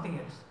 sing something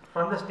else.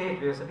 From the stage,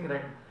 we were sitting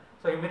right.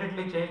 So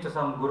immediately changed to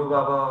some Guru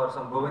Baba or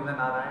some Govinda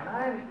Narayana,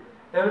 and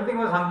everything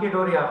was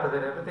hunky-dory after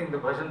that. Everything, the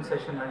bhajan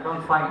session went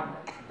on fine.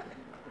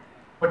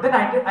 But then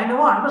I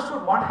never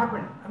understood what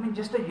happened. I mean,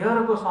 just a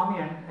year ago,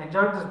 Swami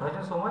enjoyed this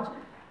bhajan so much,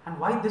 and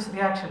why this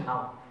reaction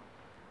now?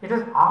 It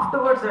is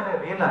afterwards that I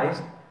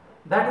realized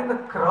that in the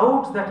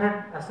crowds that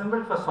had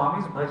assembled for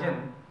Swami's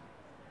bhajan,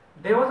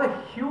 there was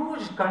a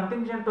huge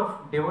contingent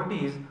of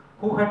devotees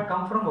who had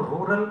come from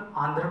rural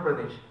Andhra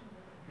Pradesh.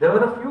 There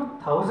were a few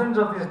thousands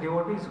of these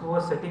devotees who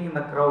were sitting in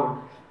the crowd,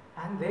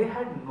 and they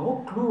had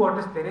no clue what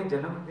is Tere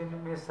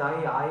Janamdin mein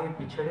sai aaye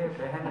pichhde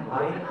behan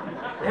bhai.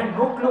 They had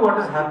no clue what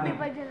is happening.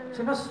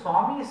 So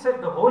Swami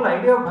said the whole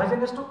idea of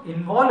bhajan is to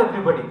involve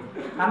everybody.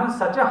 And on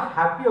such a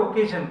happy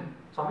occasion,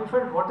 Swami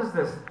felt, what is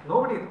this?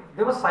 Nobody,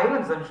 there was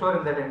silence, I'm sure,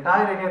 in that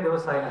entire area there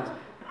was silence.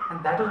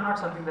 And that was not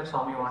something that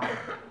Swami wanted.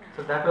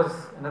 So that was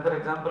another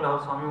example how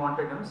Swami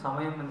wanted,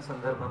 samayam and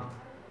sandarbham.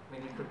 We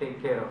need to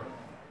take care of.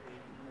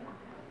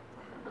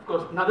 Of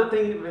course, another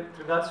thing with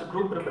regards to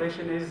group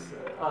preparation is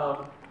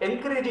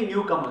encouraging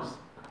newcomers,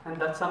 and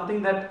that's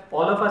something that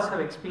all of us have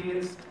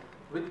experienced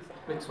with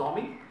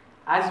Swami,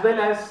 as well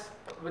as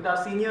with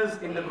our seniors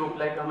in the group,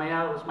 like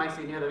Amaya was my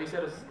senior, Ravi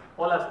sir is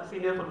all our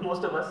senior for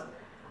most of us.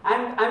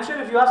 And I'm sure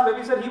if you ask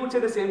Ravi sir, he would say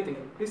the same thing.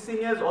 His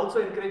seniors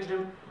also encouraged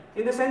him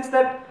in the sense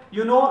that,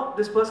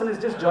 this person has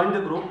just joined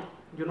the group,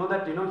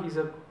 that, he's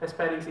an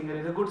aspiring singer,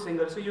 he's a good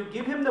singer. So you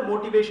give him the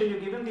motivation, you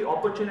give him the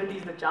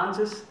opportunities, the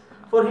chances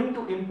for him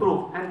to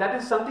improve. And that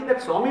is something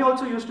that Swami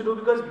also used to do,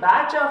 because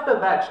batch after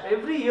batch,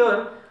 every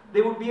year,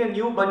 there would be a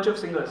new bunch of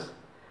singers.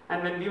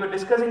 And when we were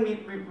discussing, we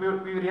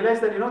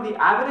realized that, the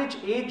average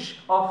age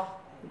of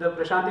the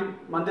Prasanthi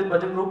Mandir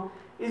Bhajan group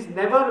is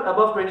never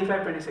above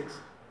 25, 26.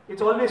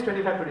 It's always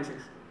 25,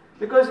 26.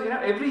 Because,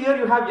 every year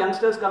you have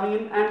youngsters coming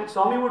in, and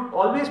Swami would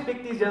always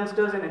pick these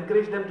youngsters and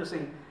encourage them to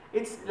sing.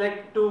 It's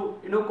like to,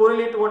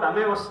 correlate to what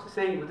Amay was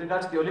saying with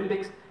regards to the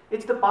Olympics.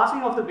 It's the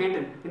passing of the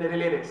baton in a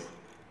relay race.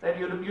 That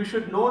you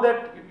should know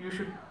that you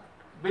should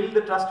build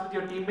the trust with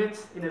your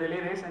teammates in a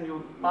relay race, and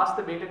you pass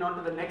the baton on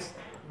to the next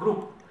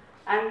group.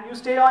 And you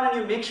stay on and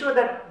you make sure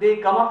that they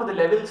come up to the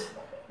levels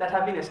that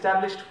have been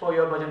established for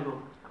your bhajan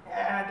group.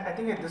 And I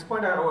think at this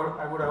point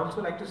I would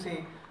also like to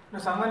say,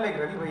 someone like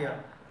Ravi Bhaiya,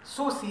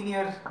 so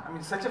senior,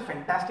 such a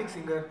fantastic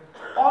singer,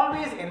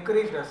 always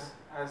encouraged us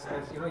as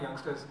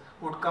youngsters,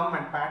 who would come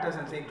and pat us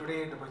and say,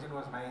 today the bhajan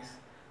was nice,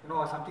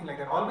 or something like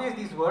that. Always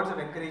these words of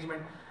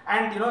encouragement.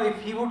 And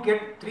if he would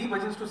get 3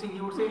 bhajans to sing, he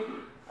would say,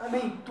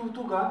 nahi,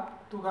 tu ga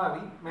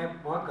abhi, main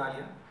bahut ga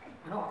liya.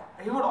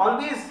 He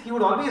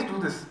would always do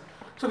this.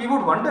 So we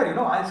would wonder,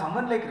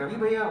 someone like Ravi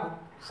Bhaiya,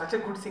 such a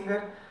good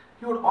singer,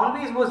 he would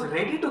always was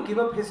ready to give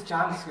up his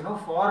chance,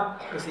 for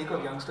the sake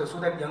of youngsters, so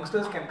that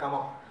youngsters can come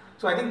up.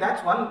 So I think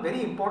that's one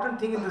very important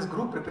thing in this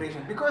group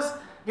preparation, because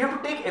we have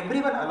to take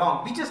everyone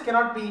along. We just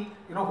cannot be,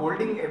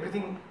 holding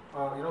everything,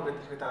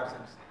 with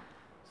ourselves.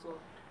 So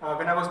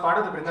when I was part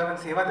of the Vrindavan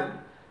Seva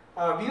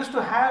Dal, we used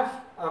to have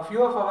a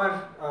few of our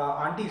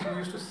aunties who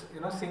used to,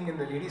 sing in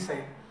the ladies'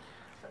 side.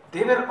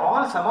 They were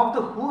all some of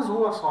the who's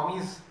who of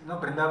Swami's,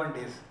 Vrindavan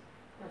days.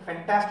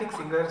 Fantastic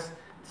singers,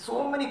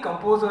 so many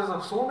composers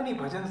of so many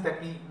bhajans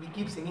that we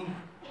keep singing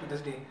to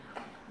this day.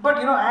 But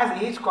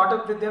as age caught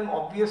up with them,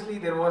 obviously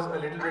there was a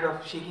little bit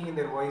of shaking in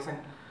their voice, and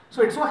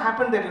so it so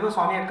happened that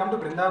Swami had come to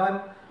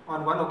Vrindavan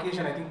on one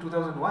occasion, I think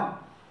 2001,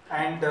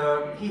 and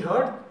he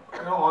heard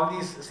all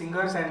these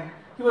singers, and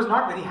he was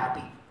not very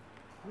happy,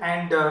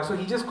 and so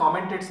he just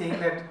commented saying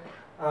that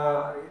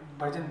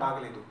bhajan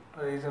bagaledu,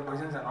 his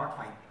bhajans are not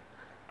fine,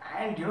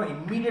 and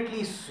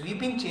immediately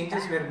sweeping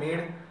changes were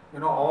made.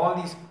 All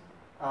these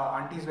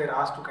aunties were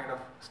asked to kind of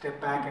step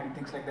back and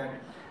things like that.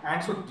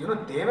 And so,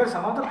 they were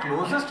some of the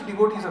closest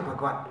devotees of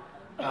Bhagwan.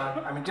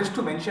 I mean, just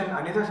to mention,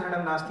 Anitha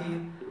Sharanam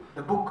Nasti,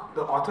 the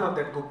author of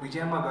that book,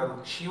 Vijayamma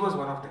Garu, she was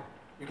one of them.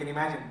 You can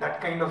imagine that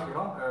kind of,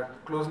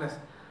 closeness.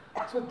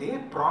 So they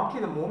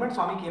promptly, the moment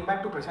Swami came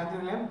back to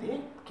Prasanthi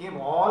Nilayam,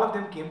 all of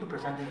them came to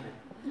Prasanthi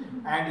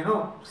Nilayam.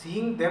 And,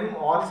 seeing them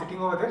all sitting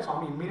over there,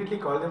 Swami immediately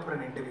called them for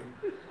an interview.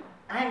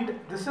 And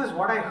this is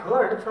what I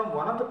heard from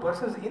one of the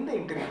persons in the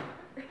interview.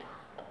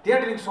 They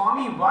are telling,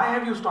 Swami, why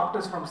have you stopped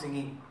us from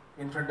singing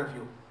in front of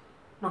you?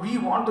 No, we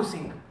want to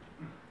sing.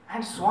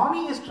 And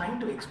Swami is trying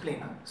to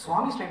explain.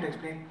 Swami is trying to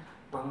explain,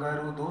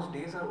 Bangaru, those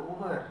days are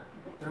over.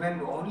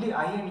 When only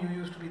I and you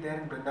used to be there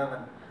in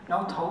Vrindavan.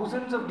 Now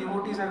thousands of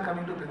devotees are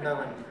coming to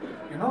Vrindavan.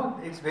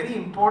 It's very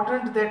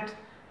important that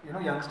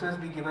youngsters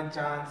be given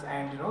chance,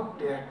 and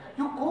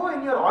you go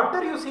in your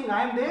altar, you sing,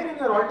 I am there in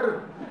your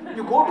altar.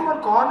 You go to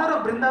one corner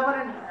of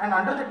Vrindavan and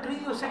under the tree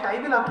you sit, I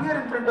will appear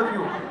in front of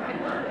you.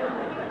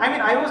 I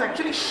mean, I was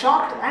actually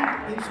shocked,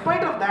 and in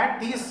spite of that,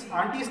 these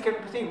aunties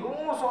kept saying,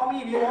 no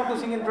Swami, we want to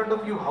sing in front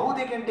of you, how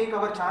they can take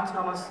our chance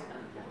from us?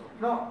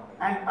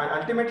 And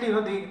ultimately,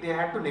 they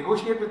had to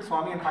negotiate with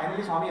Swami, and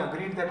finally Swami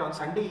agreed that on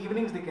Sunday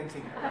evenings they can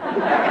sing.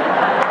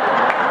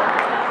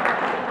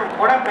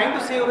 What I'm trying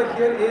to say over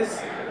here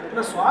is,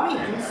 Swami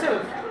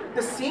himself,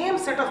 the same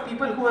set of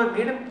people who have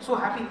made him so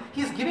happy,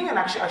 he is giving an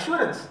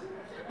assurance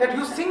that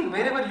you sing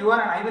wherever you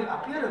are and I will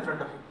appear in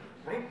front of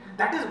you. Right?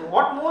 That is,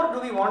 what more do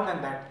we want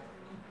than that?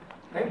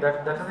 Right?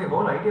 That is the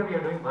whole idea we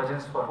are doing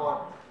bhajans for.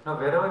 Now,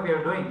 wherever we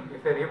are doing,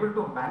 if we are able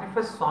to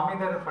manifest Swami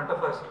there in front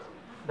of us,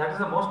 that is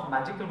the most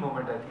magical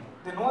moment, I think.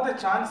 They know the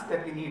chance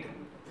that we need,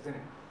 isn't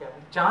it? Yeah.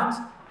 Chance,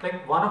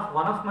 like one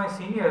of my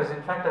seniors,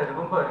 in fact, I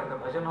remember in the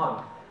bhajan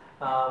hall,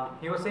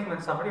 he was saying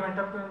when somebody went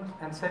up to him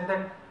and said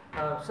that,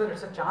 sir,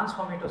 it's a chance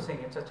for me to sing,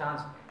 it's a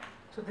chance.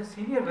 So this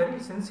senior very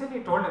sincerely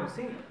told him,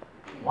 see,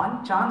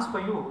 one chance for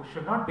you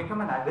should not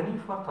become an agony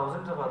for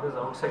thousands of others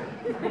outside.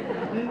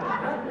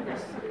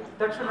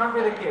 That should not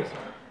be the case.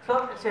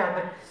 So, see, at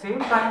the same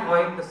time,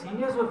 while the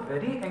seniors were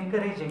very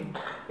encouraging,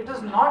 it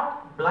is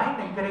not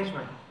blind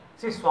encouragement.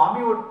 See,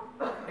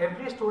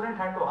 every student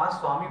had to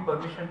ask Swami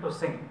permission to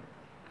sing.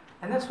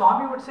 And then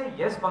Swami would say,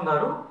 yes,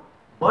 Bangaru,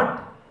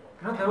 but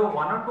there were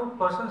one or two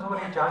persons who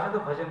were in charge of the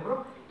bhajan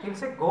group. He'll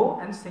say, go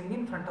and sing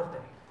in front of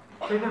them.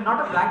 So it is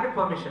not a blanket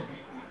permission.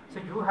 So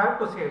you have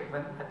to say,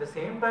 when at the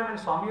same time when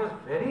Swami was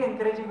very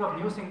encouraging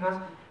of new singers,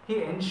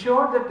 he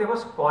ensured that there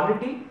was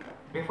quality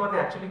before they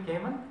actually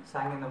came and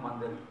sang in the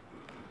mandir.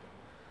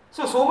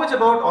 So much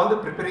about all the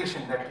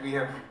preparation that we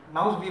have.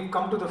 Now we've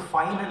come to the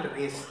final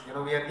race.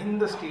 We are in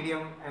the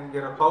stadium and we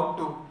are about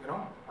to,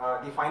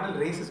 the final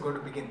race is going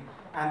to begin.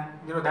 And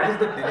that is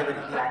the delivery,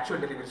 the actual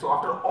delivery. So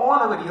after all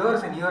our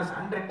years and years,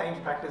 100 times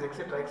practice,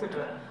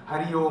 etc.,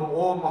 Hari Om,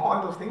 Om,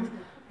 all those things,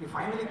 we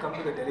finally come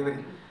to the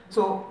delivery.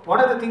 So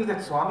what are the things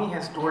that Swami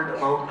has told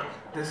about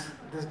this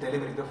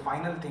delivery, the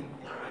final thing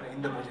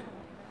in the bhajan?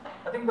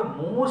 I think the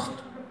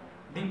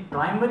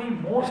primary,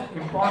 most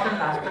important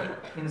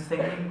aspect in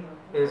singing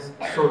is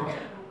Sur,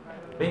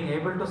 being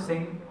able to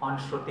sing on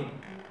Shruti.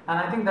 And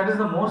I think that is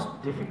the most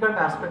difficult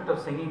aspect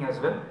of singing as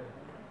well,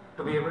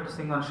 to be able to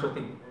sing on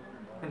Shruti.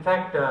 In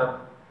fact,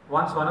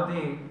 once one of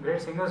the great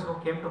singers who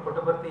came to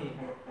Puttaparthi,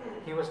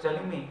 he was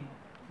telling me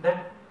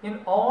that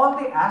in all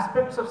the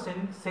aspects of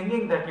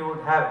singing that you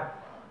would have,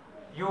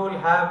 you will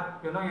have,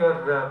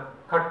 your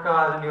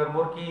khatkas and your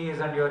murkis,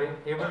 and you are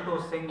able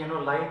to sing,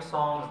 light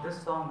songs,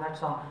 this song, that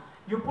song.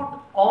 You put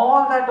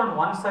all that on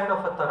one side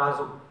of a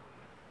tarazu,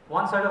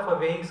 one side of a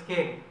weighing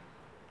scale,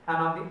 and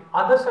on the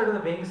other side of the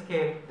weighing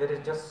scale, there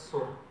is just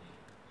sur.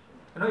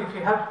 If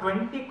you have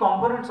 20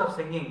 components of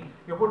singing,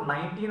 you put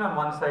 19 on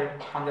one side,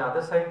 on the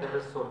other side there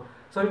is sur.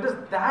 So it is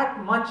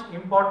that much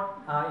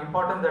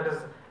importance that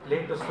is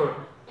laid to sur.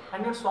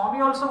 And yet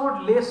Swami also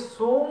would lay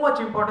so much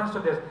importance to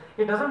this.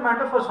 It doesn't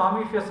matter for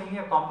Swami if you are singing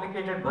a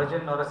complicated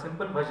bhajan or a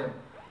simple bhajan.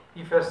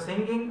 If you are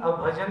singing a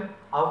bhajan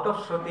out of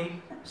Shruti,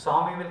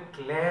 Swami will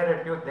glare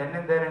at you then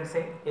and there and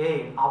say,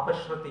 hey, apa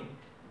Shruti.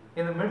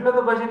 In the middle of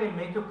the bhajan, he will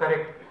make you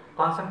correct.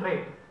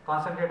 Concentrate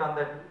on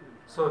that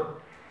sur.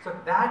 So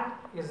that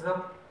is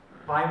the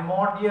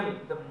primordial,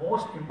 the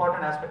most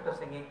important aspect of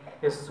singing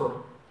is sur.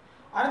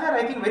 Another,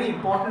 I think, very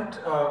important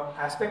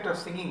aspect of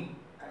singing,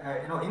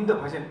 in the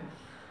bhajan,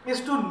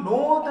 is to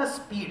know the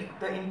speed,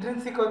 the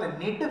intrinsic or the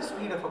native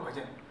speed of a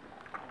bhajan.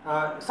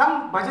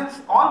 Some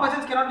bhajans, all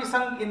bhajans cannot be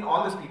sung in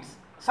all the speeds.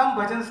 Some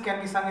bhajans can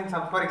be sung in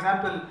some, for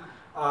example,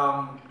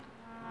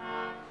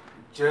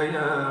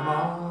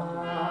 Jayama,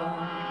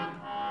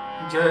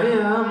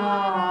 Jayama,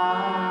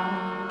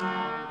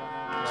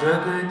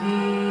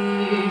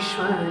 Jagadishwari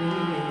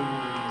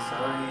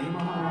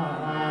Saima,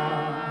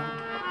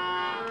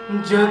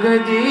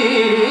 Jagadishwari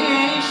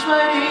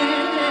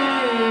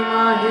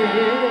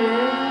Maheshwari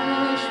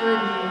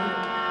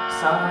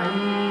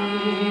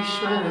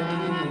Saishwari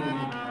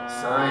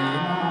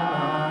Saima.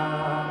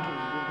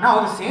 Now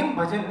the same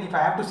bhajan, if I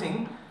have to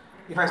sing,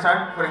 if I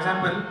start, for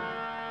example,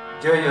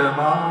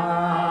 Jayama,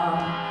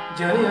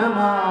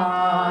 Jayama,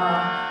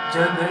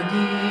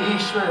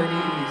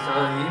 Jagadishwari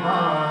Saima,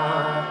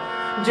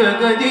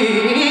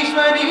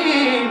 Jagadishwari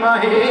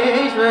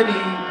Maheshwari.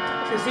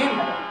 It's the same,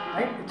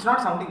 right? It's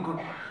not sounding good.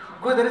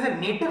 Because there is a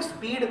native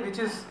speed which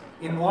is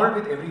involved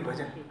with every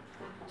bhajan.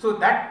 So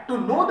that, to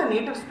know the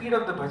native speed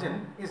of the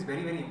bhajan is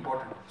very, very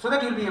important. So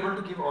that you'll be able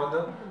to give all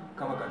the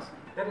gamakas.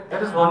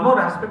 There is one more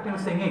aspect in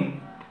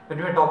singing. When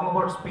we are talking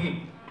about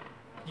speed,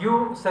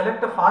 you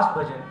select a fast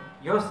bhajan,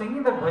 you are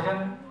singing that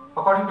bhajan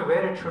according to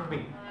where it should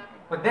be.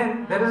 But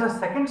then there is a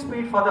second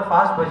speed for the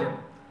fast bhajan.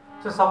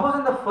 So suppose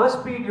in the first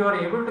speed you are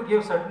able to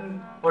give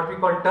certain what we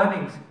call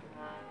turnings,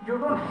 you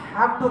don't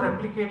have to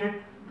replicate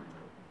it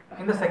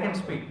in the second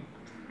speed.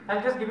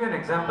 I'll just give you an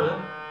example.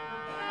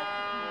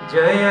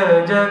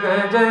 Jaya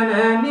Jaga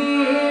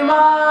Janani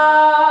Ma,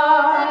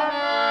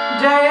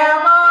 Jaya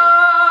Ma,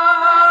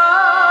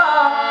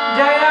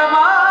 Jaya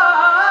Ma,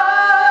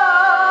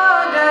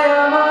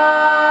 Jaya Ma.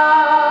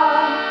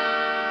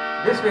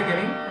 This we're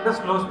giving in the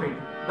slow speed.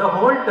 The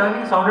whole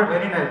turning sounded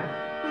very nice.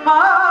 Ma,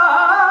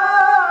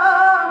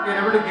 you're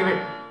able to give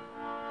it.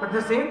 But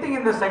the same thing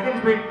in the second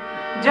speed.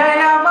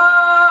 Jaya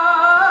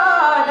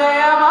Ma,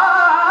 Jaya Ma.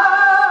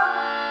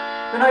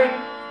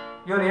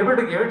 You're able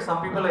to give it.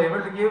 Some people are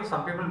able to give,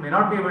 some people may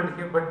not be able to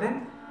give. But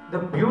then the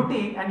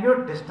beauty, and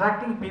you're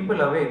distracting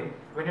people away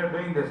when you're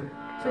doing this.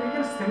 So you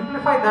can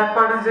simplify that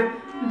part and say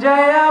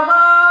Jaya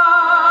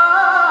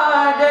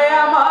Ma,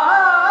 Jaya Ma,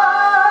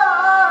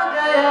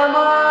 Jaya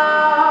Ma.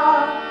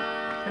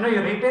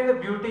 You retain the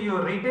beauty, you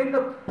retain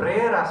the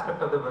prayer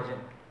aspect of the bhajan.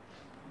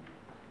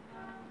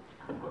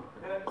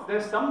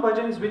 There's some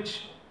bhajans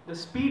which the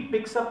speed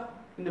picks up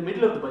in the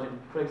middle of the bhajan.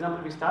 For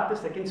example, we start the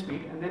second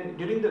speed, and then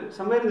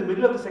somewhere in the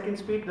middle of the second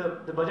speed,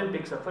 the bhajan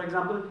picks up. For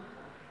example,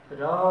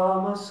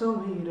 Rama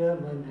Sumira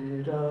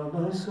Mane,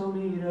 Rama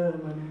Sumira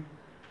Mane,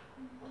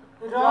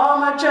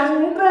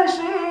 Ramachandra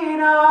Shri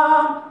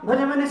Ram,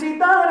 Bhajamani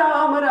Sita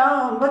Ram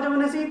Ram,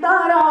 Bhajamani Sita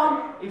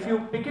Ram. If you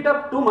pick it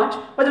up too much,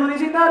 Bhajamani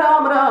Sita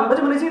Ram Ram,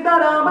 Bhajamani Sita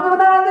Ram,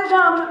 Bhajamani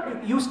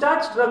Sham, you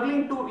start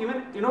struggling to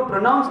even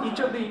pronounce each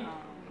of the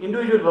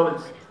individual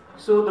vowels.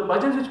 So the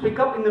bhajans which pick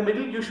up in the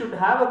middle, you should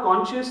have a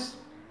conscious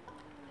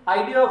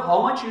idea of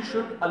how much you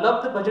should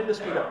allow the bhajan to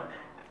speed up,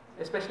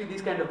 especially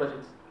these kind of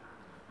bhajans.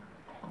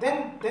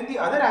 Then the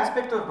other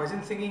aspect of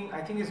bhajan singing,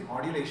 I think, is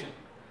modulation.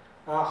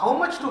 How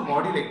much to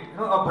modulate? A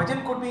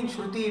bhajan could be in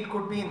shruti, it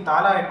could be in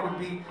tala, it could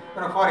be,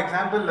 for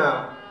example,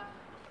 a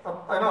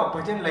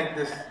bhajan like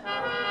this.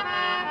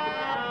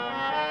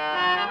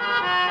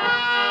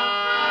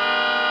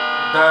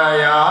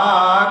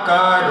 Daya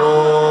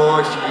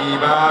karo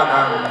Shiva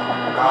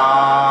Gangadhari.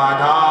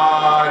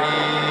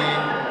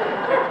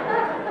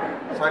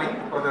 Sorry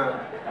for the...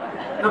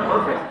 No,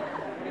 perfect.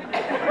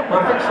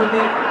 Perfect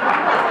shruti,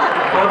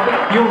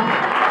 perfect tune.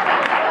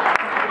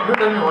 You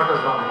tell me what is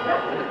wrong.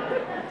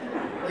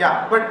 Yeah,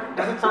 but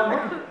does it sound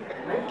good?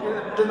 Right?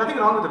 There's nothing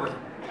wrong with the bhajan.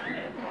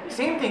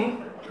 Same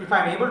thing, if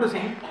I'm able to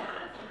sing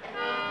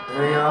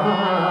Daya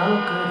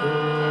karo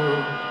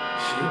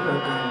Shiva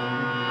Gangadhari.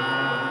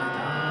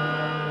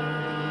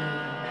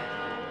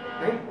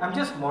 Right? I'm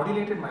just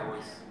modulated my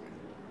voice.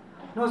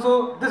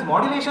 So this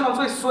modulation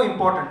also is so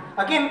important.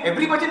 Again,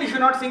 every bhajan you should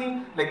not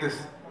sing like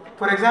this.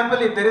 For example,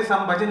 if there is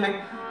some bhajan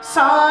like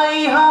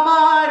Sai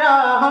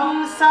Hamara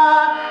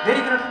Hamsa, there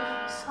you cannot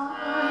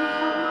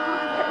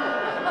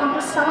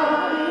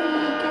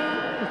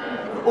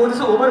Oh, this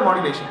is over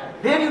modulation.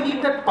 There you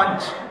need that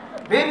punch.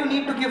 Where you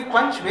need to give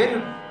punch, where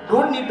you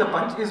don't need the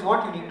punch is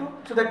what you need to.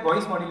 So that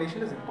voice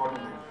modulation is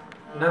important there.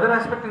 Another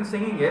aspect in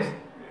singing is,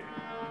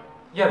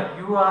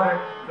 you are a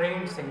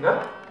trained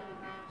singer.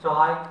 So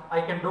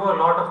I can do a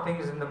lot of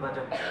things in the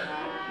bhajan.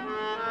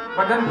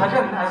 But then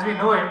bhajan, as we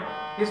know it,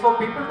 is for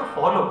people to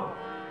follow.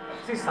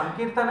 See,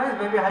 Sankirtana is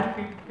where we have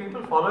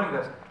people following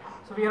us.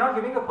 So we are not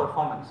giving a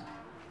performance.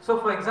 So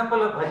for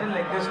example, a bhajan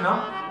like this,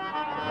 no?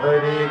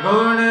 Hari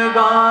gun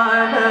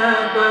gaan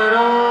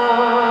karo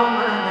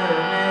man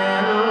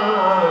mero,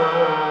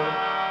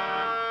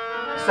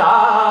 sai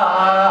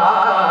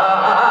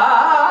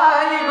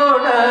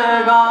gun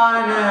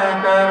gaan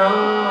karo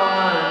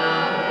man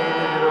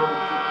mero.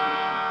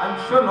 I'm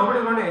sure nobody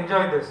is going to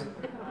enjoy this.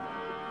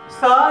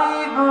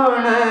 Sai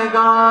गुण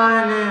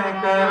गान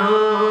करो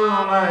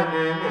मन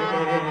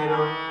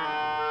मेरो,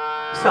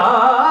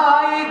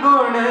 साई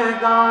गुण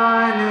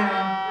गान.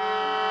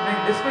 In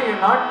this way,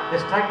 you're not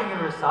distracting him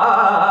with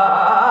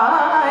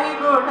sai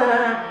guna.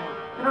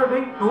 You're not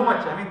doing too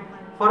much. I mean,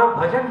 for a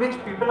bhajan which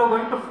people are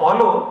going to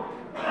follow,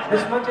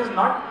 this much is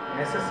not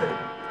necessary.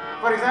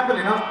 For example,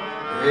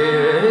 He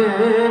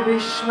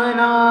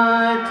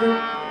Vishwanath,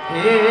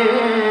 He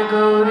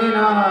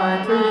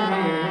Gaurinath,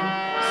 He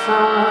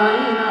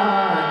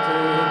Sainath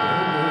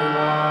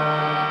Bhagavan,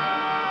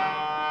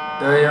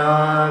 Daya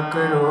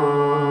karo,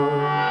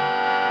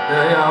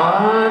 Daya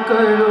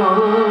karo,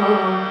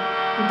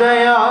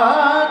 Daya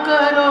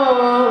karo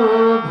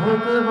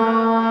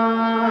Bhagavan.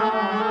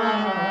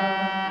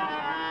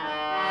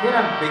 Here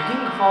I'm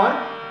begging for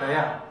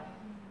daya.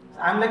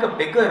 I'm like a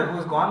beggar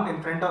who's gone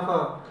in front of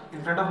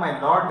my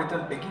Lord with a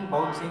begging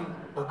bowl saying,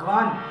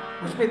 Bhagavan,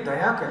 mujh pe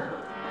daya kar.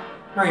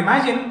 Now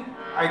imagine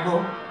I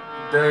go,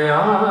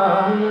 Daya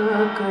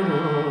karo,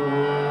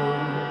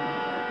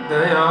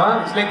 Daya.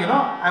 It's like,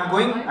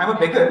 I'm a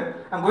beggar,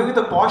 I'm going with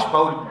a posh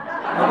bowl.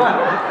 Bhagavan,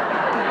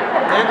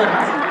 daya karna.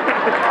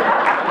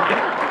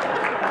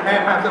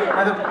 मैं तो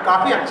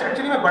काफ़ी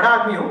actually मैं बड़ा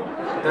आदमी हूँ.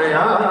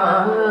 दया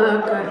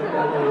करो.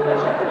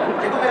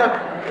 देखो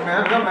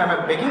मेरा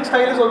begging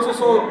style is also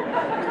so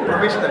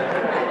professional.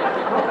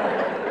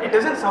 It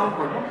doesn't sound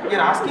good. No? We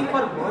are asking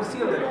for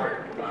mercy of the Lord.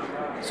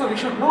 So we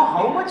should know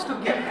how much to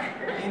give.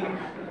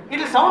 It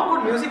will sound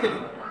good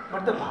musically,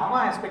 but the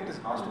bhava aspect is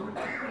lost over it.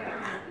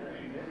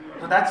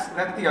 So that's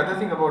the other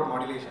thing about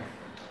modulation.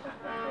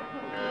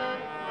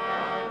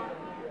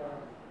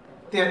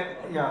 The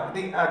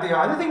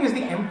other thing is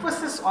the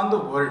emphasis on the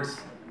words.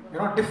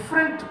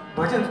 Different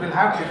bhajans will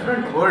have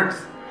different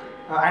words,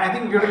 and I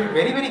think we have to be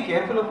very, very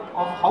careful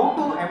of how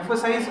to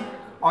emphasize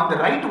on the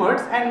right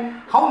words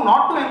and how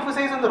not to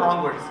emphasize on the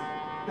wrong words.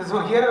 So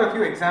here are a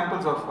few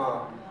examples of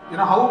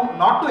how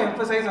not to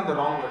emphasize on the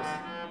wrong words.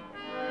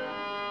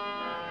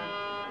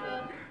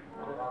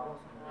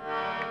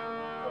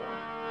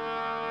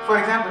 For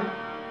example,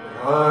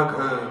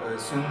 Raghav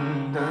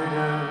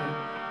Sundara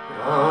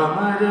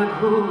Rama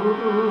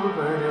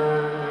Raghuvara,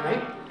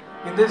 right?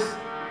 In this,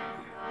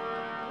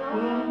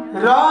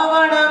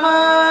 Ravana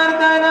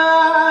Mardana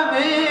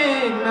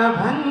Vigna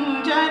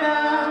Bhanjana.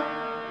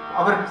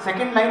 Our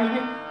second line will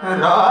be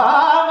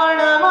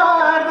Ravana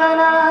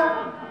Mardana.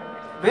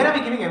 Where are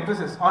we giving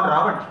emphasis? On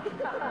Ravana.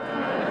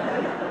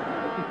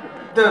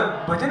 The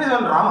bhajan is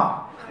on Rama,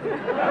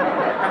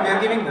 and we are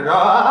giving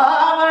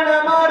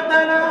Ravana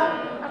Mardana.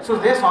 So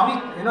there Swami,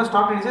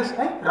 stopped and he says,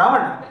 hey,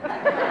 Ravana.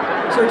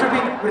 So it should be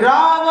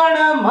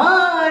Ravana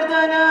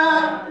Mardana,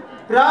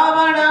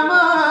 Ravana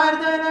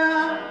Mardana,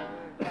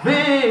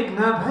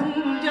 Vigna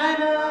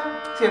Bhanjana.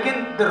 See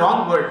again the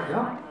wrong word,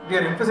 we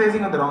are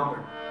emphasizing on the wrong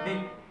word.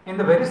 In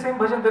the very same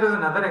bhajan there is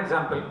another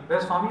example where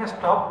Swami has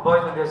stopped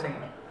boys when they are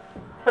singing.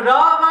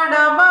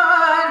 Ravana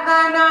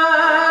Mardana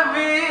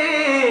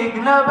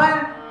Vigna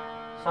Bhanjana.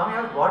 Swami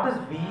asks, what is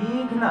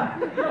Vigna?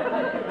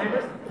 It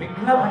is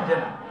Vigna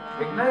Bhanjana.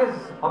 Vigna is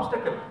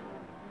obstacle.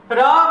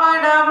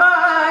 Ravana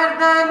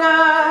Mardana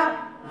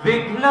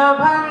Vigna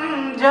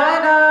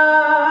Bhanjana.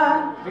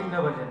 Vigna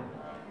Bhanjana.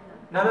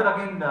 Another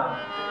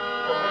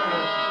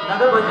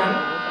bhajan.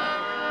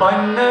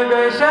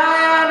 Pannaga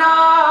Shayana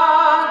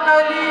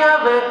Kali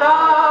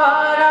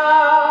Avatara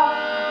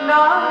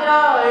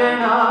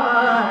Narayana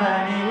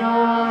Hariyo.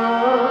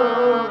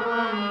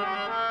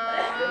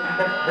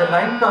 The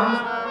line comes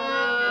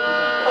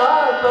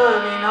Papa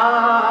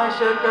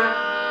Vinashaka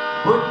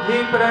Buddhi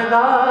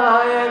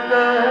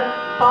Pradayaka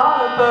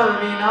Papa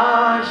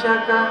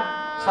Vinashaka.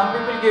 Some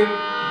people give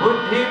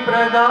Buddhi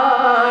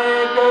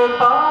Pradayaka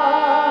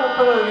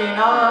Papa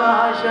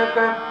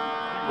Vinashaka.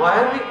 Why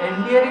are we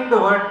endearing the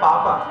word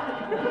Papa?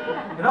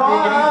 We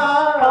are giving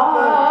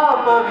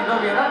Papa.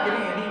 We are not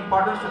giving any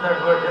importance to that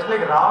word. Just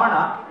like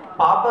Ravana,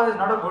 Papa is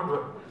not a good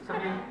word.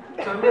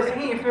 So we are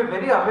saying if we are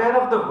very aware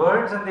of the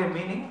words and their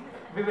meaning,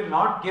 we will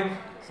not give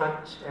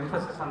such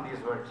emphasis on these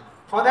words.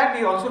 For that,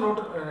 we also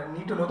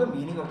need to know the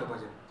meaning of the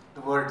bhajan,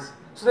 the words,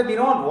 so that we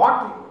know on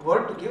what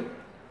word to give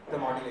the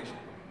modulation.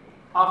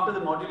 After the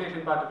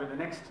modulation part of it, the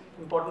next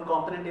important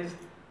component is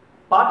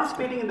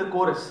participating in the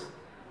chorus.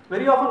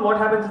 Very often what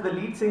happens is the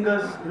lead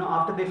singers,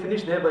 after they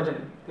finish their bhajan,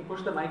 they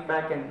push the mic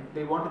back and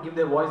they want to give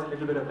their voice a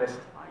little bit of rest.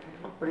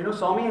 But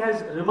Swami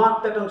has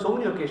remarked that on so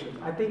many occasions.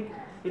 I think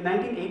in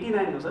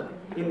 1989,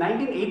 in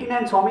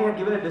 1989 Swami had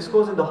given a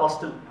discourse in the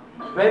hostel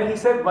where he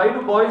said, why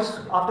do boys,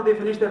 after they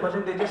finish their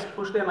bhajan, they just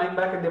push their mic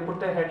back and they put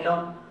their head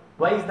down?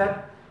 Why is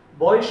that?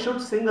 Boys should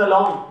sing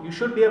along. You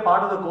should be a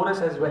part of the chorus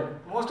as well.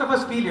 Most of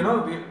us feel,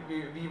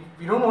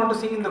 we don't want to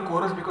sing in the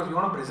chorus because we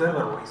want to preserve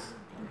our voice.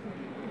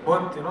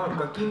 Both,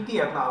 कीमती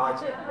है अपना आवाज.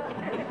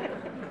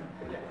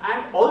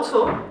 And also,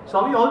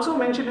 Swami also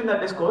mentioned in that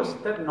discourse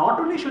that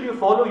not only should you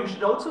follow, you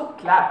should also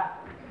clap.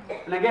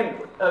 And again,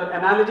 an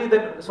analogy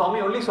that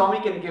only Swami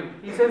can give.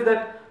 He says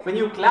that when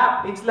you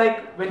clap, it's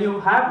like when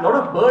you have a lot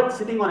of birds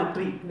sitting on a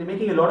tree. They're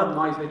making a lot of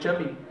noise, they're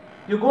chirping.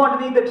 You go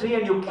underneath the tree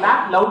and you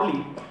clap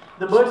loudly.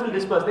 the birds will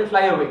disperse, they'll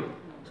fly away.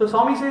 So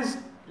Swami says,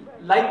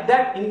 like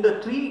that in the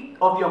tree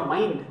of your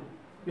mind,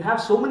 you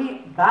have so many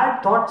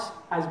bad thoughts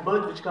as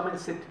birds which come and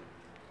sit.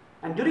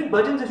 And during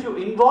bhajans, if you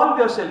involve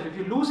yourself, if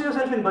you lose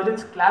yourself in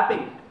bhajans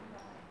clapping,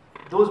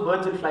 those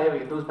birds will fly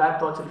away, those bad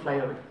thoughts will fly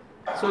away.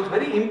 So it's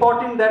very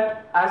important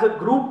that as a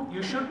group,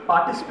 you should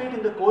participate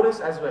in the chorus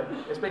as well,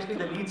 especially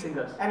the lead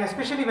singers. And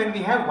especially when we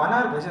have 1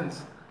 hour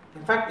bhajans.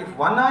 In fact, if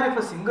 1 hour if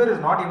a singer is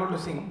not able to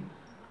sing,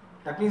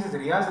 that means his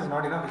riyaz is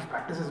not enough, his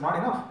practice is not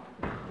enough.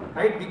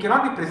 Right? We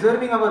cannot be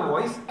preserving our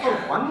voice for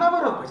 1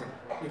 hour of bhajan.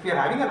 If we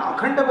are having an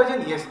akhanda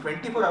bhajan, yes,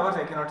 24 hours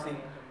I cannot sing,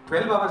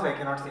 12 hours I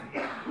cannot sing.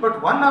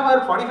 But 1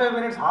 hour, 45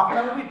 minutes, half an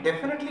hour, we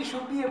definitely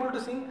should be able to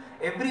sing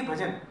every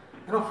bhajan,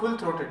 full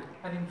throated.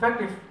 And in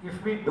fact,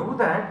 if we do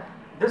that,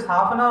 this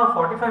half an hour or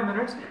 45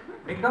 minutes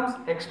becomes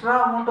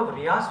extra amount of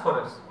riyaz for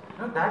us.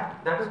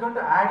 That is going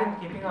to add in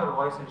keeping our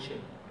voice in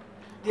shape.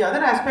 The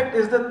other aspect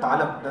is the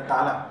tala,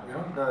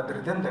 the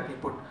rhythm that we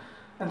put.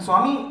 And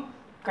Swami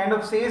kind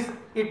of says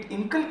it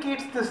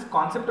inculcates this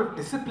concept of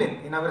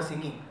discipline in our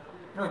singing.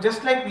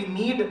 Just like we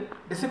need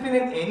discipline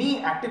in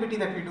any activity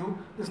that we do,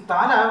 this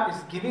tala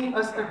is giving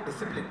us a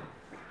discipline.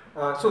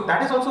 So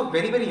that is also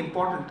very, very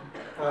important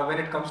when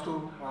it comes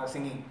to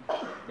singing.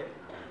 Yeah.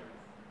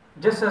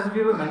 Just as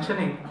we were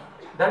mentioning,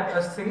 that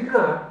a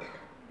singer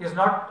is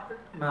not,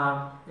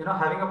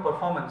 having a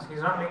performance.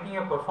 He's not making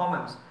a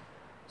performance.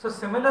 So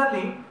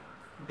similarly,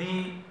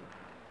 the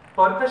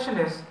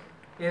percussionist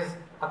is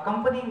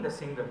accompanying the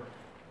singer.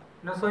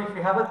 So if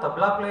you have a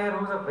tabla player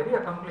who is a very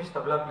accomplished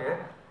tabla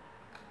player,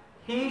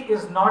 he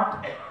is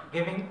not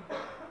giving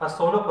a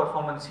solo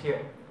performance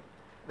here.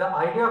 The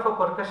idea of a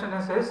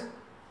percussionist is,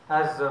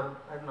 as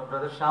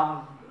Brother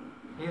Sham,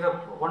 he is a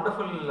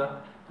wonderful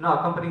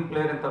accompanying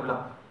player in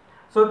tabla.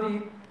 So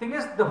the thing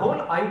is, the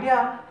whole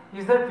idea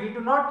is that we do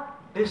not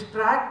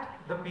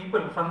distract the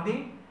people from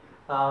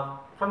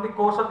the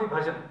course of the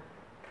bhajan.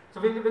 So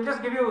we'll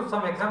just give you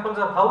some examples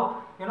of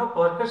how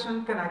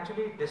percussion can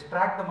actually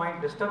distract the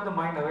mind, disturb the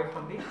mind away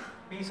from the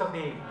piece of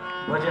the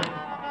bhajan.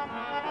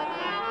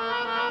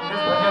 In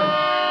this bhajan,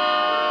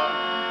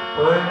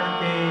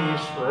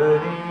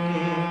 Parteshwari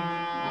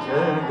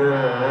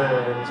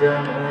Jagat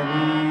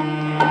Janani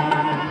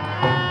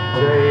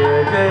Jaya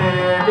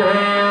Jaya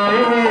Jaya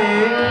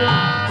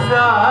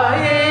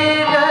Sai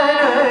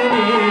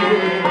Janani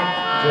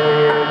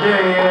Jaya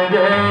Jaya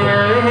Jaya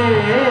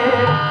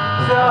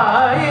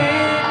Sai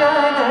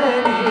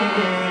Janani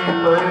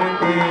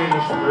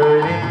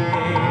Parteshwari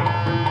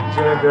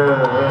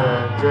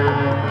Jagat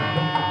Janani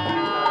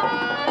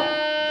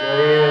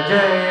Jaya Jaya Jaya Sai Janani Jaya Jaya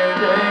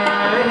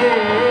Jaya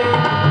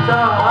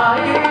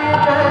Sai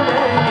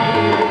Janani.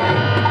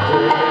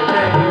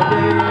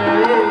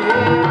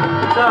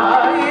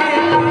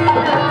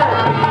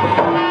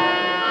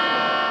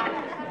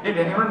 Did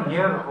anyone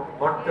hear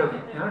what the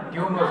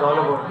tune was all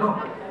about? No.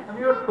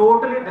 We were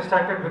totally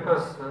distracted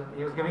because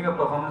he was giving a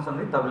performance on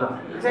the tabla.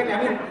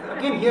 Exactly.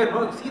 Again here,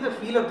 see the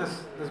feel of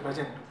this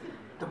bhajan.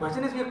 The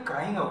bhajan is we are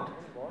crying out.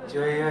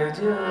 Jaya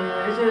Jaya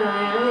Jaya.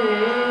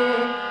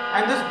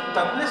 And this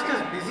tablist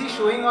is busy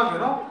showing off,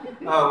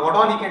 what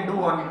all he can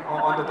do on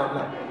the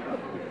tabla.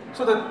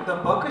 So the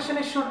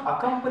percussionist should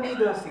accompany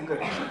the singer.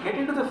 He should get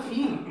into the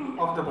feel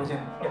of the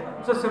bhajan.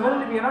 Yeah. So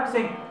similarly, we are not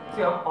saying,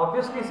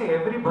 obviously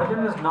every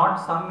bhajan is not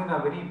sung in a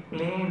very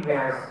plain way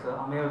as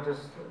Amir was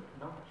just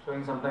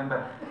showing some time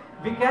back.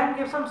 We can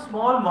give some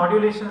small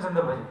modulations in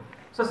the bhajan.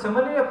 So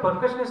similarly, a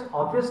percussionist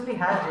obviously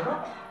has,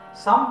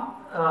 some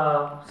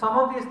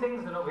of these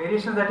things,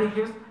 variations that he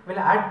gives will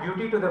add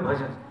beauty to the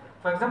bhajans.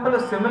 For example, a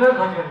similar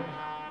bhajan,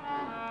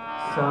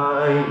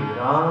 Sai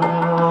Ram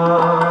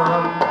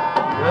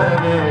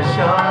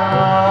Ghanshyam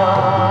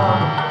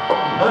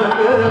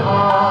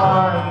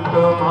Bhagwan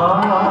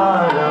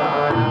Tumhara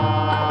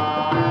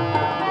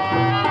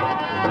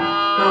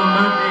Tum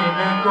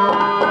bin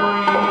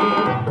koi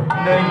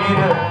nahi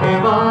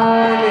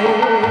rakhwale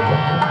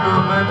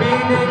Tum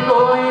bin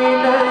koi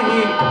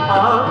nahi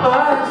aap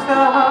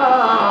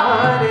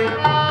sahare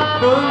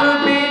Tum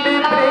bin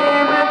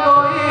prem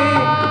koi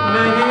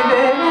nahi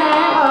lene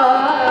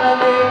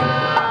wale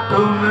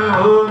Tum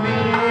ho mere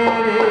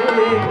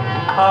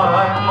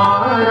Atma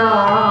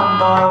Ram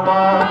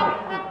Baba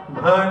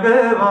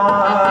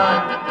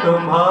Bhagwan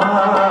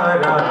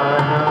Tumhara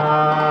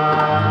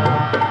Naam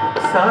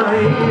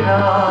Sai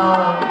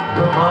Ram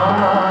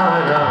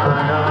Tumhara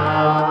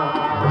Naam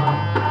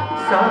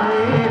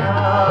Sai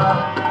Ram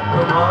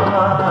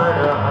Tumhara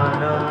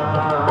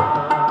Naam.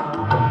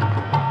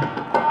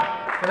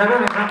 Another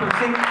example,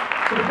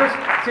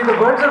 see the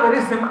words are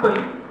very simple.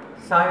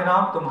 Sai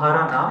Ram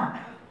Tumhara Naam.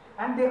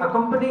 And the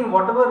accompanying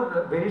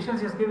whatever variations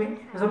he is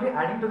giving is only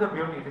adding to the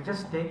beauty. It is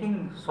just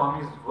taking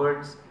Swami's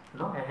words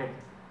ahead.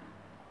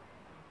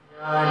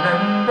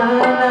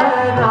 Anandana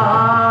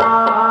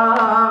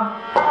Ram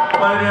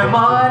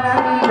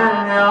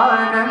Paramanandana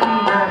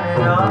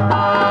Anandana.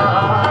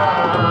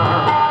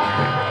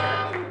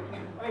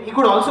 He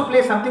could also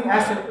play something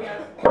as simple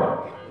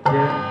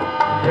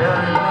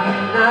Anandana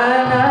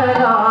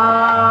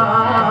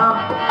Ram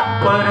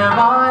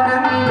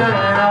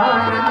Paramanandana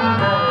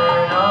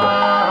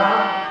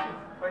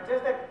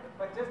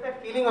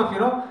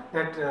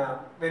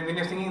when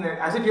you're singing that,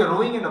 as if you're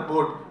rowing in a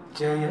boat.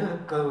 Jaya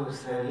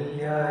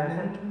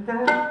Kausalyananda.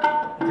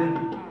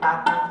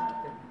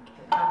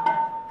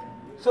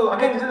 So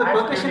again, this is the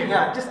percussion.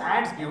 Yeah, it just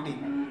adds beauty.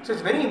 So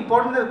it's very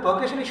important that the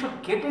percussionist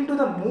should get into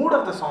the mood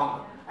of the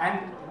song and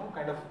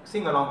kind of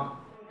sing along.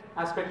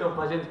 Aspect of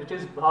bhajans, which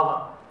is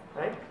bhava,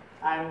 right?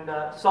 And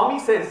Swami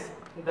says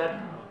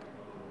that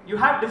you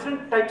have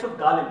different types of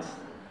garlands.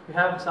 You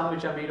have some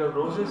which are made of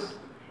roses,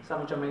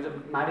 some which are made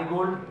of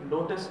marigold,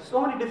 lotus, so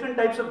many different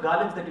types of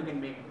garlands that you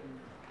can make.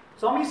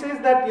 Swami says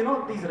that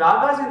these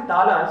ragas and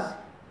talas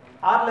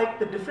are like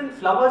the different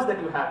flowers that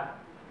you have.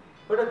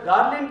 But a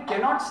garland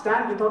cannot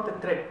stand without the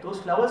thread. Those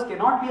flowers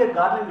cannot be a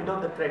garland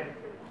without the thread.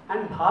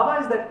 And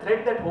bhava is that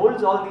thread that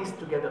holds all these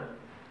together.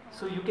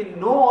 So you can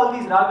know all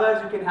these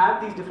ragas, you can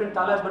have these different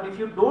talas, but if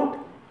you don't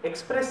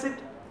express it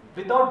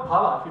without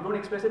bhava, if you don't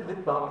express it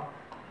with bhava,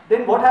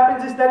 then what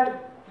happens is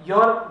that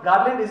your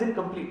garland isn't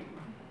complete.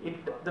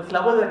 The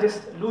flowers are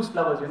just loose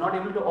flowers. You're not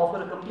able to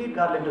offer a complete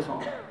garland to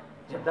Swami.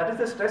 So that is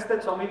the stress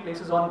that Swami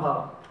places on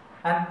bhava.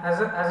 And as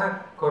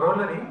a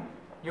corollary,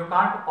 you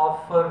can't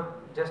offer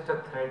just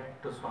a thread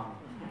to Swami.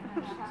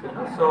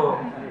 So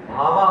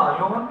bhava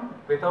alone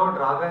without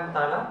raga and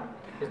tala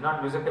is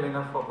not musical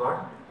enough for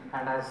God.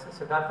 And as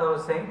Siddhartha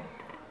was saying,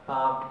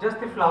 just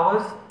the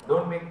flowers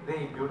don't make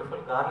the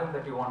beautiful garland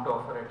that you want to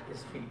offer at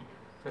his feet.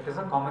 So it is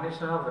a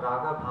combination of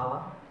raga,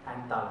 bhava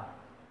and tala.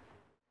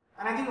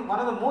 And I think one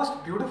of the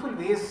most beautiful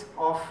ways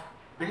of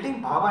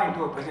building bhava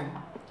into a bhajan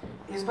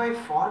is by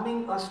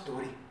forming a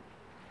story.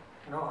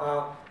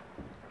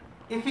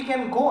 If we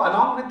can go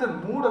along with the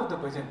mood of the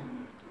bhajan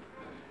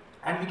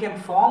and we can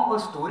form a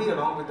story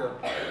along with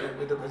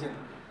the bhajan,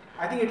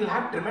 I think it will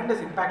have tremendous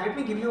impact. Let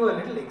me give you a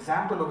little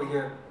example over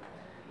here.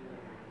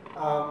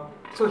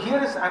 So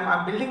here is,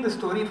 I'm building the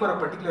story for a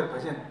particular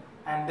bhajan,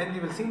 and then we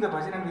will sing the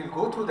bhajan and we'll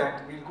go through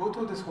that. We'll go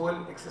through this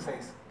whole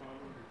exercise.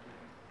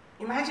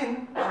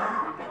 Imagine,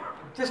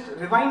 just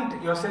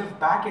rewind yourself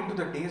back into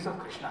the days of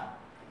Krishna.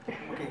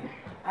 Okay,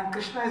 and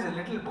Krishna is a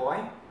little boy,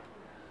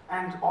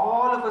 and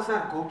all of us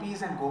are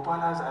gopis and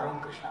gopalas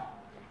around Krishna.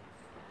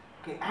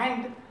 Okay,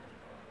 and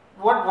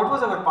what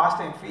was our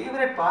pastime?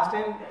 Favorite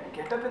pastime?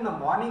 Get up in the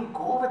morning,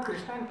 go with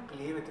Krishna and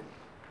play with him,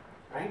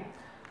 right?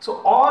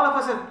 So all of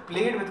us have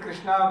played with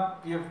Krishna.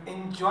 We have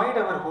enjoyed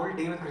our whole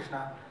day with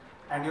Krishna,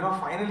 and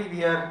finally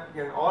we are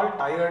all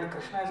tired.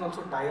 Krishna is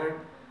also tired.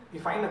 We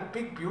find a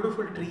big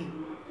beautiful tree,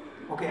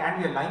 okay, and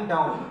we are lying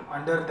down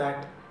under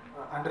that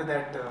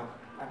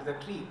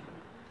tree,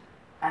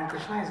 and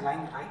Krishna is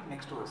lying right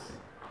next to us.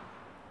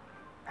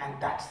 And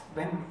that's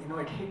when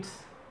it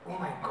hits. Oh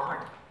my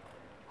God,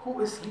 who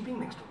is sleeping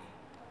next to me?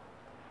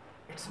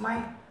 It's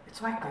my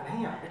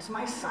Kanhaiya. It's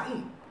my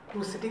Sai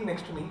who's sitting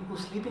next to me,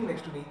 who's sleeping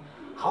next to me.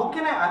 How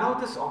can I allow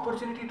this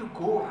opportunity to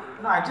go?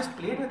 I just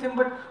played with him,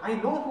 but I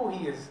know who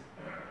he is.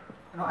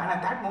 And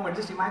at that moment,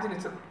 just imagine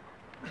it's a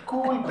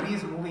cool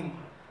breeze moving,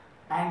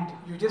 and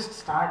you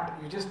just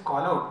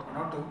call out,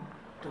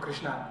 to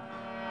Krishna.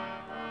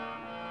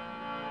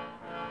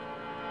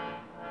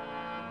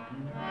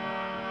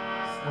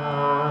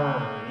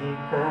 Sai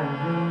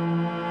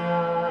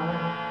Kanhaiya,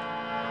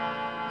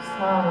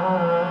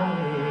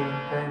 Sai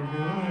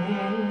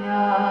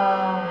Kanhaiya.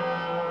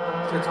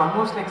 So it's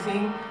almost like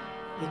saying,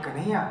 Hey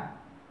Kanhaiya,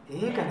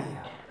 Sai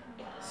Kanhaiya,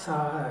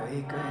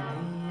 Sai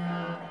Kanhaiya.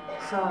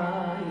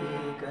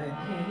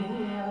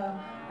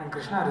 And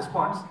Krishna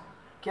responds,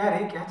 Kya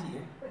re, kya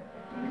chahiye?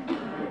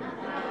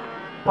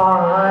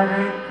 Paar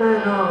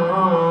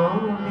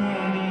karo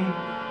meri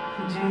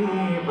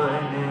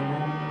jeevan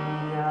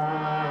naiya.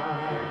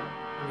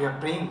 We are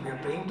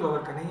praying to our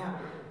Kanhaiya,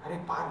 Arey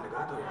paar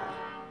laga do yaar.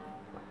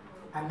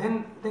 And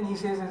then he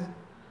says,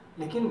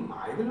 लेकिन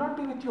I will not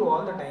be with you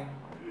all the time.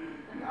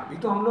 अभी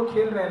तो हम लोग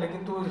खेल रहे हैं,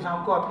 लेकिन तू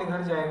शाम को अपने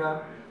घर जाएगा,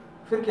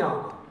 फिर क्या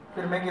होगा?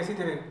 फिर मैं कैसे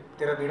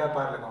तेरा बेड़ा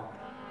पार लगाऊं?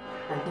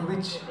 And to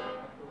which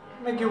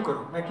मैं क्यों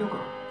करूं?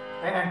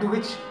 And to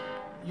which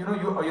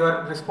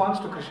your response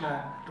to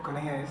Krishna, to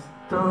Kanhaiya is,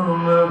 तुम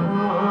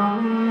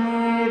हो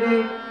मेरे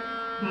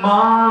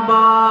माँ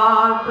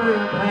बाप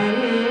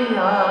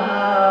भैया.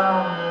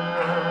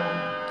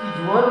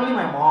 You are only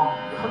my mom,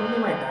 you are only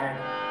my dad,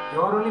 you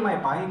are only my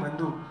भाई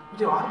बंधु,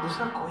 मुझे और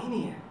दूसरा कोई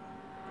नहीं है,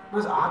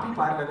 बस आप ही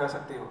पार लगा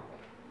सकते हो.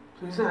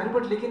 So he said,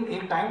 but लेकिन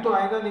एक टाइम तो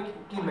आएगा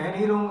कि मैं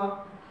नहीं रहूँगा,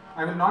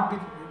 I will not be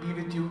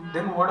with you.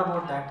 Then what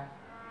about that?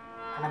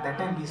 And at that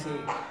time we say,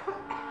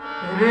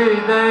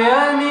 हृदय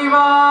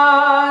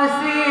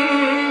निवासी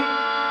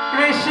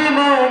कृष्ण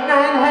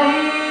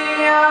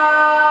कन्हैया.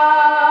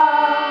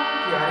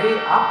 कि अरे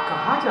आप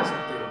कहाँ जा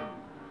सकते हो?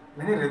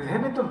 मेरे हृदय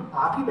में तो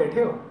आप ही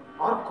बैठे हो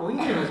और कोई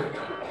नहीं हो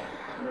सकता.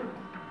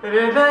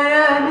 हृदय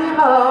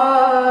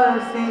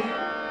निवासी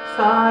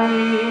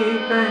साई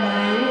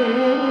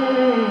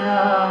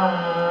कन्हैया.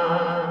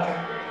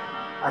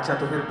 अच्छा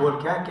तो फिर बोल,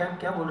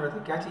 क्या बोल रहा था?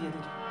 क्या चाहिए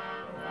तुझे?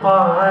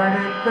 पार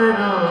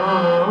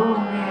करो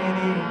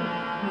मेरी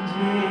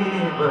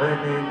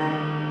जीवन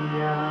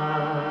नैया.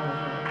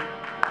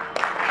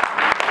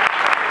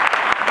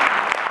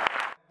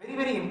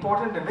 Very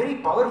important and very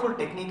powerful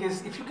technique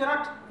is, if you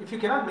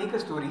cannot make a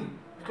story,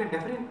 you can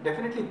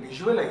definitely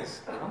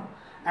visualize, you know.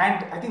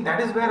 And I think that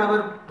is where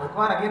our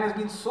Bhagwan again has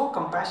been so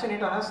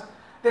compassionate on us,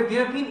 that we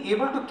have been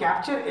able to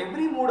capture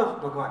every mood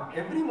of Bhagwan,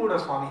 every mood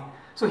of Swami.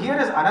 So here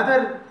is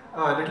another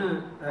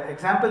little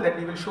example that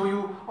we will show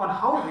you on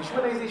how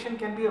visualization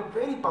can be a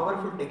very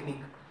powerful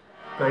technique.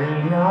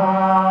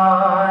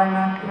 Kalyan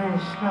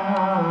Krishna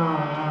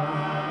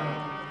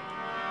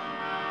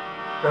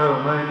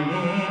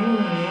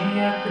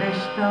Kamaniya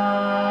Krishna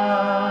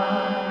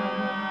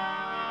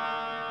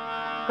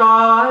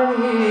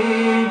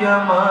Kaliya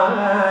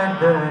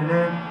Madan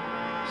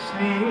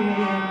Shri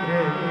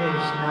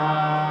Krishna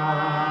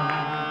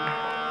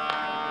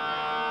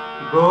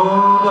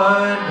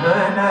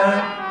Govardhana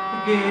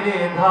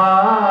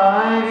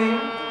Giridhari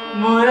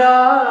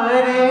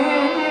Murari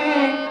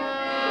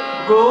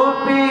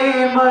Gopi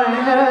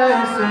Mana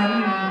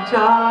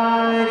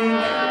Sanchari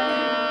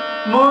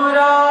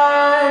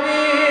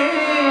Murari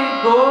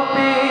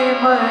Gopi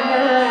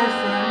Mana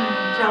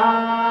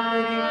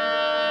Sanchari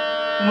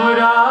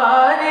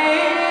Murari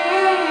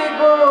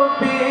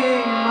Gopi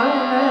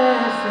Mana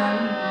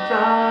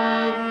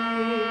Sanchari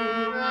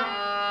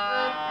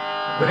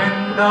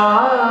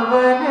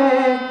Vrindavan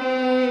ki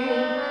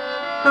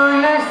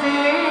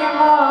Tulsi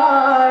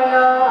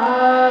Mala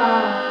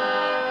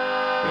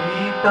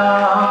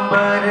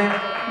Pitambar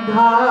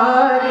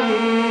Dhari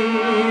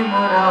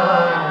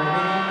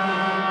Murari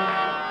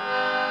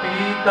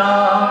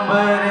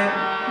Pitambar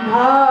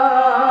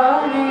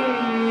Dhari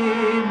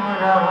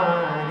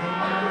Murari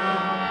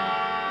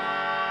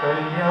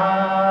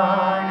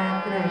Kalyan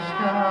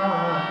Krishna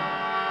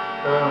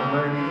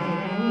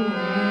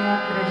Kamaniya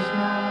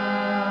Krishna.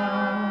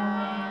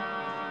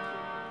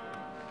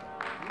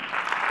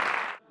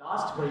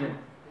 Last bhajan.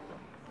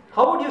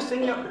 How would you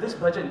sing this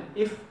bhajan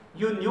if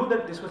you knew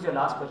that this was your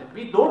last bhajan?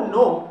 We don't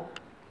know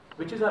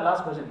which is our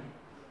last bhajan,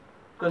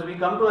 because we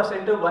come to our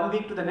center 1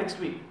 week to the next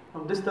week,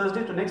 from this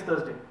Thursday to next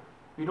Thursday.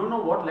 We don't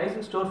know what lies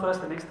in store for us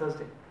the next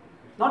Thursday.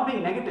 Not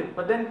being negative,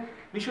 but then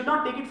we should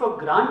not take it for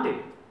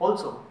granted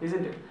also,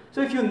 isn't it?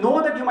 So if you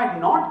know that you might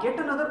not get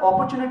another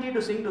opportunity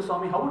to sing to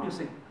Swami, how would you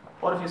sing?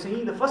 Or if you're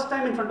singing the first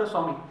time in front of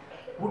Swami,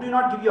 would you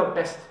not give your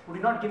best? Would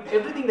you not give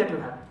everything that you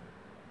have?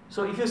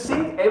 So if you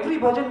sing every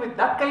bhajan with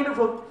that kind of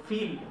a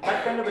feel,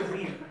 that kind of a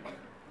zeal,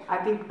 I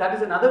think that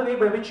is another way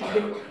by which you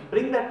can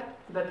bring that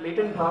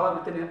latent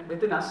bhava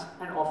within us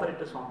and offer it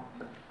to Swami.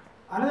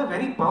 Another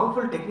very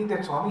powerful technique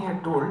that Swami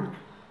had told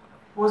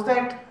was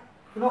that,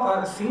 you know,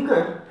 a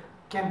singer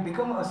can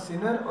become a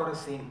sinner or a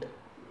saint.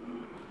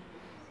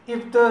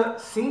 If the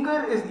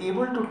singer is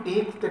able to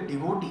take the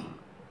devotee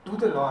to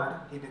the Lord,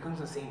 he becomes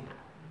a saint.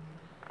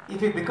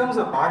 If he becomes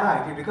a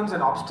bada, if he becomes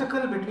an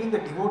obstacle between the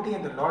devotee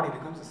and the Lord, he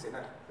becomes a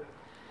sinner.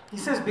 He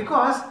says,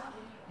 because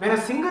when a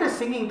singer is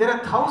singing, there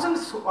are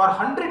thousands or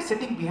hundreds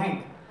sitting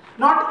behind.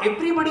 Not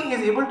everybody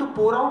is able to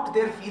pour out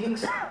their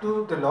feelings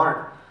to the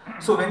Lord.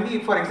 So when we,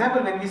 for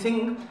example, when we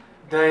sing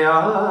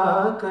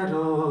Daya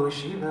Karo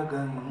Shiva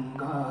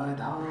Ganga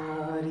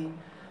Dhari,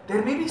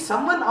 there may be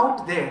someone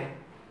out there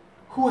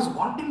who is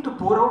wanting to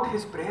pour out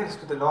his prayers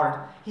to the Lord.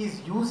 He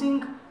is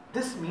using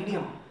this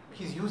medium.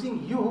 He is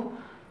using you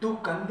to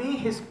convey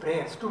his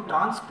prayers, to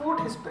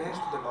transport his prayers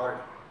to the Lord.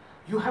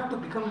 You have to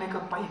become like a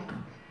pipe,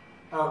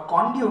 a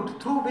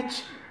conduit through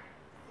which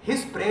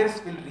his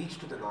prayers will reach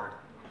to the Lord.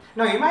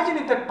 Now imagine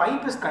if that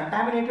pipe is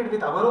contaminated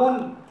with our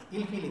own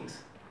ill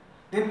feelings.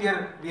 Then we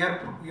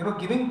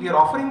are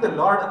offering the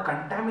Lord a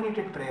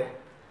contaminated prayer.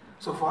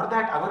 So for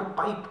that, our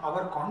pipe,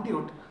 our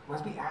conduit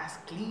must be as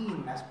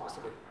clean as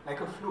possible, like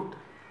a flute.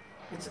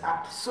 It's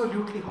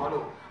absolutely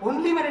hollow.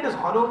 Only when it is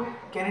hollow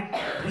can it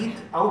breathe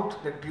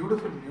out that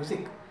beautiful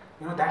music.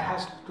 You know, that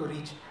has to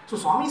reach. So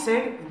Swami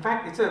said, in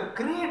fact, it's a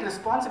great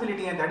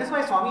responsibility, and that is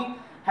why Swami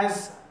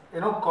has,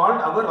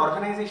 called our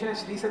organization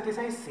as Shri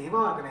Sathya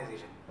Seva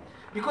organization.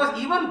 Because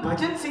even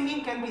bhajan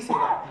singing can be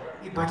seva.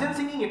 Bhajan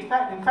singing, in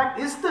fact,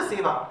 is the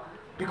seva,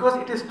 because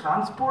it is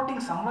transporting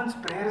someone's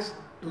prayers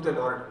to the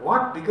Lord.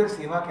 What bigger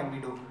seva can we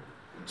do?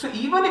 So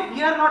even if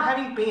we are not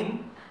having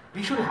pain,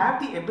 we should have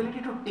the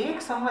ability to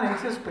take someone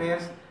else's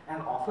prayers and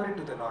offer it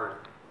to the Lord.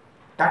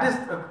 That is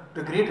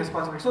the great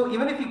responsibility. So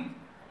even if we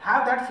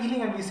have that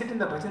feeling and we sit in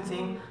the bhajan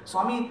saying,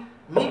 Swami,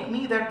 make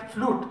me that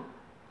flute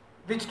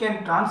which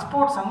can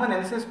transport someone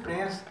else's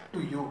prayers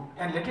to you,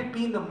 and let it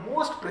be in the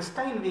most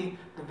pristine way,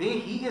 the way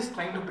he is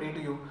trying to pray to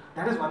you.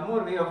 That is one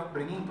more way of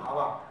bringing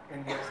bhava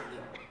when we are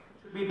singing.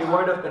 Should be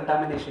devoid of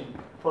contamination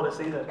for a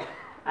singer.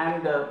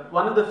 And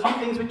one of the few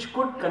things which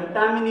could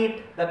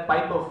contaminate that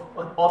pipe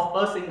of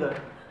a singer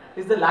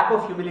is the lack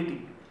of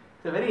humility.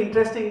 It's a very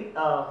interesting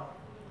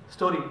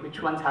story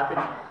which once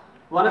happened.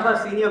 One of our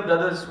senior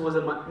brothers, who was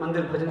a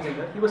Mandir Bhajan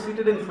singer, he was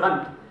seated in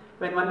front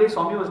when one day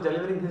Swami was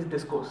delivering his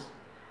discourse.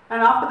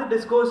 And after the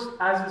discourse,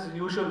 as is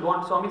usual,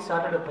 Swami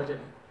started a bhajan.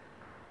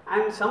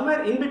 And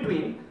somewhere in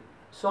between,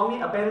 Swami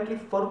apparently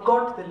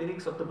forgot the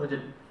lyrics of the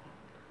bhajan.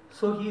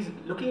 So he's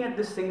looking at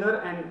this singer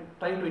and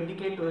trying to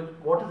indicate to him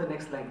what is the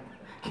next line.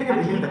 Can you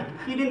believe that?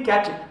 He didn't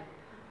catch it.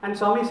 And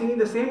Swami is singing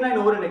the same line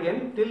over and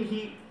again till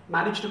he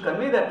managed to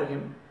convey that to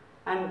him.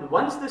 And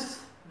once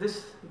this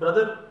this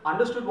brother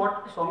understood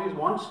what Swami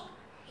wants,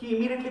 he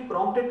immediately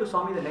prompted to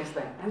Swami the next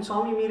time. And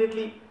Swami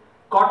immediately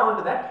caught on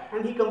to that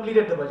and he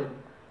completed the bhajan.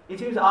 It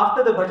seems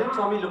after the bhajan,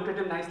 Swami looked at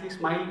him nicely,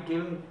 smiled,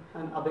 gave him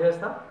an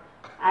abhyasta,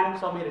 and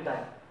Swami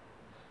retired.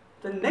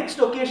 The next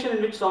occasion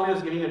in which Swami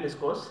was giving a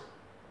discourse,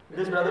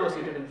 this brother was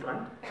seated in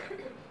front,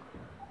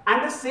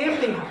 and the same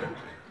thing happened.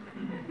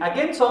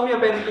 Again, Swami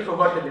apparently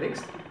forgot the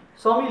lyrics.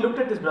 Swami looked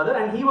at this brother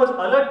and he was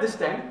alert this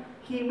time.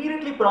 He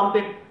immediately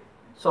prompted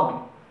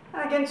Swami.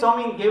 And again,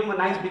 Swami gave him a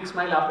nice big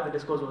smile after the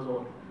discourse was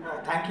over.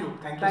 Thank you.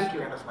 Thank you.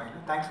 Kind of smile.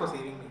 Thanks for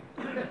saving me.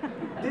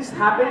 This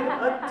happened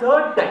a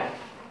third time.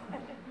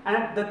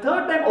 And the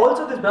third time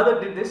also this brother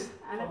did this.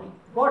 And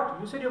what?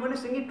 You said you're going to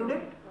sing it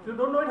today? If you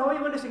don't know it, how are you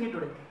going to sing it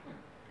today?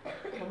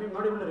 Swami, I'm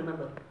not able to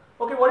remember.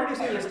 Okay, what did you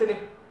sing yesterday?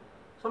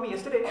 Swami,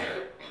 yesterday?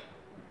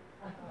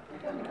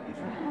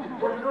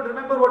 What, you don't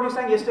remember what you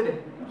sang yesterday?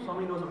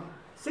 Swami knows.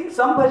 Sing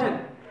some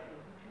bhajan.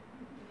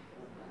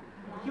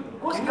 You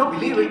go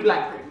completely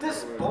blank.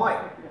 This boy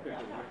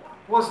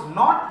was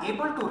not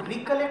able to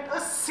recollect a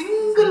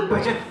single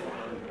bhajan.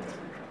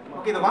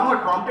 Okay, the one who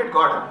had prompted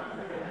God,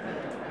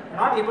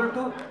 not able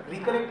to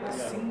recollect a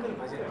single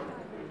bhajan.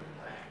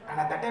 And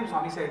at that time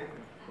Swami said,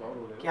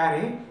 "Kya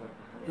re?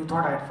 You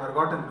thought I had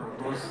forgotten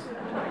those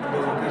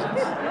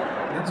occasions?"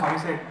 And then Swami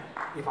said,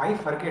 "If I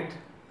forget,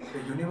 the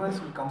universe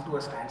will come to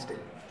a standstill.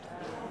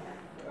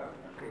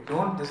 Okay,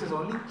 don't, this is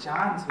only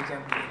chance which I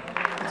am giving.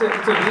 It's a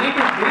way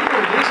to build a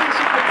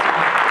relationship with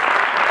someone.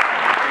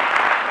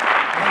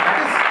 And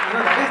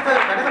that is the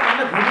kind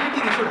of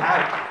humility we should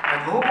have. At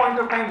no point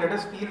of time let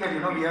us feel that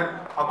we are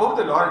above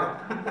the Lord.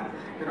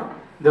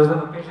 There was an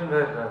occasion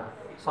where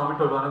Swami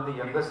told one of the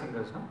younger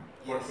singers, no?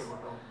 Yes.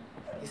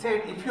 He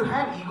said, if you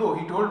have ego,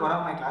 he told one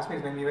of my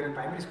classmates when we were in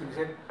primary school, he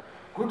said,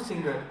 good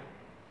singer,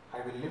 I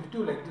will lift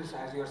you like this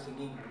as you are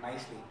singing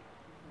nicely.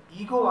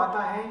 Ego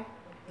aata hai,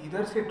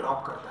 idhar se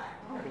drop karta hai.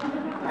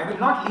 I will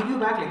not leave you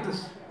back like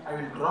this. I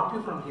will drop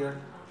you from here.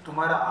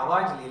 Tumhara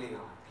awaaz le lega.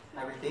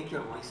 I will take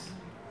your voice.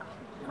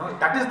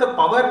 That is the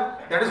power,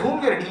 that is whom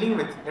we are dealing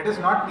with. Let us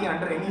not be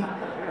under any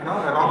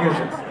wrong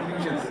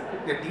illusions.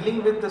 We are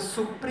dealing with the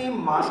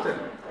supreme master.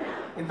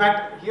 In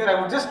fact, here I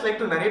would just like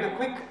to narrate a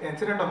quick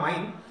incident of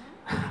mine.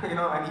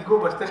 An ego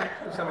buster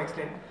to some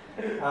extent.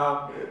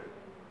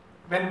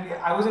 When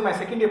I was in my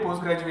second year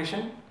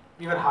post-graduation,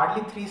 we were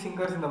hardly 3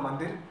 singers in the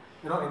mandir,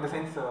 in the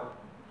sense,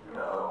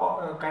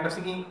 kind of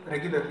singing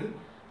regularly.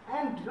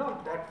 And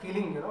that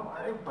feeling,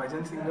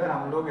 bhajan singer,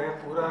 hum log hai,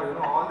 pura,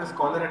 all this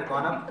collar had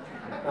gone up,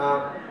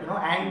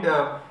 and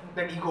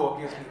that ego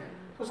obviously.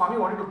 So Swami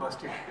wanted to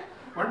bust it.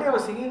 One day I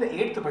was singing the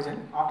 8th bhajan.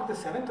 After the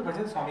 7th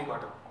bhajan, Swami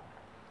got up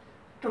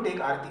to take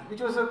arti, which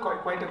was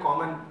quite a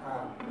common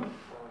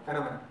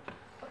phenomenon.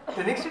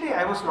 The next day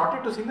I was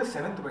slotted to sing the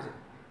 7th bhajan.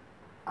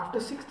 After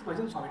 6th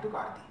bhajan, Swami took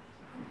arti.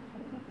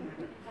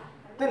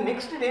 The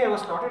next day I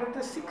was slotted at the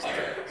 6th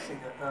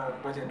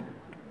bhajan.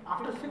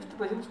 After 5th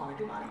bhajan, Swami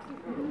took arti.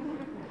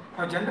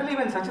 Now generally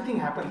when such a thing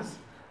happens,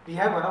 we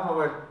have one of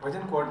our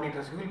bhajan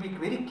coordinators who will be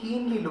very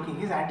keenly looking.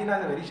 His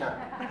antennas are very sharp.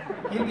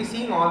 He will be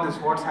seeing all this,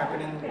 what's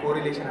happening,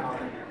 correlation and all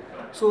that.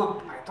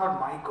 So I thought,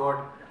 my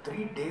God,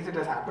 3 days it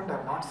has happened, I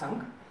have not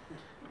sung.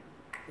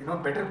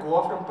 Better go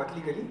off from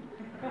Patli Gali,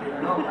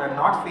 and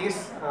not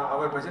face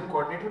our bhajan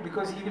coordinator,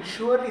 because he will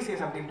surely say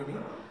something to me.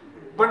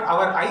 But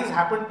our eyes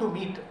happened to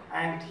meet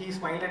and he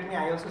smiled at me,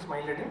 I also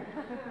smiled at him,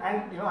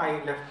 and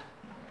I left.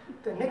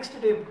 The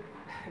next day,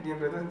 dear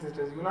brothers and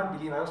sisters, you will not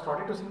believe, I was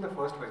started to sing the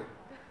first bhajan,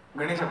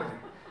 Ganesha bhajan.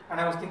 And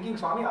I was thinking,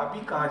 Swami,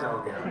 abhi kahan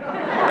jaoge?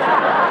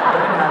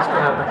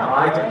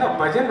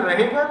 Bhajan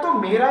rahega to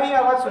mera hi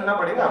awaaz sunna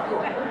padega aapko.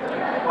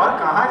 Aur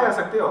kahan ja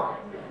sakte ho?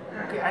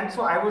 Okay, and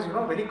so I was,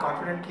 very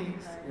confidently,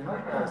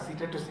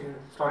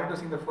 started to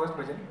sing the first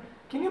bhajan.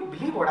 Can you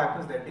believe what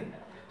happens that day?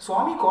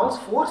 Swami calls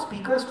 4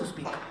 speakers to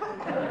speak. Each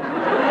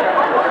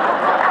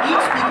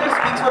speaker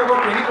speaks for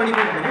about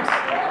 20-25 minutes.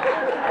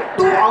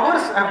 2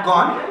 hours have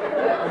gone.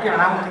 Okay,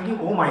 and I'm thinking,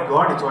 oh my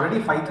God, it's already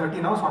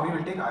 5:30 now. Swami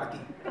will take arti.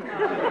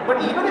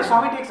 But even if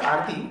Swami takes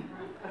arti,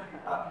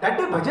 that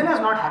day bhajan has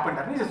not happened.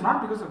 That means it's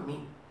not because of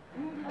me.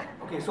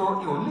 Okay, so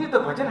only if the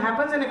bhajan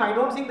happens, and if I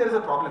don't sing, there is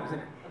a problem, isn't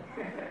it?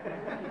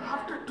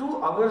 After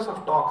 2 hours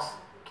of talks,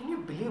 can you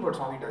believe what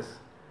Swami does?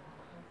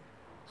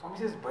 Swami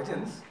says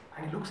bhajans,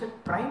 and he looks at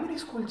primary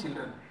school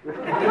children and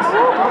tells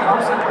them,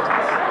 you sing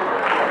bhajans.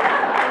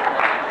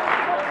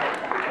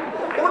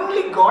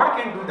 Only God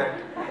can do that.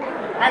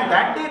 And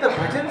that day the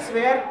bhajans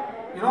were,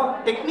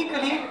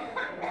 technically,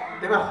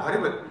 they were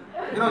horrible.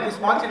 The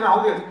small children,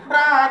 how they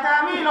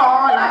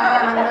are,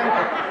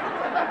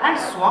 and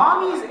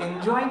Swami is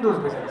enjoying those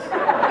bhajans.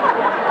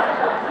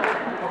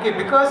 Okay,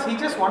 because he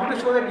just wanted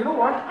to show that, I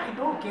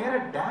don't care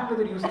a damn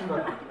whether you sing or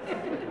not.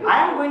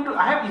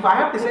 If I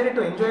have decided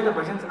to enjoy the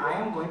bhajans, I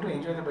am going to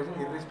enjoy the bhajans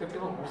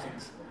irrespective of who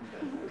sings.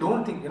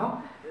 Don't think,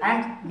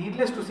 And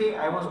needless to say,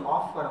 I was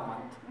off for a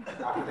month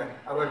after that.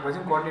 Our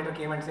bhajan coordinator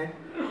came and said,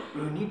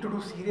 you need to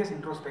do serious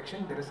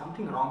introspection, there is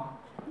something wrong,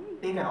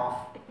 take an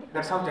off.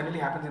 That's how generally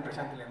happens in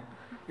Prasanthi.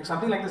 If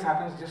something like this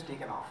happens, just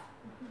take an off.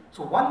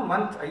 So 1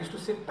 month I used to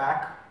sit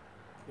back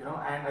you know,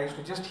 and I used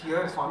to just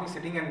hear Swami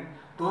sitting, and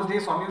those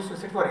days Swami used to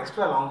sit for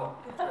extra longer,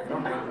 you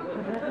know,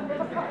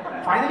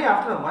 time. Finally,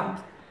 after a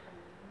month,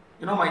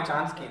 you know, my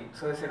chance came.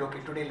 So I said, okay,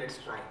 today let's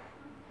try.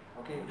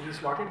 Okay, he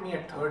slotted me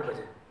at 3rd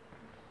bhajan.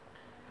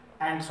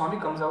 And Swami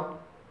comes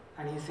out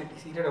and he's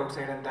seated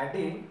outside, and that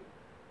day,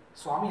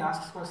 Swami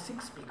asks for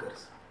 6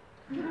 speakers.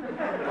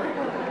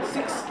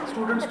 6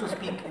 students to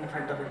speak in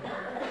front of him.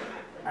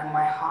 And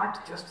my heart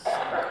just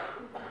sunk.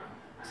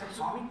 I said,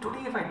 Swami,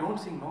 today if I don't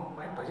sing, no,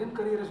 my bhajan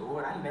career is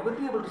over. I'll never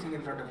be able to sing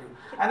in front of you.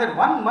 And that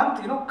 1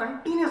 month, you know,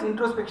 continuous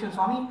introspection.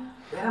 Swami,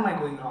 where am I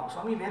going wrong?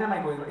 Swami, where am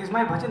I going wrong? Is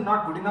my bhajan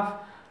not good enough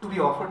to be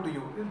offered to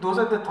you? Those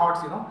are the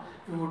thoughts, you know,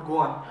 you would go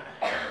on.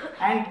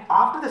 And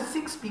after the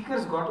 6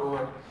 speakers got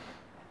over,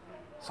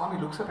 Swami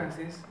looks up and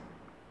says,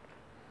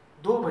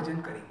 2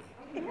 bhajan karenge.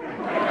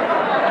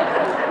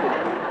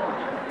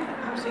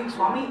 I'm saying,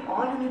 Swami,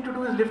 all you need to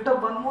do is lift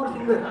up 1 more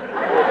finger.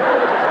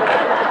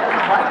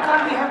 Why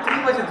can't we have 3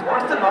 bhajans?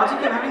 What's the logic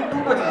in having 2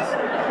 bhajans?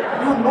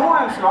 You know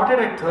I'm slotted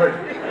at 3rd.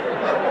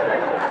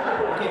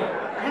 Okay,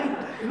 and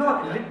you know,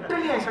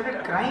 literally I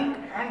started crying,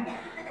 and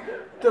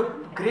the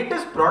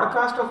greatest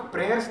broadcast of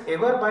prayers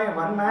ever by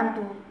one man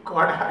to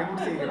God, I would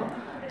say, you know,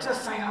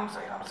 just Sai Ram,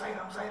 Sai Ram, Sai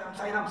Ram, Sai Ram,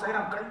 Sai Ram, Sai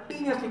Ram,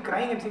 continuously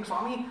crying and saying,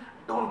 Swami,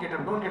 don't get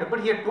up, don't get up.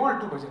 But he had told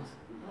 2 bhajans.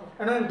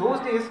 And in those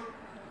days,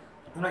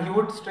 you know, he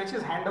would stretch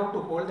his hand out to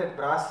hold that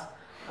brass,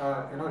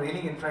 you know,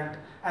 railing in front,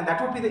 and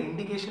that would be the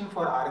indication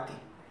for Arati.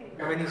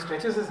 And when he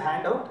stretches his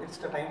hand out, it's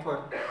the time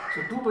for.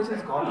 So 2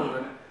 bhajans got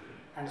over,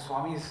 and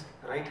Swami's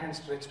right hand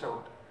stretched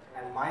out,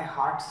 and my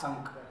heart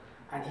sunk.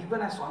 And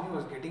even as Swami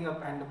was getting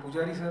up and the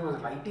Pujari sir was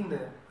lighting the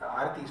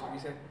Arati, Swami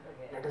said,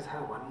 let us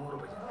have 1 more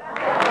bhajan.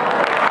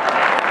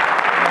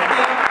 That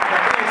day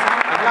I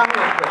sang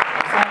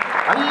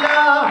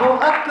Allahu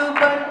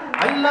Akbar,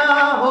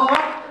 Allahu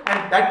Akbar.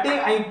 And that day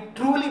I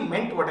truly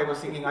meant what I was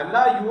singing.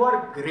 Allah, you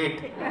are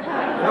great. You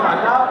know,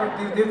 Allah,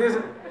 this.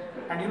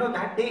 And you know,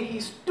 that day he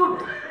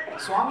stood,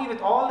 Swami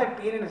with all that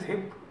pain in his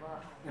hip,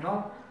 you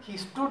know, he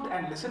stood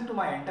and listened to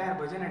my entire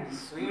bhajan, and he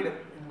swayed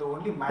in the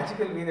only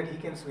magical way that he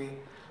can sway.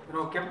 You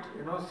know, kept,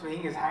 you know,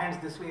 swaying his hands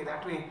this way,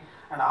 that way.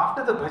 And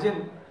after the bhajan,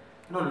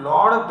 you know,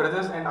 lot of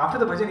brothers, and after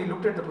the bhajan he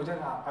looked at the pujan,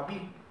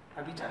 Abhi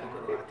chalu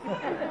karo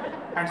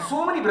Arati. And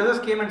so many brothers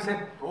came and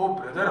said, oh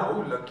brother,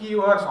 how lucky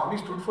you are, Swami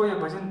stood for your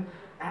bhajan.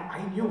 And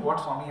I knew what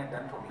Swami had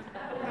done for me.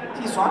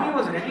 See, Swami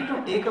was ready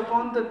to take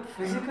upon the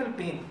physical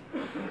pain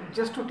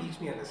just to teach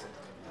me a lesson.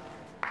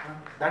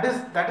 That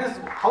is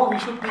how we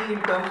should be in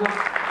terms of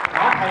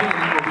not having an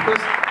ego,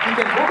 because he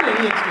can go to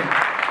any extent.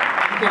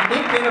 He can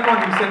take pain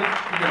upon himself,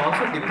 he can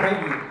also deprive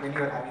you when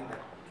you are having that.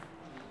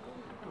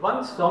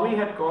 Once Swami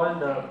had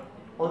called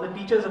all the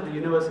teachers of the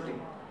university,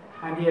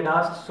 and he had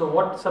asked, so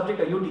what subject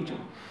are you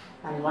teaching?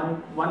 And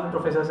one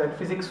professor said,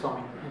 physics,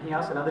 Swami. And he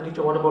asked another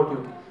teacher, what about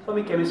you?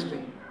 Swami,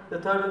 chemistry. The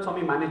third one,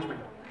 Swami,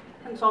 management.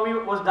 And Swami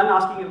was done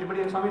asking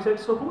everybody, and Swami said,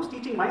 so who's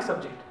teaching my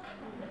subject?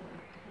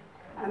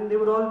 And they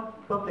were all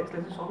perplexed.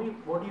 They said, Swami,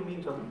 what do you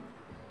mean, Swami?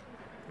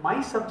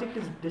 My subject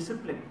is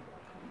discipline.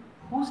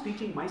 Who's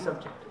teaching my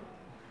subject?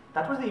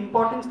 That was the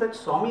importance that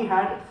Swami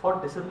had for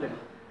discipline.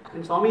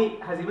 And Swami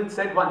has even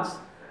said once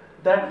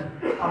that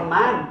a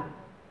man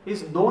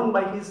is known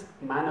by his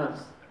manners,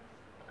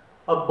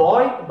 a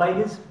boy by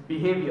his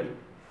behavior.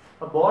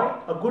 A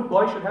good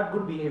boy should have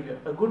good behavior.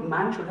 A good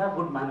man should have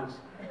good manners.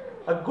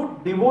 A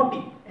good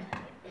devotee,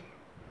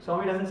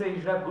 Swami doesn't say you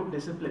should have good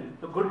discipline,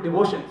 a good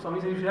devotion. Swami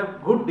says you should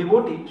have good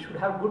devotee, should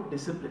have good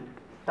discipline.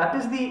 That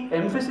is the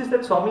emphasis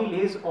that Swami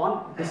lays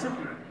on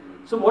discipline.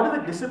 So what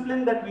is the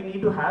discipline that we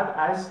need to have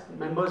as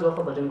members of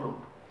a bhajan group?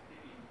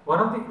 One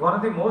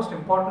of the most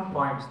important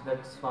points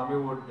that Swami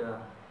would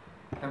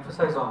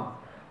emphasize on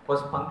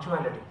was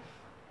punctuality.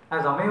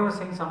 As Amey was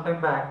saying some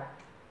time back,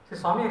 see,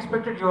 Swami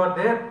expected you are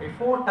there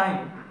before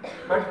time,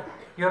 but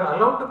you are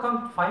allowed to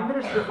come 5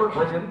 minutes before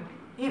bhajan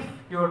if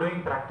you are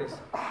doing practice.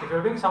 If you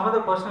are doing some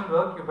other personal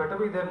work, you better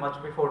be there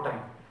much before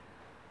time.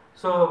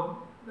 So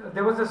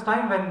there was this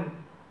time when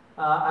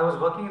I was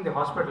working in the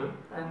hospital,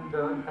 and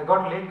I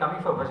got late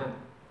coming for bhajan.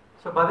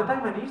 So by the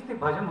time I reached the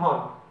bhajan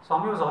hall,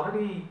 Swami was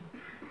already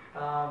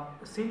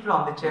seated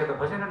on the chair. The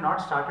bhajan had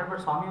not started,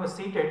 but Swami was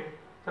seated.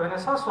 So when I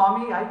saw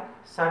Swami, I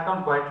sat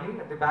down quietly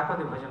at the back of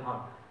the bhajan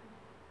hall.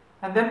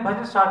 And then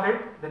bhajan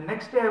started. The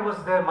next day I was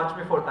there much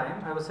before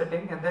time. I was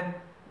sitting, and then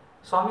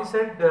Swami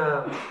said,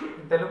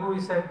 in Telugu he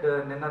said,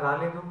 Ninna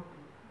raledu,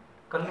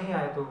 kal nahi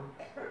aayatu.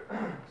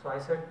 So I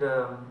said,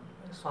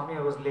 Swami,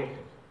 I was late.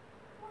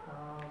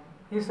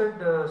 He said,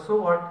 so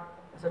what?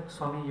 I said,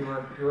 Swami, you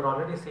were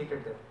already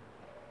seated there.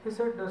 He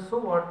said, so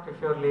what if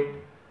you are late?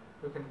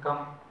 You can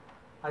come.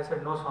 I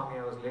said, no Swami,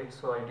 I was late,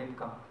 so I didn't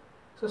come.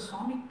 So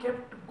Swami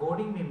kept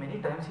goading me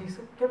many times. He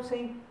kept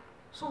saying,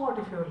 so what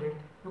if you are late?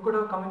 You could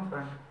have come in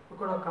front. You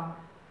could have come.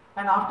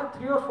 And after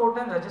 3 or 4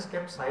 times, I just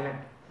kept silent.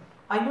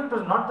 I knew it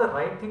was not the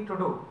right thing to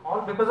do,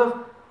 all because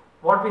of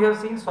what we have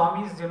seen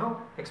Swami's,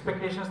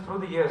 expectations through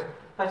the years.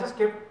 I just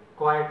kept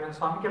quiet. When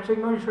Swami kept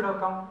saying, no, you should have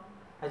come,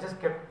 I just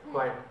kept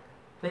quiet.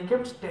 So he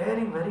kept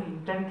staring very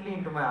intently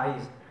into my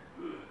eyes.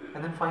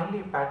 And then finally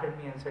he patted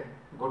me and said,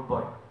 good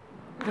boy.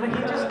 He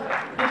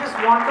just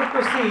wanted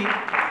to see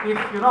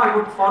if, I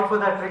would fall for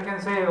that trick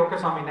and say, okay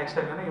Swami, next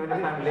time, even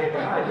if I'm late,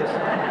 I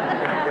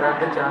can grab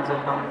the chance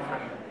and come in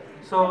front.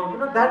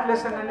 So, that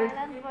lesson, and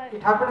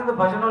it happened in the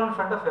bhajan hall in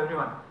front of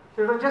everyone.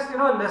 So it was just, a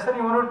lesson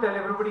you want to tell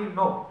everybody,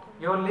 no,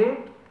 you're late,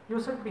 you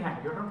sit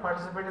behind. You don't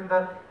participate in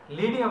the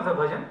leading of the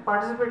bhajan,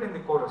 participate in the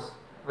chorus.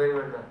 Very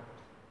well done.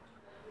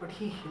 But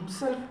he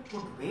himself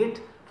would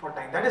wait for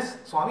time. That is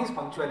Swami's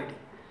punctuality.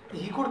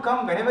 He could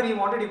come whenever he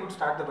wanted, he could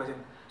start the bhajan.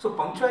 So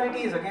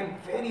punctuality is again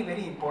very,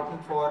 very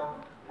important for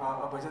a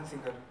bhajan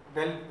singer,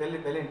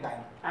 well in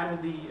time. And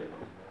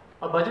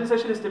a bhajan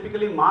session is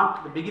typically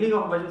marked, the beginning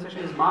of a bhajan session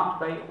is marked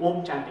by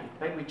Om chanting,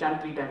 right? We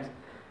chant 3 times.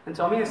 And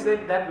Swami has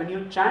said that when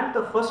you chant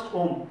the first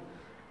Om,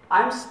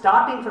 I am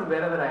starting from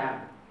wherever I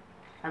am.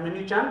 And when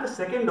you chant the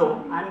second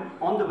Om, I am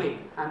on the way,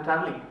 I am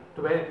traveling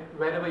to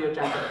wherever you are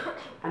chanting.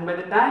 And by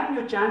the time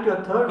you chant your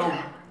third Om,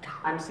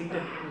 I am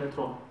seated in the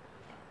throne.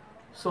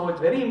 So it's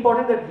very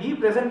important that we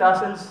present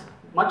ourselves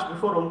much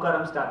before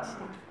Omkaram starts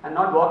and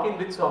not walk in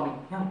with Swami.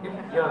 We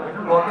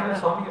don't walk in with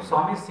Swami. If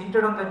Swami is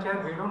seated on the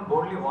chair, we don't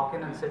boldly walk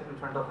in and sit in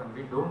front of him.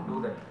 We don't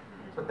do that.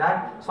 So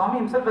that, Swami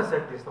himself has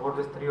said this, about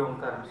this 3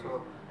 Omkaram.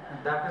 So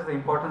that is the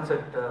importance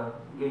it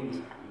gains.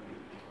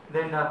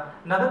 Then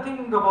another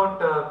thing about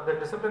the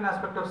discipline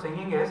aspect of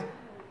singing is,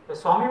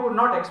 Swami would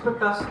not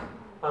expect us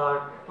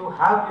to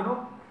have,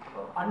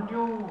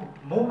 undue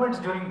movements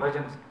during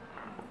bhajans,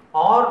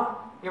 or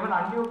even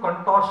undue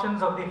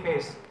contortions of the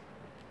face.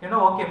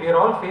 Okay, we are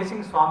all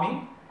facing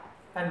Swami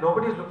and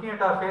nobody is looking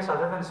at our face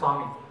other than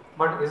Swami.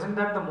 But isn't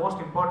that the most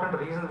important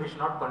reason we should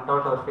not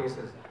contort our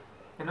faces?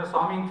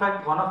 Swami, in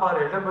fact, one of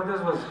our elder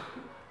brothers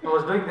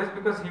was doing this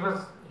because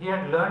he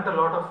had learnt a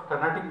lot of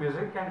Carnatic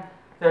music, and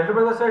the elder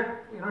brother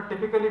said,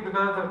 typically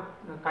because of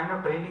the kind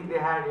of training they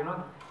had,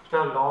 there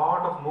are a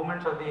lot of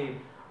movements of the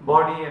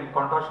body and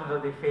contortions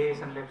of the face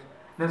and lips.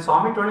 Then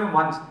Swami told him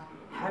once,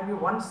 have you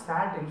once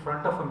sat in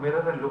front of a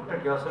mirror and looked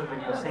at yourself when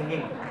you're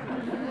singing?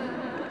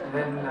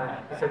 Then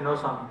he said, no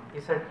Swami.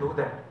 He said, do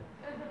that.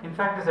 In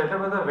fact, his elder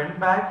brother went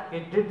back, he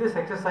did this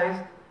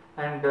exercise,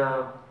 and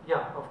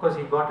of course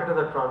he got rid of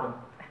that problem.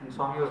 And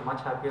Swami was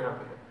much happier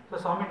after that. So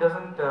Swami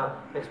doesn't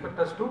expect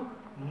us to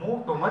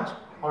move too much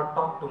or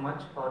talk too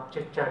much or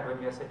chit chat when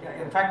we are sitting.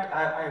 In fact,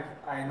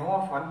 I know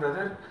of one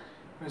brother,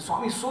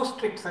 Swami is so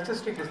strict, such a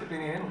strict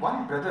disciplinarian.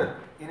 One brother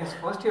in his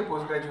first year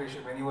post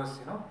graduation, when he was,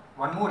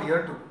 one more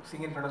year to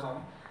sing in front of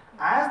Swami,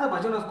 as the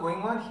bhajan was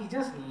going on, he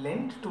just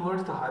leant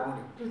towards the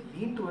harmonium, just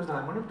leaned towards the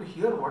harmonium to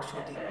hear what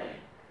Shruti.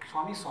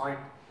 Swami saw it.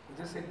 He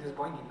just said, this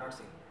boy need not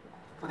sing.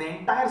 For the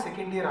entire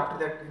second year after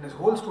that, in his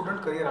whole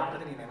student career after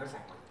that, he never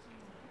sang.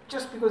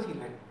 Just because he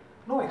led.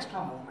 No extra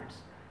movements.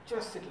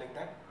 Just sit like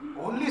that.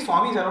 Only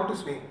Swami is allowed to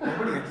sway.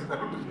 Nobody else is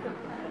allowed to sway.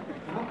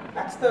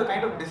 That's the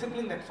kind of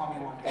discipline that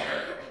Swami wanted.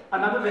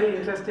 Another very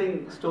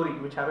interesting story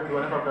which happened to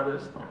one of our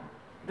brothers.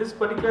 This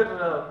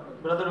particular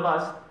brother of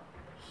ours,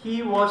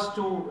 he was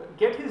to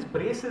get his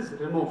braces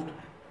removed.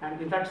 And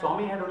in fact,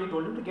 Swami had only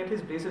told him to get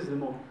his braces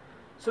removed.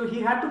 So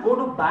he had to go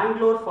to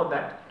Bangalore for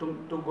that, to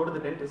go to the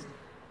dentist.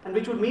 And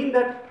which would mean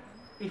that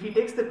if he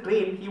takes the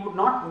train, he would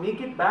not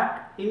make it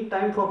back in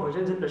time for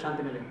bhajans in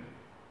Prasanthi Nilayam.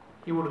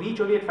 He would reach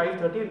only at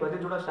 5:30 and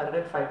bhajans would have started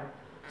at 5.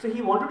 So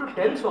he wanted to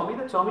tell Swami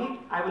that, Swami,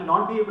 I will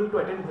not be able to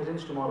attend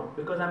bhajans tomorrow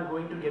because I am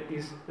going to get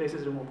these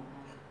braces removed.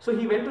 So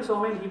he went to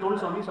Swami and he told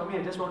Swami, Swami,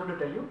 I just wanted to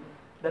tell you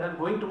that I am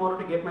going tomorrow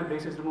to get my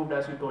braces removed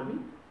as you told me.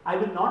 I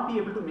will not be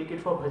able to make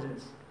it for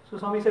bhajans. So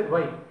Swami said,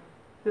 why? He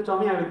said,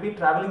 Swami, I will be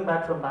travelling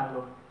back from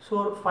Bangalore.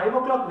 So 5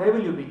 o'clock, where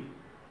will you be?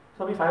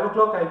 Swami, 5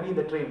 o'clock I will be in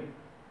the train.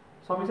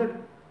 Swami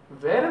said,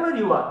 wherever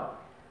you are,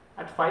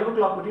 at 5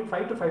 o'clock, between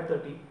 5 to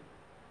 5:30,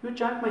 you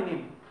chant my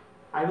name.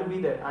 I will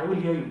be there. I will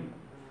hear you.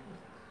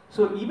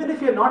 So even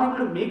if you are not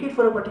able to make it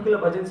for a particular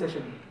bhajan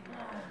session,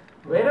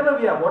 wherever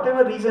we are,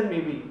 whatever reason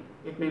may be,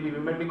 it may be, we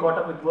might be caught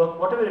up with work,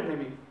 whatever it may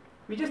be,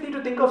 we just need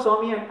to think of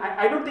Swami, and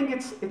I don't think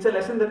it's a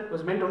lesson that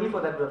was meant only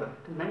for that brother.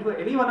 It's meant for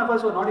any one of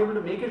us who are not able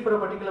to make it for a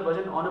particular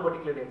bhajan on a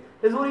particular day.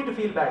 There's no need to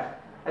feel bad.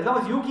 As long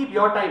as you keep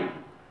your time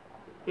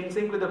in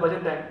sync with the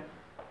bhajan time,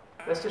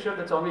 rest assured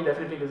that Swami will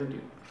definitely listen to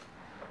you.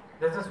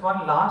 There's this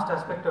one last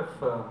aspect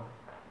of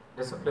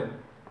discipline.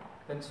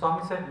 Then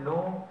Swami said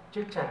no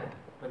chit-chatting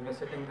when we're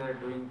sitting there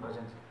doing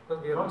bhajans,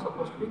 because we are all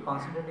supposed to be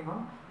concentrating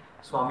on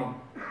Swami.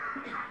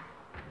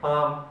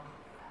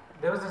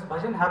 There was this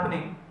bhajan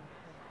happening,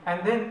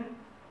 and then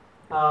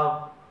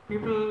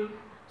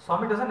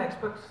Swami doesn't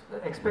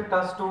expect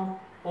us to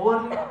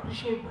overly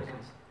appreciate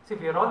bhajans. See,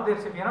 if we are all there,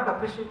 if we are not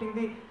appreciating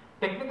the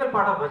technical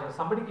part of bhajan,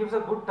 somebody gives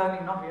a good turn,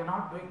 we are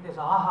not doing this,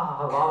 ah ha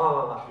ha, wah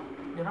wah wah.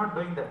 We are not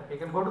doing that. We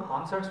can go to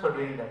concerts for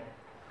doing that.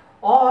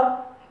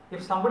 Or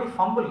if somebody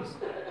fumbles,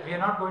 we are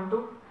not going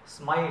to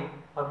smile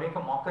or make a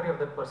mockery of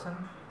that person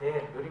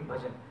there during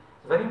bhajan.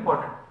 It's very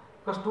important,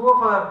 because 2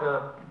 of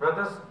our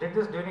brothers did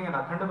this during an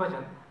Akhanda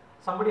bhajan.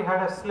 Somebody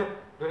had a slip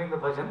during the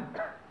bhajan,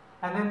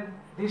 and then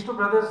these 2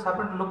 brothers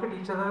happened to look at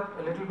each other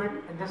a little bit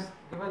and just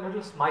give a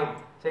little smile,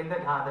 saying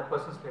that that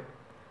person slipped.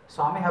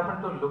 Swami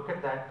happened to look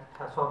at that.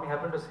 Swami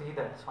happened to see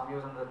that. Swami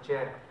was on the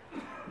chair,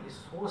 he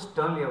so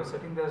sternly, I was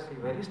sitting there, he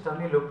very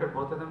sternly looked at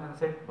both of them and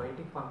said,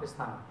 Baitik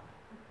Pampisthan.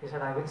 He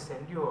said, I will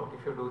send you out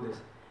if you do this.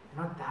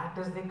 You know, that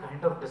is the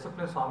kind of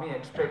discipline Swami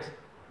expects,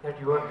 that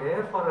you are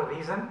there for a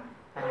reason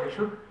and you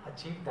should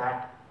achieve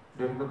that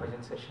during the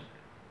bhajan session.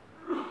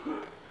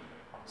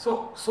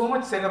 So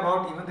much said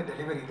about even the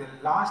delivery, the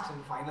last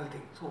and final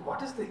thing. So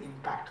what is the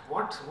impact?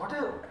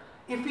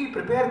 If we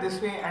prepare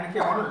this way and if we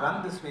are going to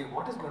run this way,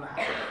 what is going to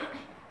happen?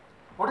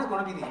 What is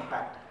going to be the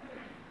impact?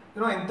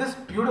 You know, in this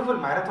beautiful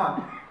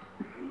marathon,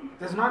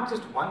 there's not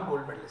just one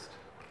gold medalist.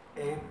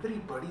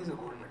 Everybody is a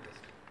gold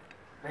medalist.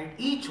 Right?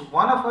 Each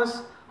one of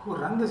us who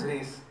run this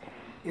race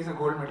is a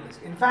gold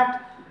medalist. In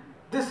fact,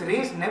 this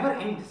race never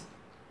ends.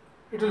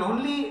 It will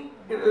only,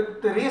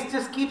 the race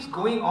just keeps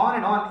going on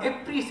and on.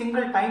 Every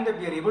single time that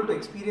we are able to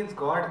experience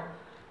God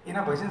in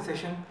a bhajan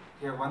session,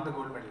 we have won the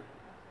gold medal.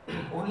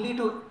 only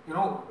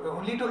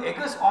to egg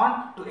us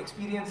on to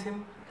experience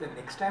Him the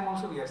next time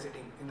also we are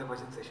sitting in the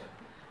bhajan session.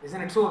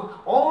 Isn't it? So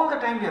all the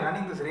time we are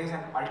running this race,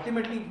 and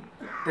ultimately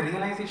the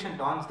realization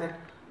dawns that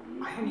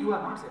I and you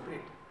are not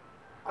separate.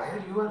 I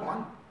and you are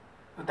one.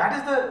 That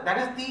is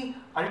the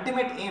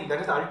ultimate aim,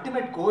 that is the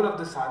ultimate goal of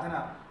the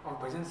sadhana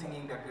of bhajan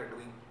singing that we are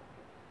doing.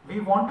 We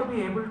want to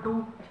be able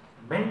to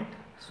melt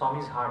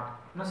Swami's heart,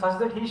 such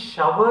that he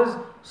showers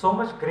so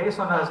much grace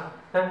on us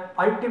that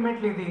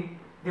ultimately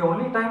the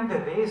only time the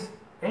race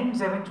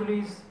ends eventually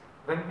is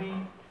when we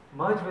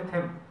merge with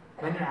him,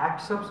 when he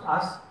accepts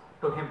us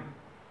to him.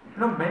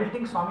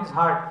 Melting Swami's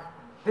heart.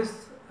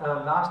 This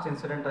last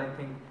incident, I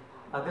think,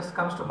 this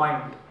comes to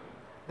mind.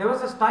 There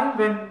was this time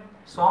when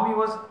Swami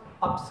was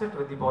upset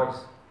with the boys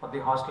of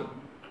the hostel.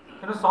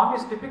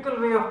 Swami's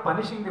typical way of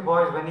punishing the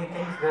boys when he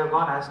thinks they have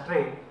gone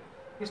astray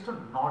is to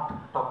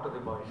not talk to the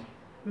boys.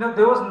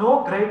 There was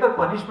no greater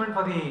punishment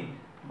for the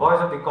boys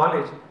of the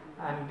college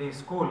and the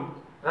school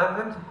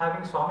rather than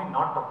having Swami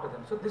not talk to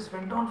them. So this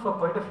went on for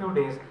quite a few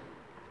days,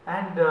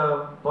 and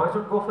boys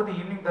would go for the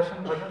evening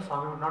darshan bhajan.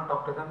 Swami would not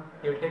talk to them.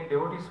 He will take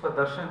devotees for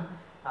darshan,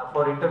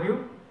 for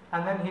interview,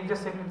 and then he'll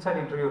just sit inside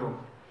interview room.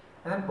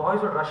 And then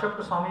boys would rush up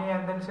to Swami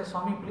and then say,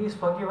 Swami, please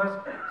forgive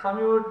us.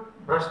 Swami would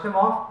brush them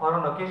off, or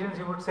on occasions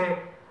he would say,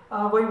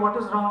 boy, what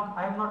is wrong?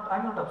 I'm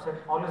not upset,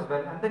 all is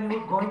well. And then he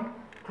would go and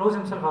close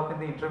himself up in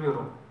the interview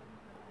room.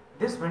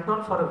 This went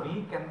on for a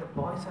week, and the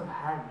boys have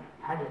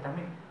had it. I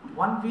mean,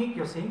 1 week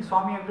you're seeing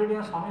Swami every day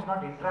and Swami is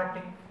not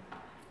interacting.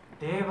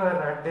 They were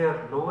at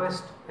their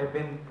lowest ebb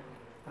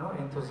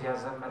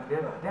enthusiasm, and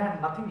they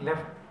had nothing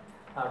left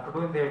to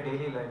do in their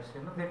daily lives.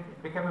 They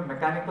became a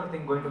mechanical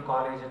thing, going to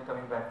college and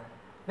coming back.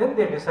 Then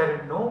they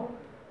decided, no,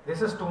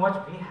 this is too much,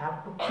 we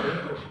have to pray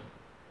to him.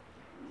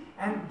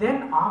 And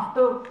then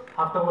after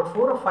about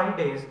 4 or 5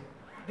 days,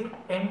 the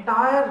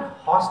entire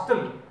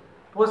hostel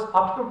was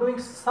up to doing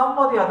some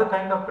or the other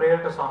kind of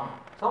prayer to Swami.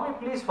 Swami,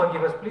 please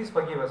forgive us, please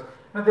forgive us.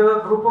 There were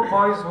a group of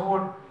boys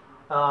who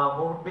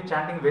would be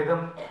chanting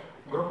Vedam,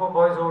 group of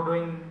boys who were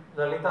doing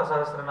Lalita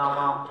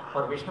Sahasranama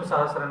or Vishnu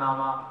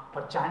Sahasranama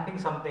or chanting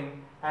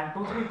something, and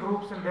 2-3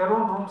 groups in their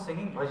own room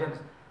singing bhajans.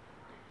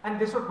 And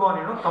this would go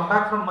on, come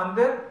back from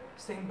mandir,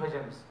 sing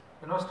bhajans.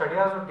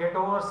 Studiers would get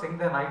over, sing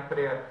the night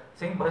prayer,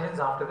 sing bhajans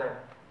after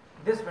that.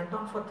 This went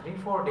on for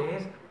 3-4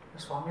 days,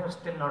 and Swami was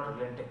still not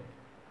relenting.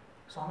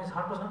 Swami's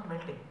heart was not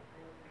melting.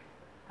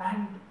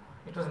 And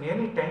it was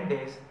nearly 10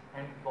 days,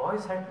 and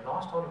boys had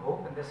lost all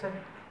hope, and they said,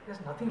 there's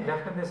nothing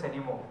left in this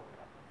anymore.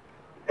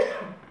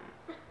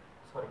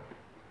 Sorry.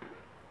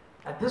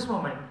 At this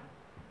moment,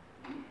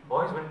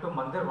 boys went to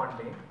mandir one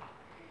day,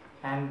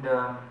 and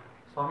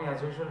Swami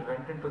as usual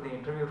went into the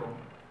interview room.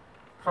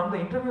 From the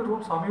interview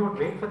room, Swami would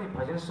wait for the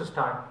bhajans to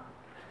start.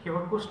 He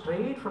would go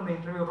straight from the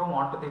interview room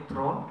onto the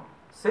throne,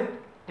 sit,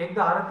 take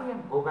the arati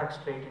and go back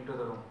straight into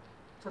the room.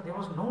 So there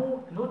was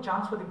no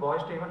chance for the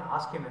boys to even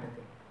ask him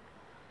anything.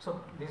 So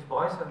these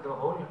boys and the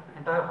whole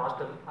entire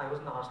hostel, I was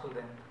in the hostel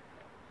then,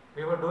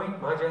 we were doing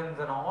bhajans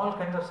and all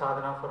kinds of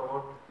sadhana for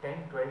about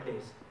 10-12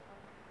 days.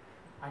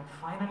 And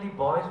finally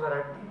boys were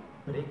at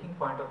the breaking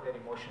point of their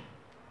emotion.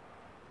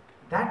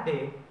 That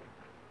day,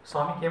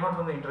 Swami came out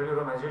from the interview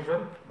room as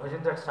usual,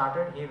 bhajans had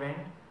started, he went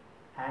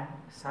and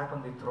sat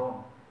on the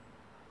throne.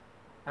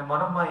 And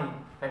one of my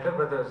elder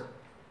brothers,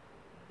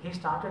 he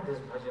started this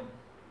bhajan.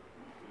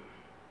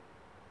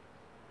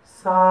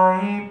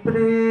 Sai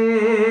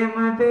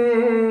prem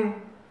de,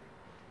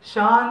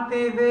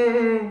 shanti de,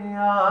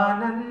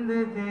 anand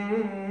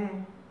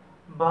de,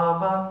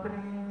 Baba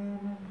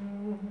prem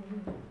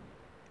de.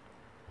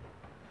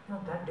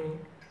 That day,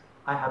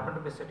 I happened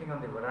to be sitting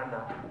on the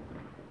veranda,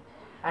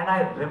 and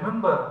I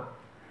remember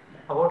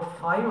about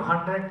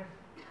 500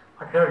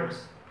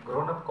 adults,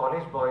 grown-up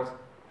college boys,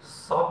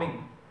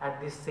 sobbing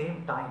at the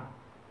same time,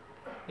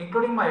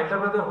 including my elder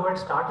brother who had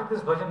started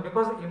this bhajan,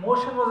 because the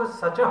emotion was at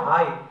such a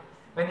high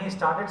when he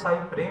started Sai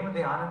Prem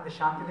De Anand De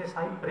Shanti De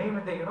Sai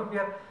Prem De,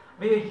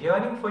 we are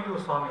yearning for you,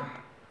 Swami.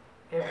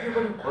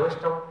 Everybody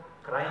burst out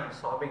crying,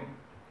 sobbing.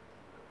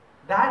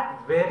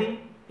 That very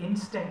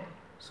instant,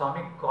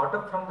 Swami got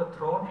up from the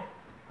throne,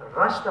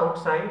 rushed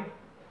outside,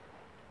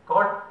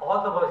 called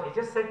all the boys. He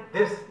just said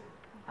this,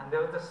 and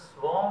there was the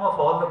swarm of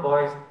all the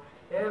boys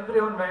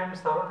Everyone went,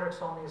 surrounded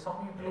Swami.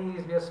 Swami,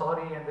 please, we are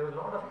sorry. And there was a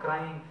lot of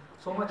crying,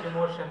 so much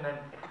emotion, and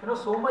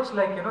so much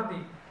like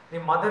the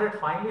mother had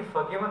finally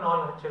forgiven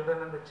all her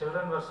children, and the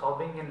children were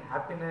sobbing in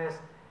happiness.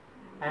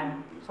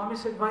 And Swami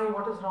said, why?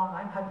 What is wrong?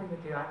 I'm happy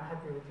with you. I'm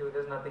happy with you.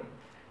 There's nothing.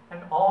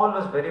 And all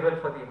was very well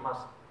for the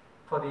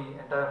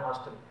entire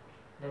hostel.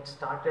 And it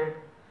started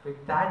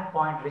with that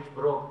point which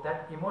broke,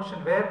 that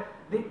emotion where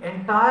the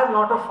entire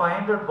lot of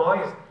 500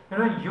 boys,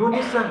 in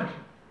unison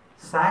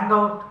sang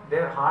out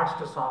their hearts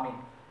to Swami.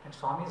 And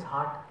Swami's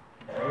heart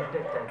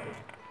melted that day.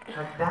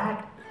 Now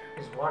that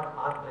is what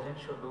our bhajan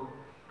should do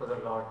to the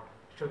Lord.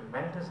 It should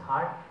melt his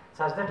heart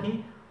such that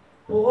he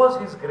pours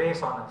his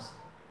grace on us.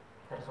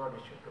 That is what we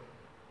should do.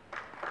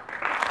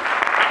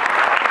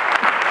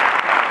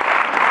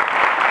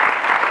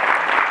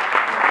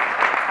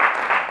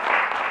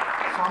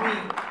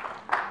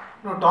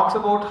 Swami talks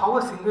about how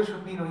a singer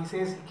should be. He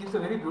says, he gives a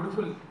very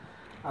beautiful,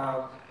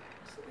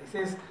 he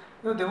says,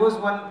 there was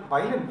one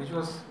violin which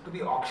was to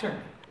be auctioned.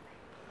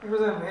 It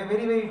was a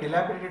very, very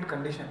dilapidated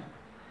condition.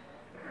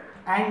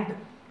 And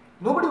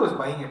nobody was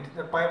buying it.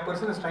 The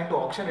person is trying to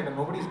auction it and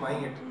nobody is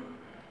buying it.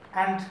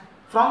 And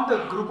from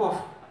the group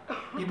of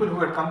people who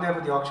had come there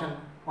for the auction,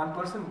 one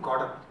person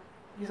got up.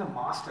 He's a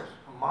master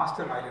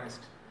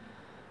violinist.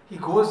 He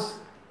goes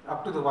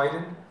up to the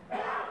violin,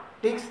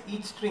 takes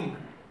each string,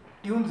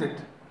 tunes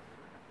it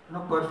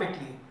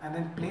perfectly, and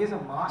then plays a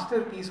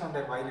masterpiece on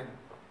that violin.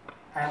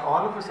 And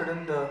all of a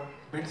sudden the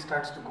bid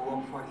starts to go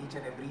up for each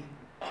and every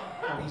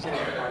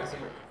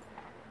participant.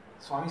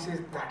 Swami says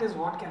that is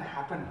what can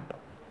happen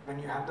when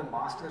you have the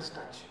master's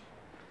touch.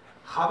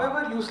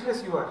 However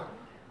useless you are,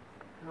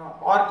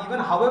 or even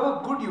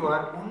however good you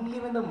are, only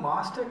when the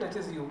master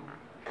touches you,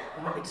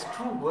 its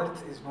true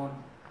worth is known.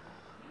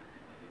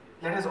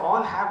 Let us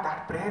all have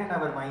that prayer in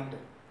our mind.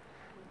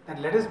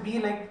 And let us be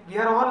like, we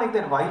are all like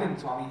that violin,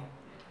 Swami.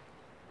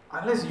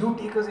 Unless you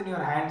take us in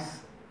your hands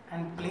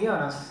and play on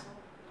us,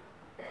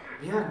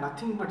 we are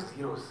nothing but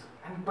zeros.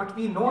 But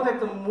we know that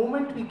the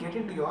moment we get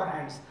into your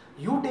hands,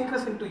 you take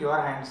us into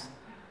your hands,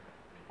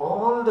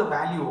 all the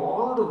value,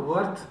 all the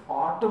worth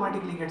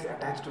automatically gets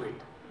attached to it.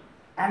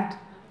 And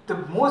the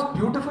most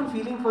beautiful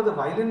feeling for the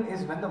violin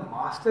is when the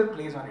master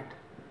plays on it.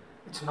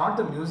 It's not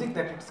the music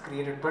that it's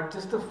created, but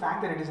just the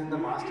fact that it is in the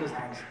master's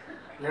hands.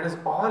 Let us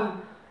all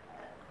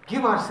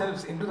give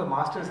ourselves into the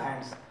master's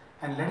hands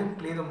and let him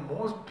play the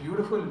most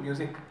beautiful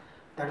music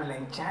that will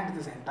enchant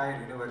this entire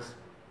universe.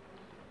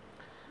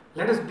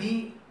 Let us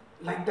be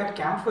like that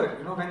camphor,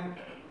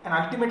 and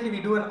ultimately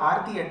we do an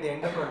arati at the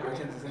end of our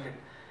bhajans, isn't it?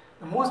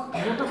 The most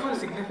beautiful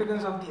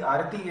significance of the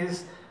arati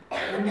is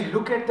when we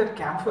look at that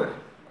camphor,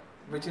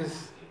 which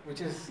is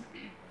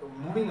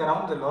moving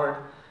around the Lord.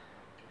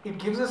 It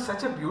gives us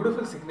such a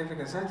beautiful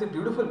significance, such a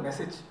beautiful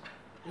message.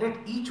 Let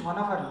each one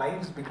of our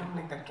lives become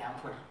like that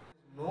camphor.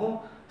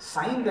 No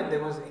sign that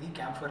there was any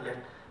camphor left.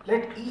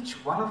 Let each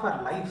one of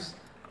our lives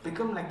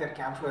become like that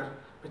camphor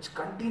which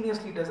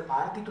continuously does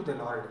arati to the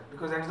Lord,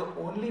 because that is the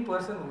only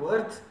person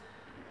worth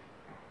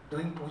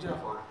doing puja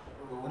for,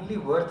 only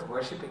worth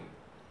worshipping.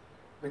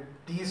 With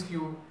these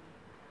few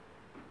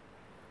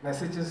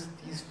messages,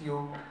 these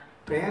few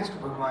prayers to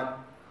Bhagwan,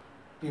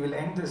 we will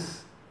end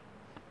this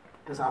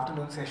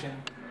afternoon session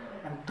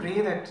and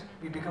pray that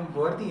we become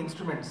worthy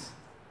instruments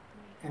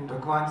in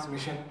Bhagwan's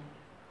mission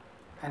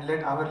and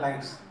let our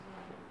lives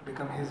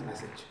become his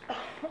message.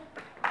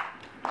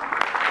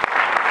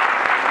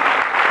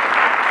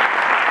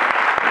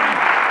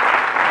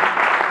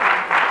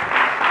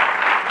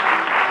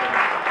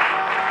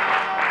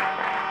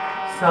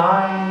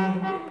 Sai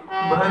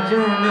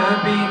भजन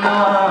बिना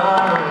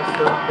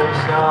सुख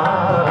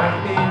शांति